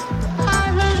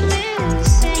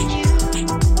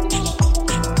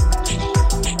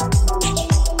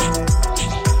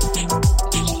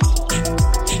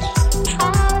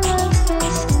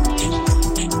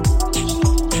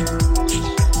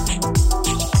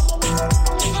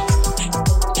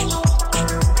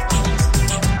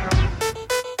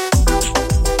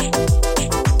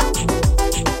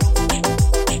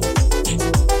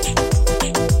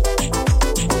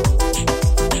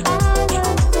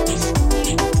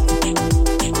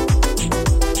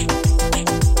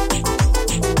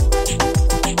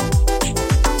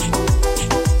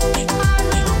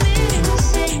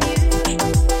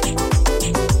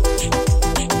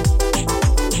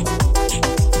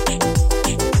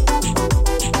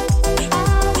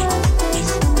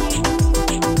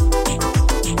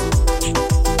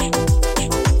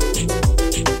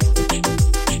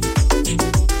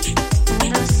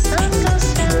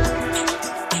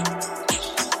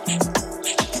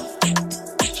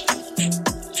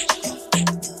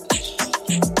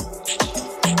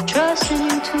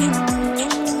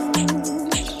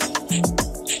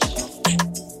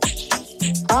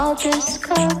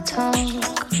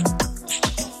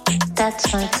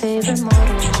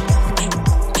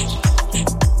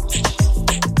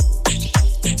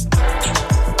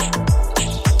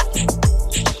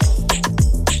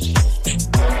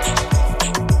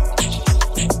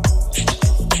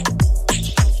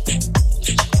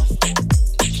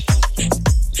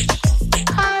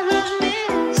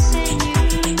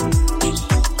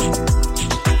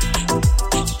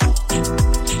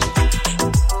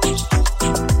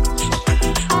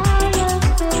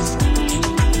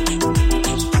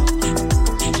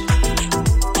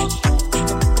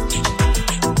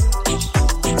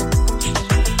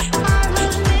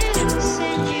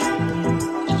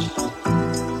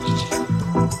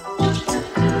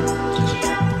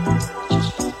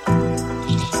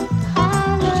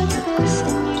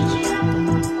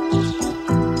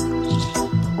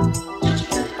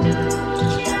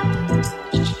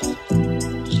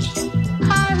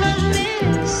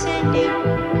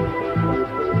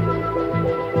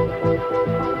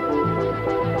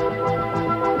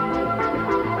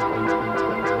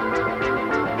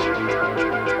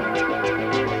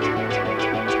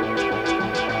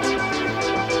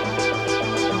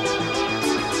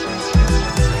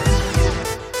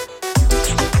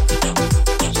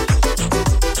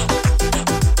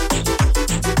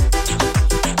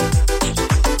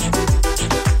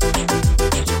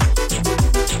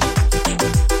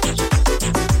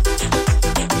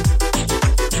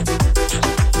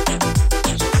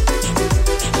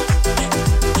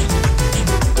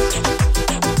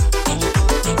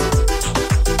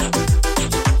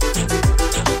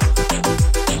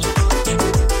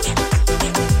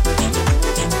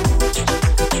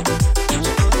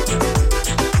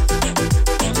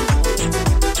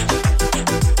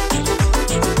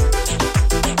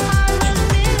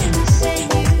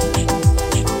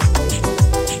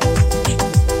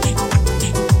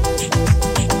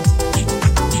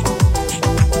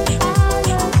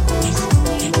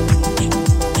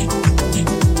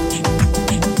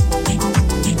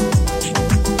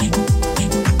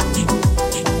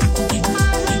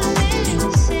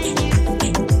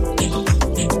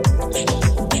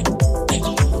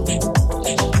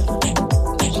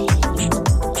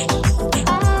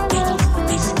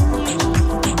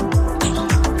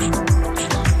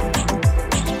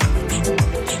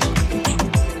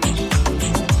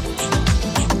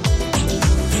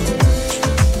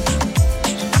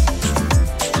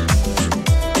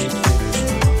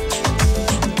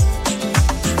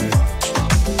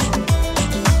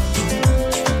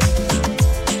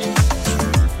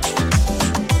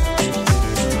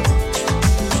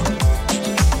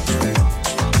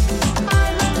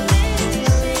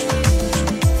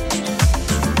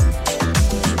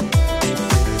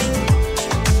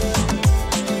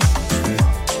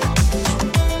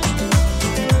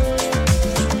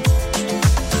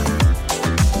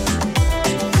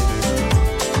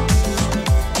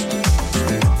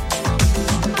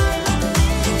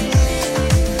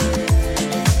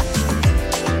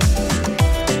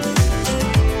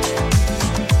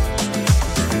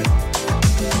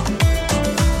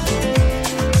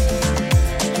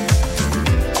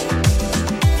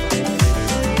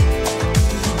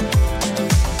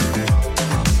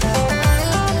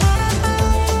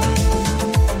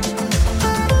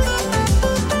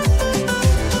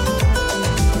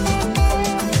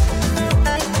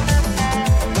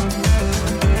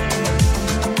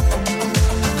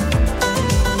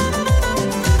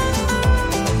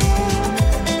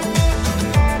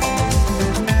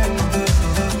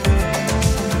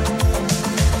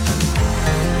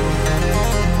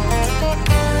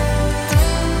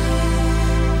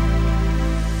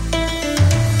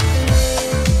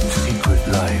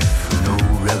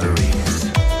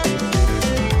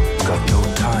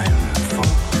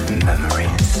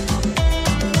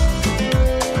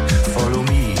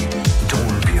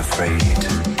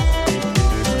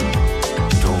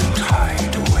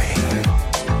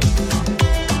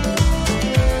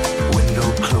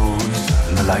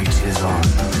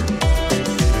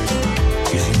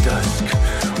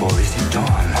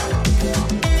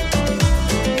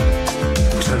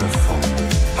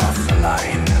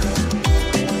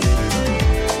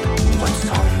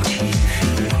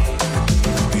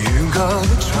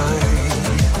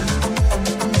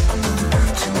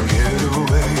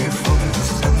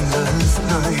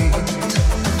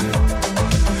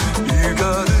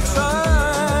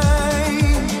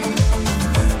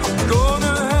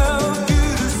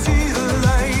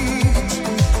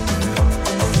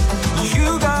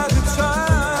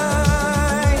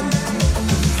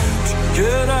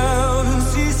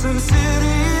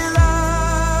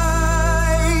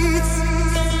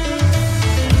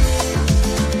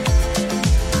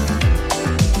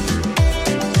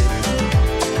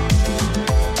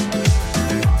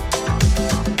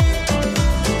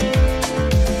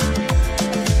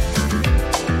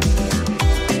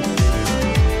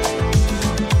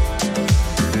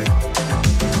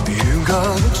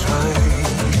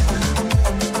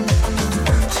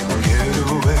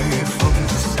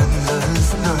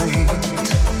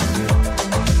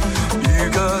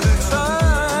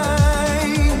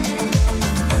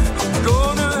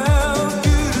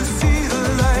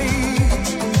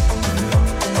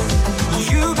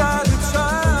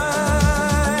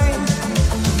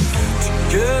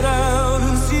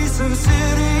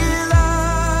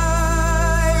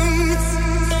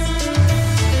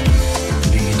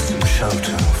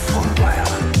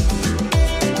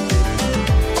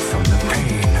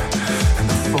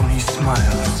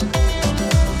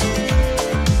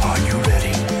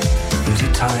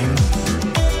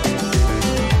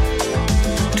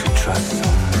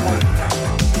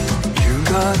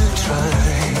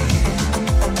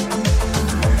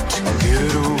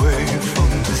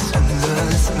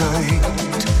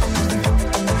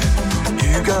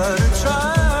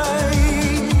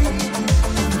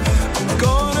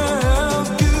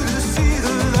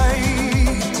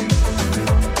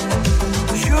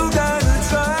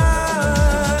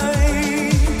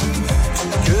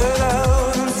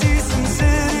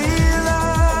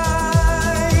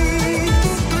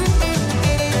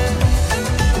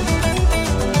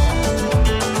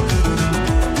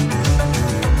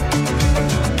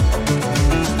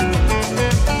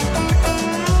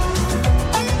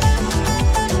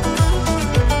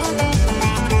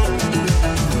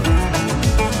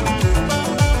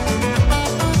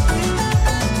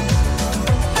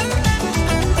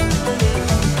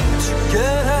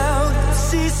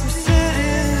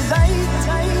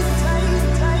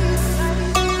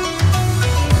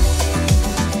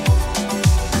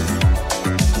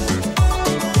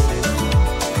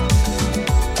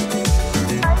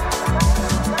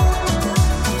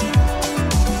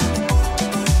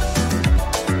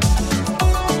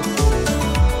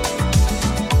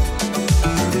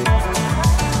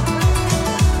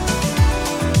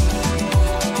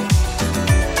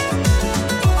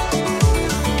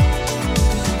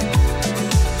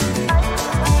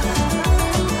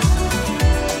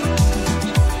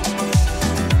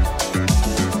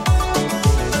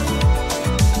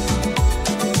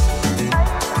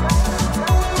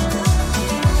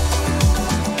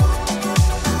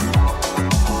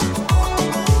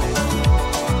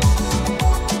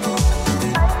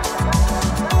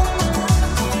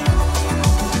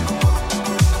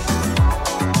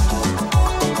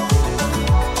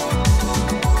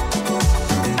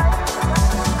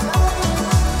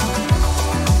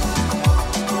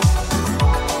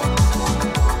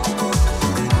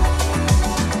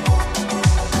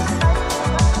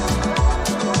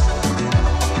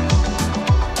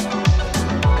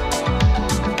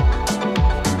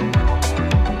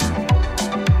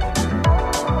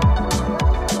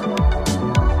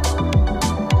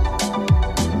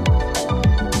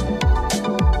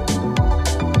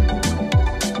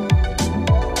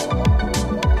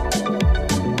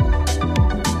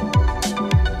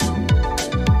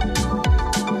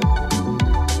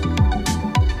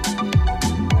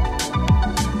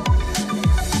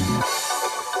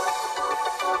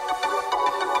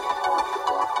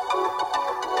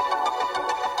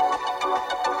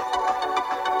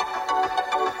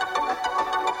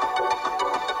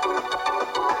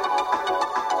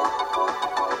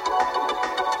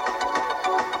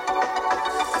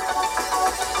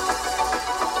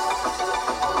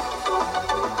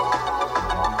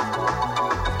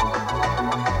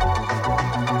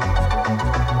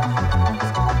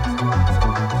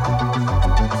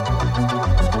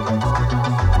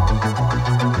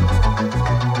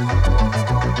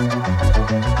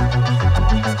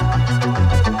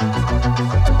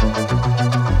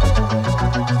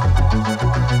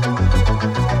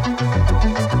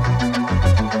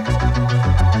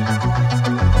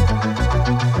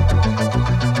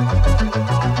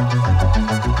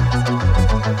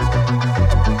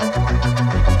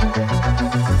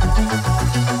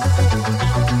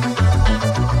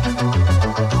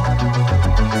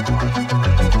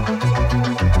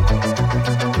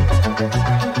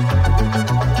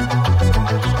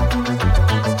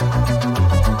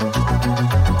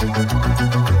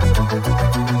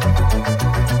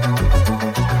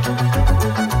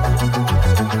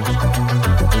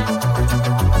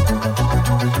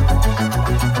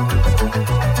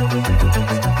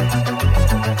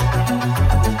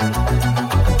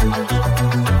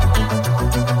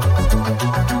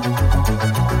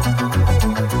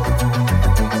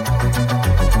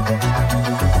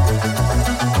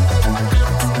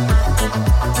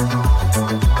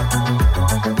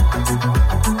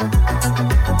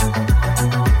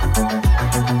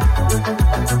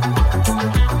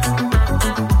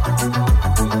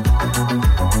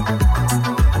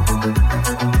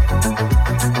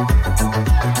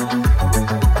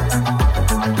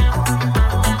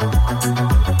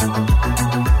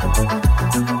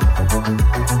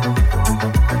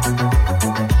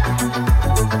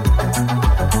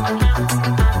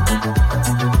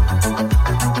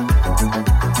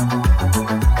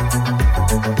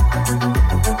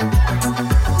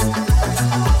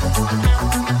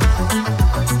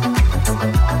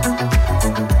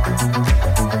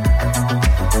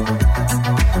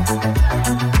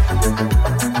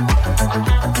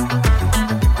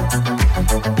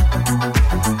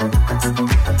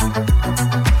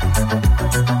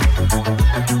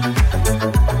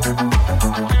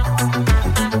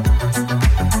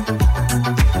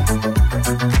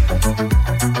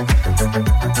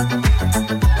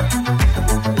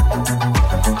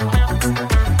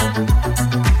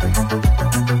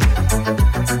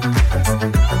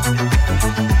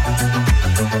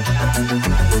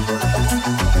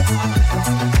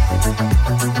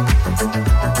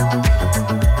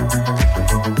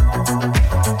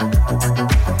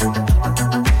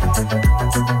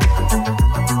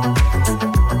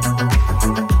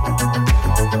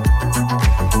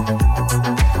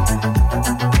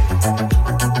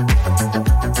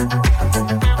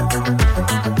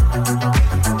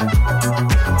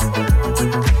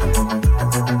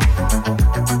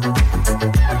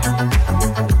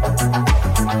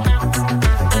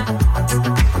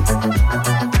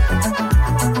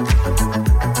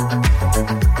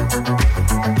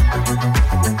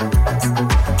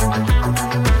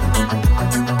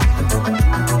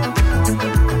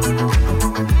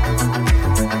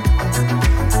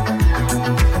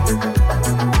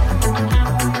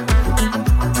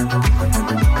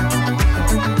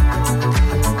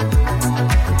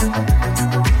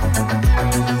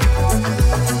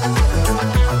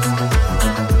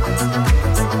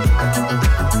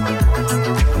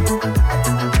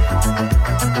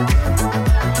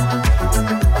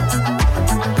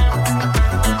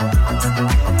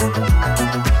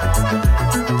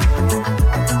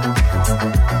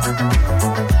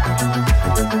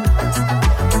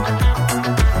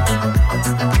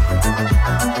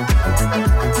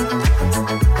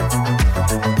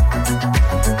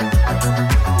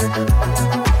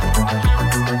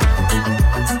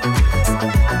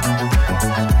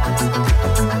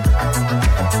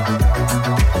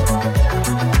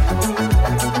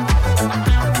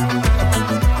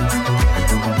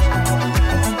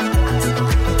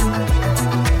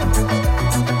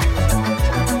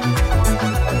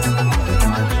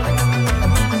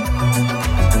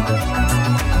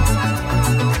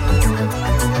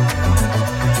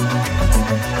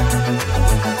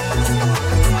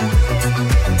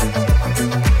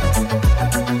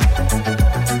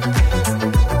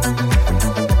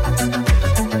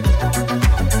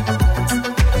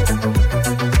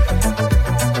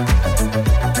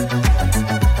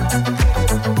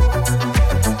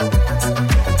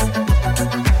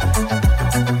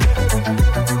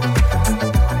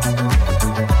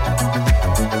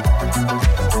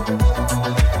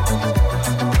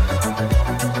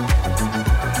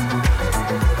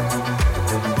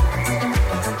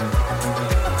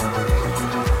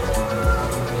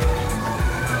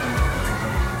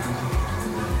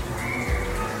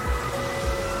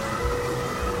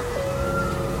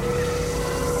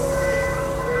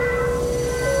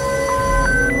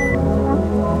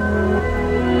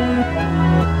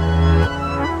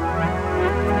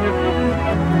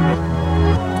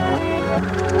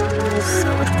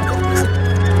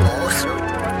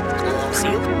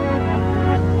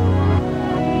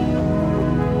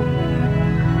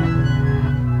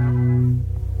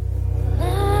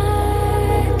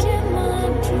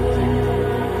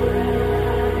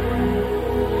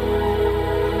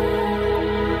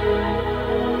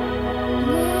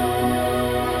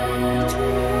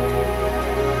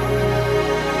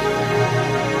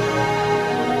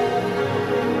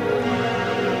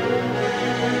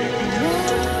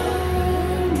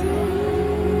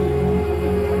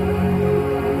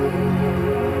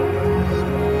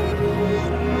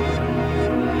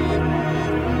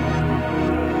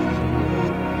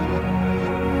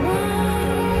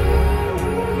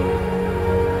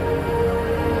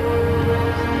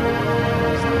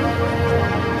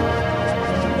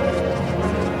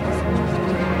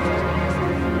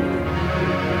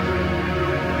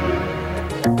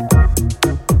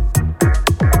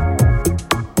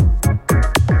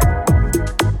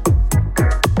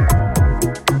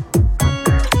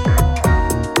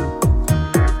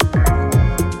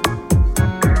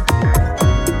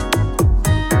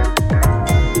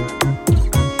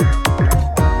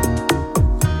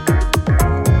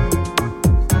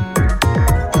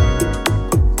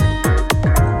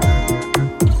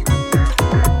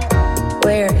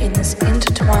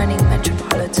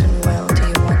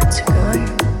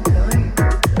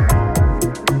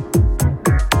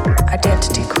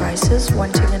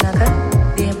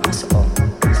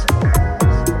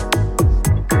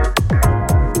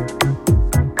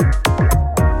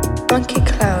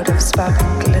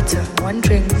 writer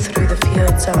wandering through the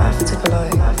fields of afterglow.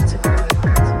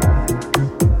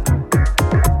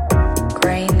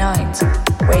 Grey night,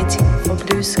 waiting for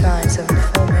blue skies and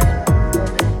full moon.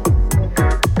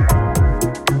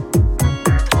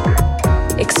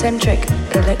 Eccentric,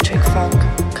 electric funk,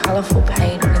 colourful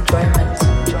pain, enjoyment.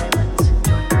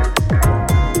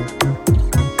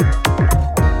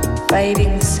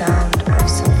 Fading sound of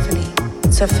symphony,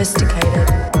 sophisticated.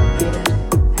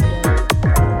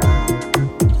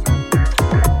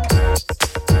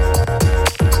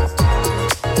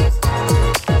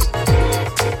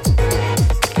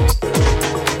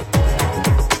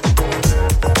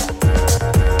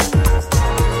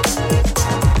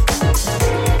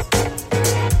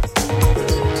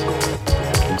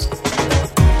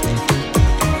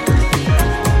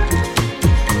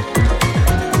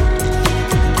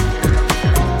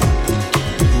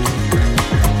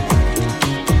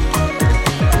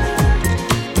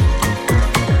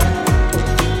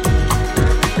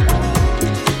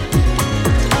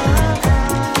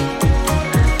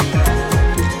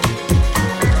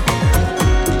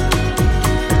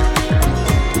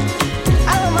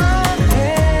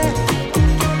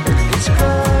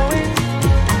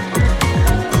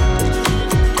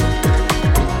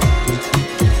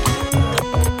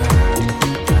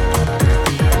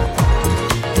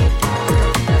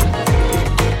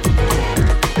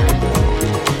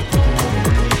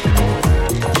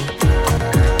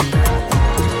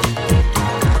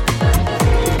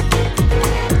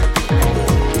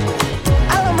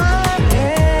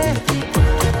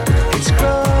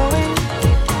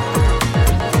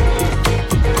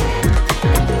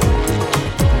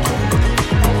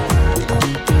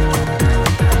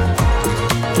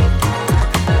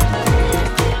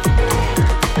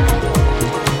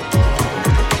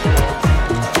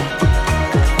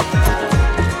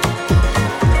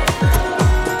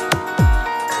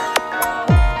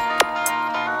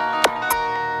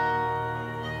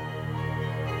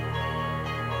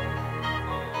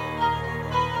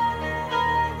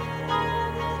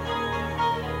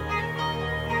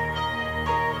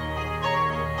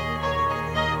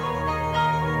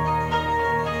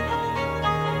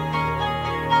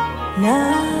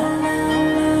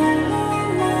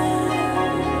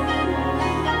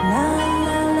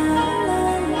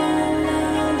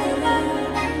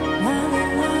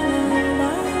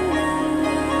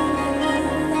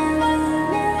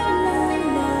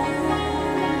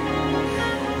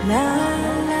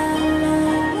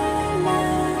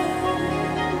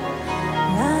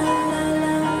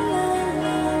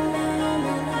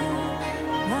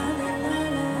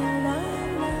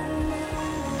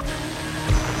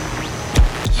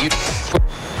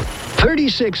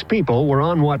 Six people were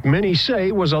on what many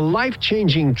say was a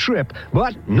life-changing trip,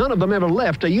 but none of them ever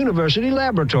left a university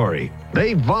laboratory.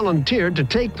 They volunteered to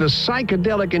take the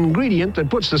psychedelic ingredient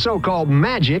that puts the so-called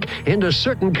magic into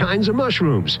certain kinds of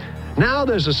mushrooms. Now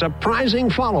there's a surprising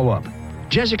follow-up.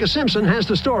 Jessica Simpson has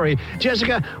the story.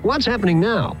 Jessica, what's happening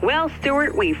now? Well,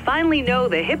 Stuart, we finally know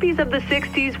the hippies of the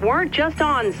 60s weren't just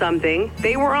on something.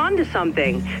 They were onto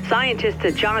something. Scientists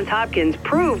at Johns Hopkins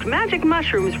proved magic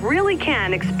mushrooms really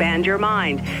can expand your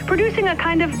mind, producing a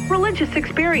kind of religious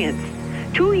experience.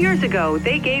 2 years ago,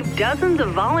 they gave dozens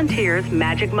of volunteers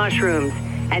magic mushrooms.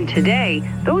 And today,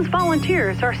 those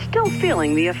volunteers are still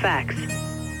feeling the effects.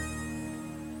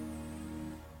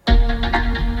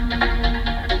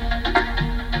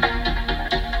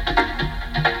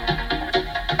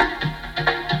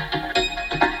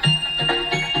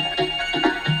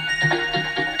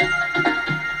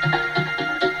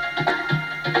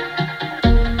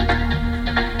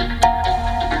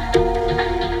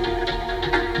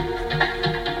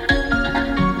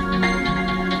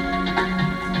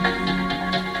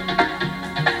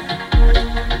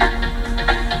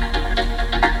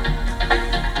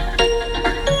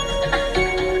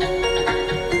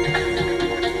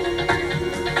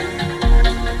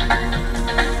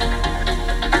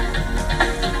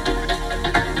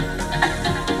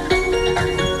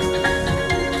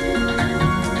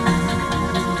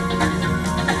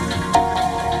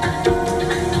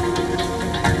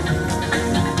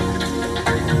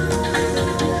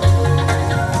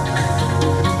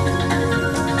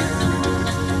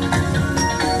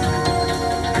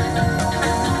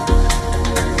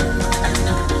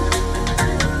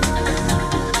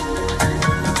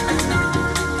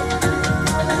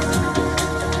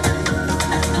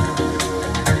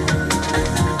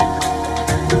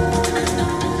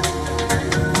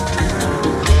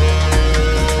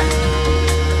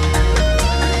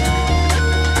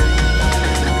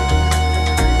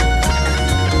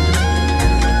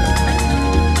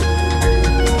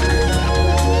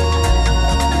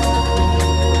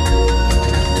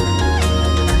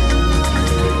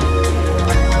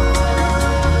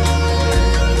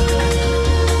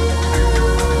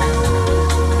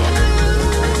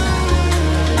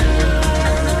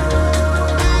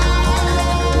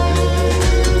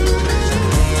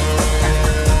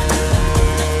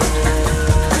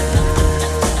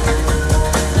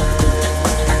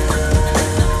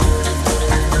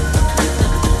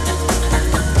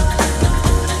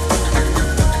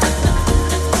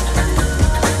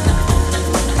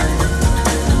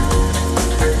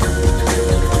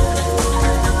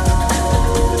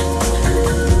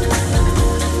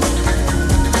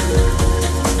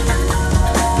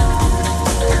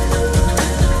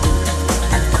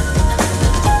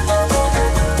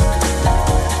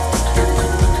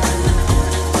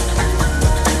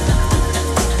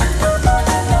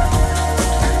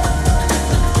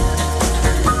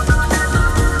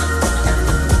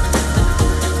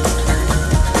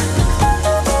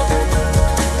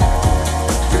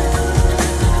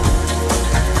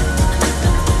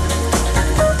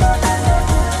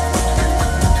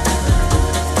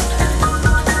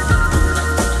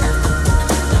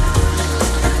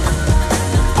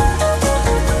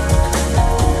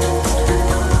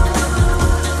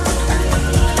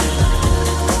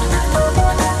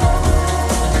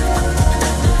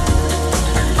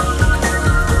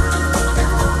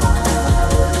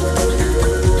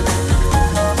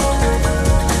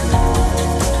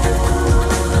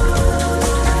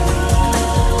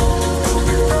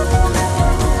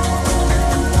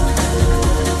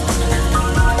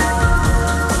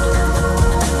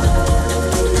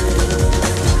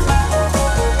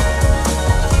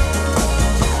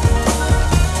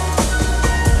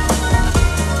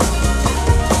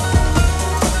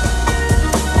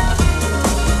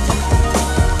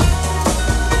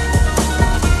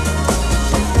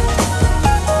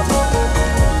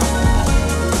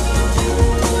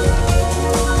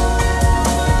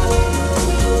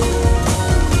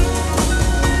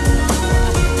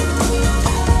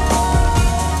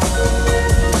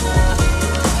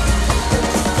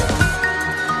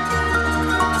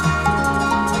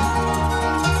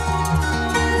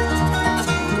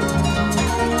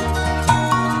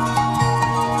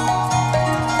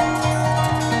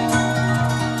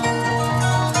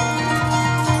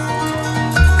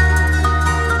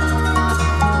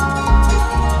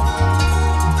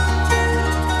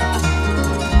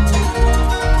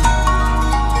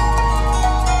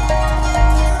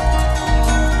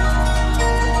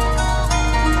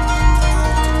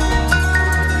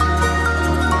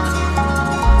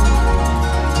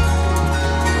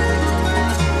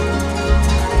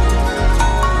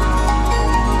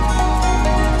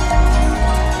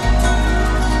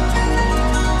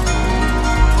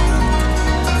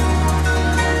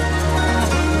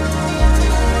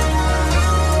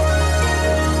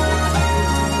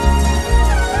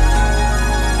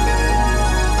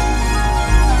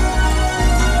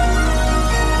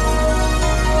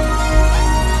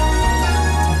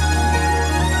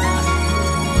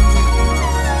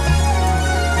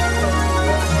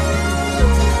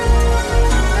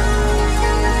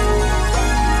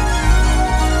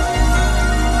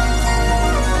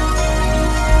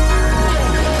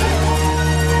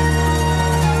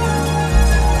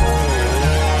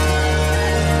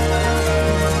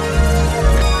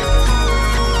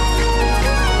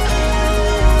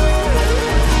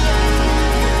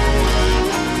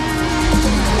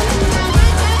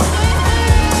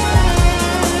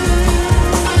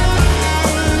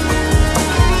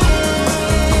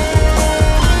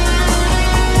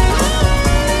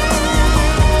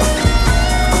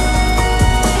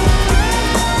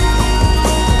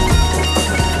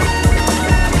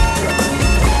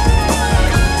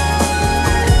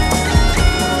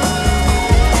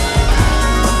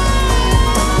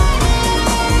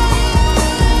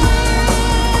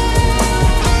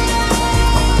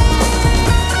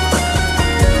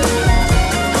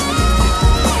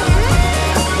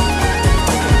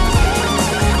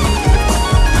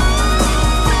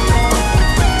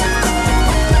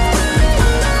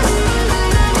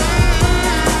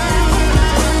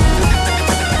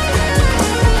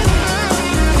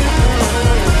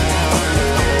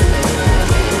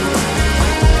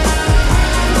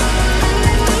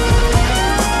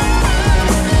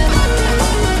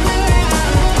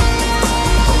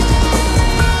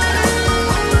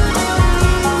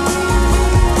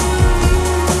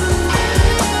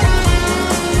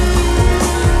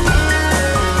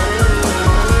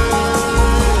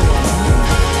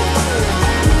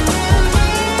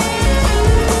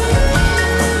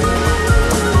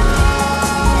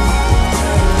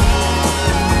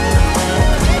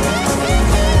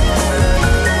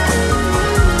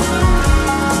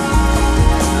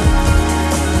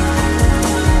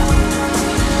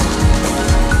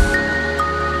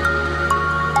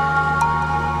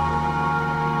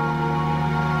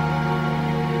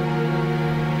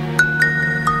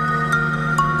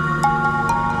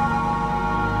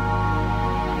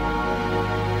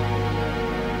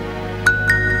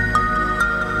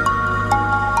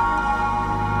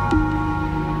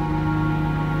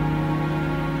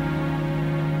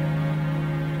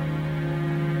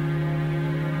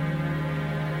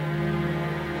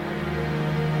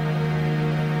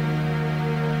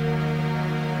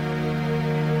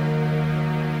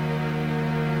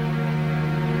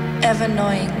 ever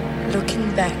knowing, looking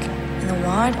back in the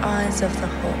wide eyes of the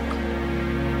hawk.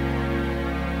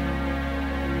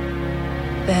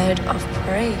 Bird of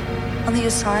prey on the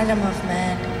asylum of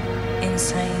man,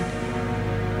 insane.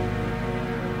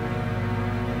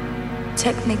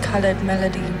 Technicolored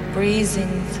melody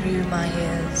breezing through my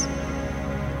ears.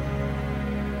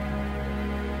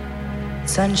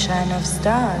 Sunshine of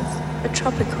stars, a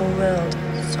tropical world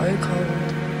so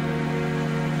cold.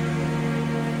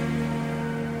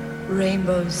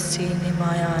 Rainbows seen in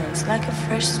my eyes like a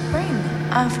fresh spring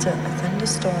after a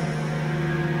thunderstorm.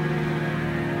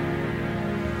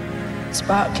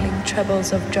 Sparkling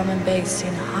trebles of drum and bass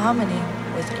in harmony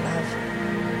with love.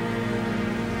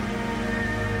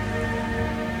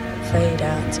 Fade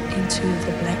out into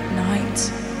the black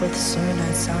night with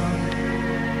sonar sound.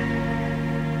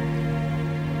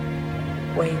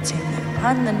 Waiting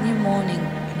upon the new morning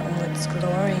in all its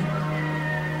glory.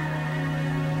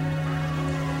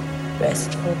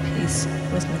 Restful peace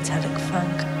with metallic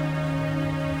funk.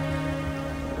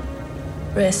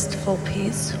 Restful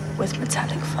peace with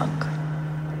metallic funk.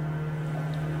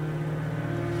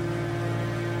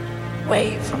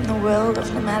 Away from the world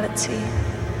of normality.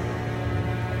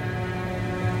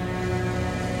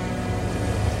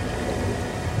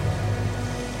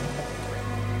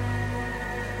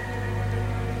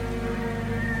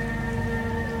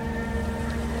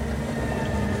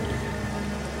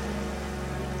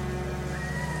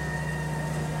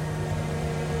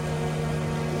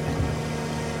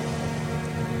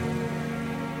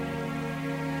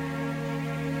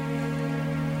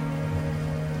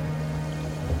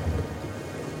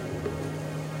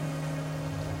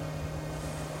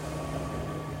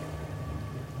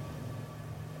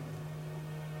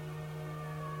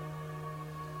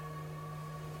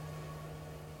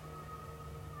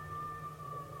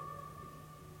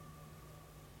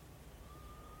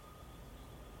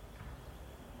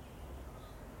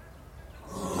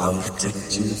 I'll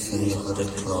protect you from the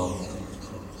hooded claw.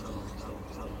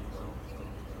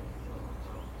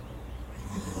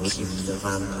 Keep the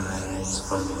vampires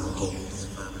from your gaze.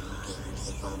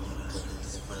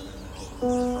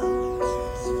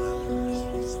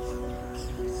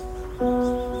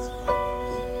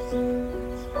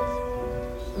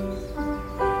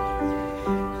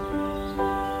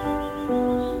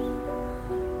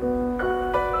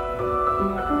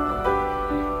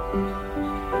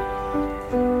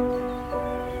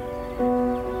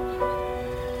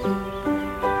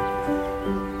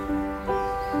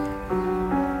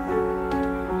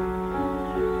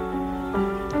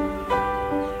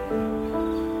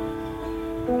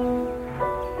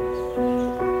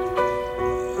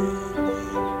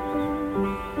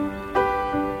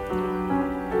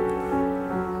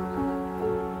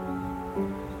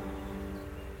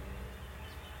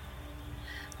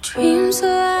 Dreams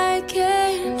are like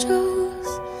angels,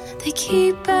 they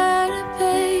keep at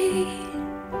bay.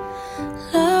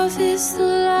 Love is the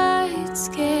light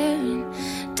scaring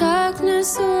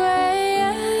darkness away.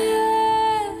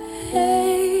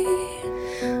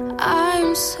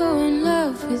 I'm so in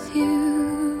love with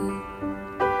you.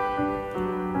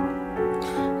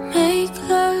 Make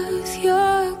love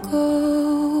your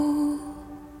goal.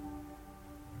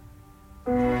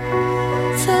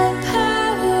 The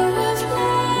power of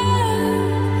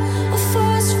love, a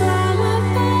force from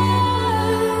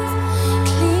above,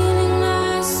 cleaning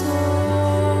my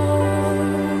soul.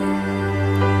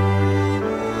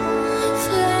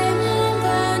 Flaming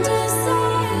blind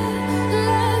desire,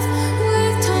 love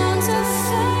with tongues of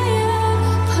fire,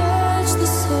 purge the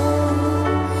soul.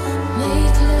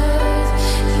 Make love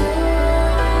your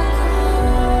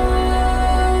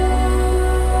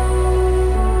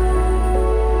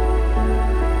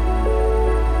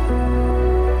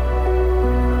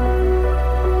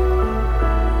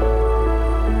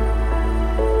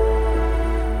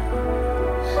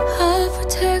I'll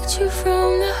protect you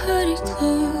from the hooded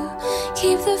claw.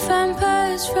 Keep the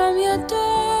vampires from your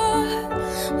door.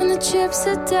 When the chips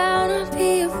are down, I'll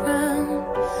be around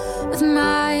with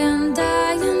my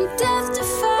undying,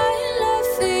 death-defying love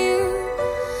for you.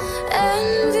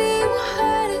 Envy will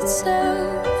hurt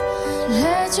itself.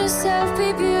 Let yourself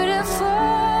be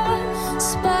beautiful,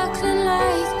 sparkling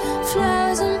like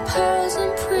flowers and pearls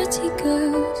and pretty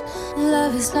girls.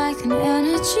 Love is like an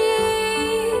energy,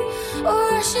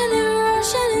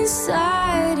 rushing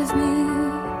inside of me.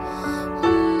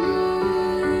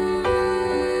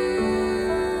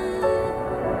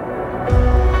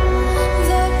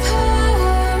 The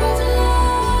power of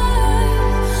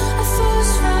love, a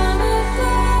force from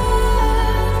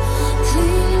above,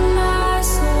 cleaning my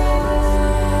soul.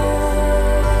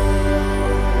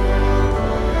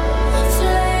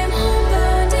 Flame on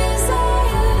burn desire.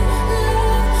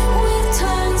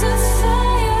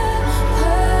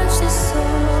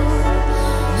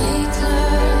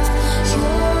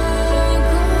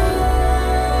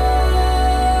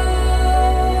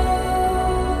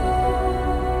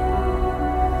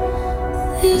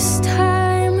 this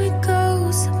time we go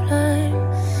sublime.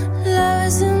 Love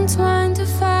is entwined to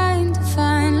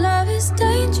find. Love is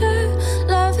danger,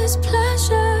 love is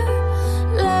pleasure,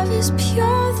 love is pure.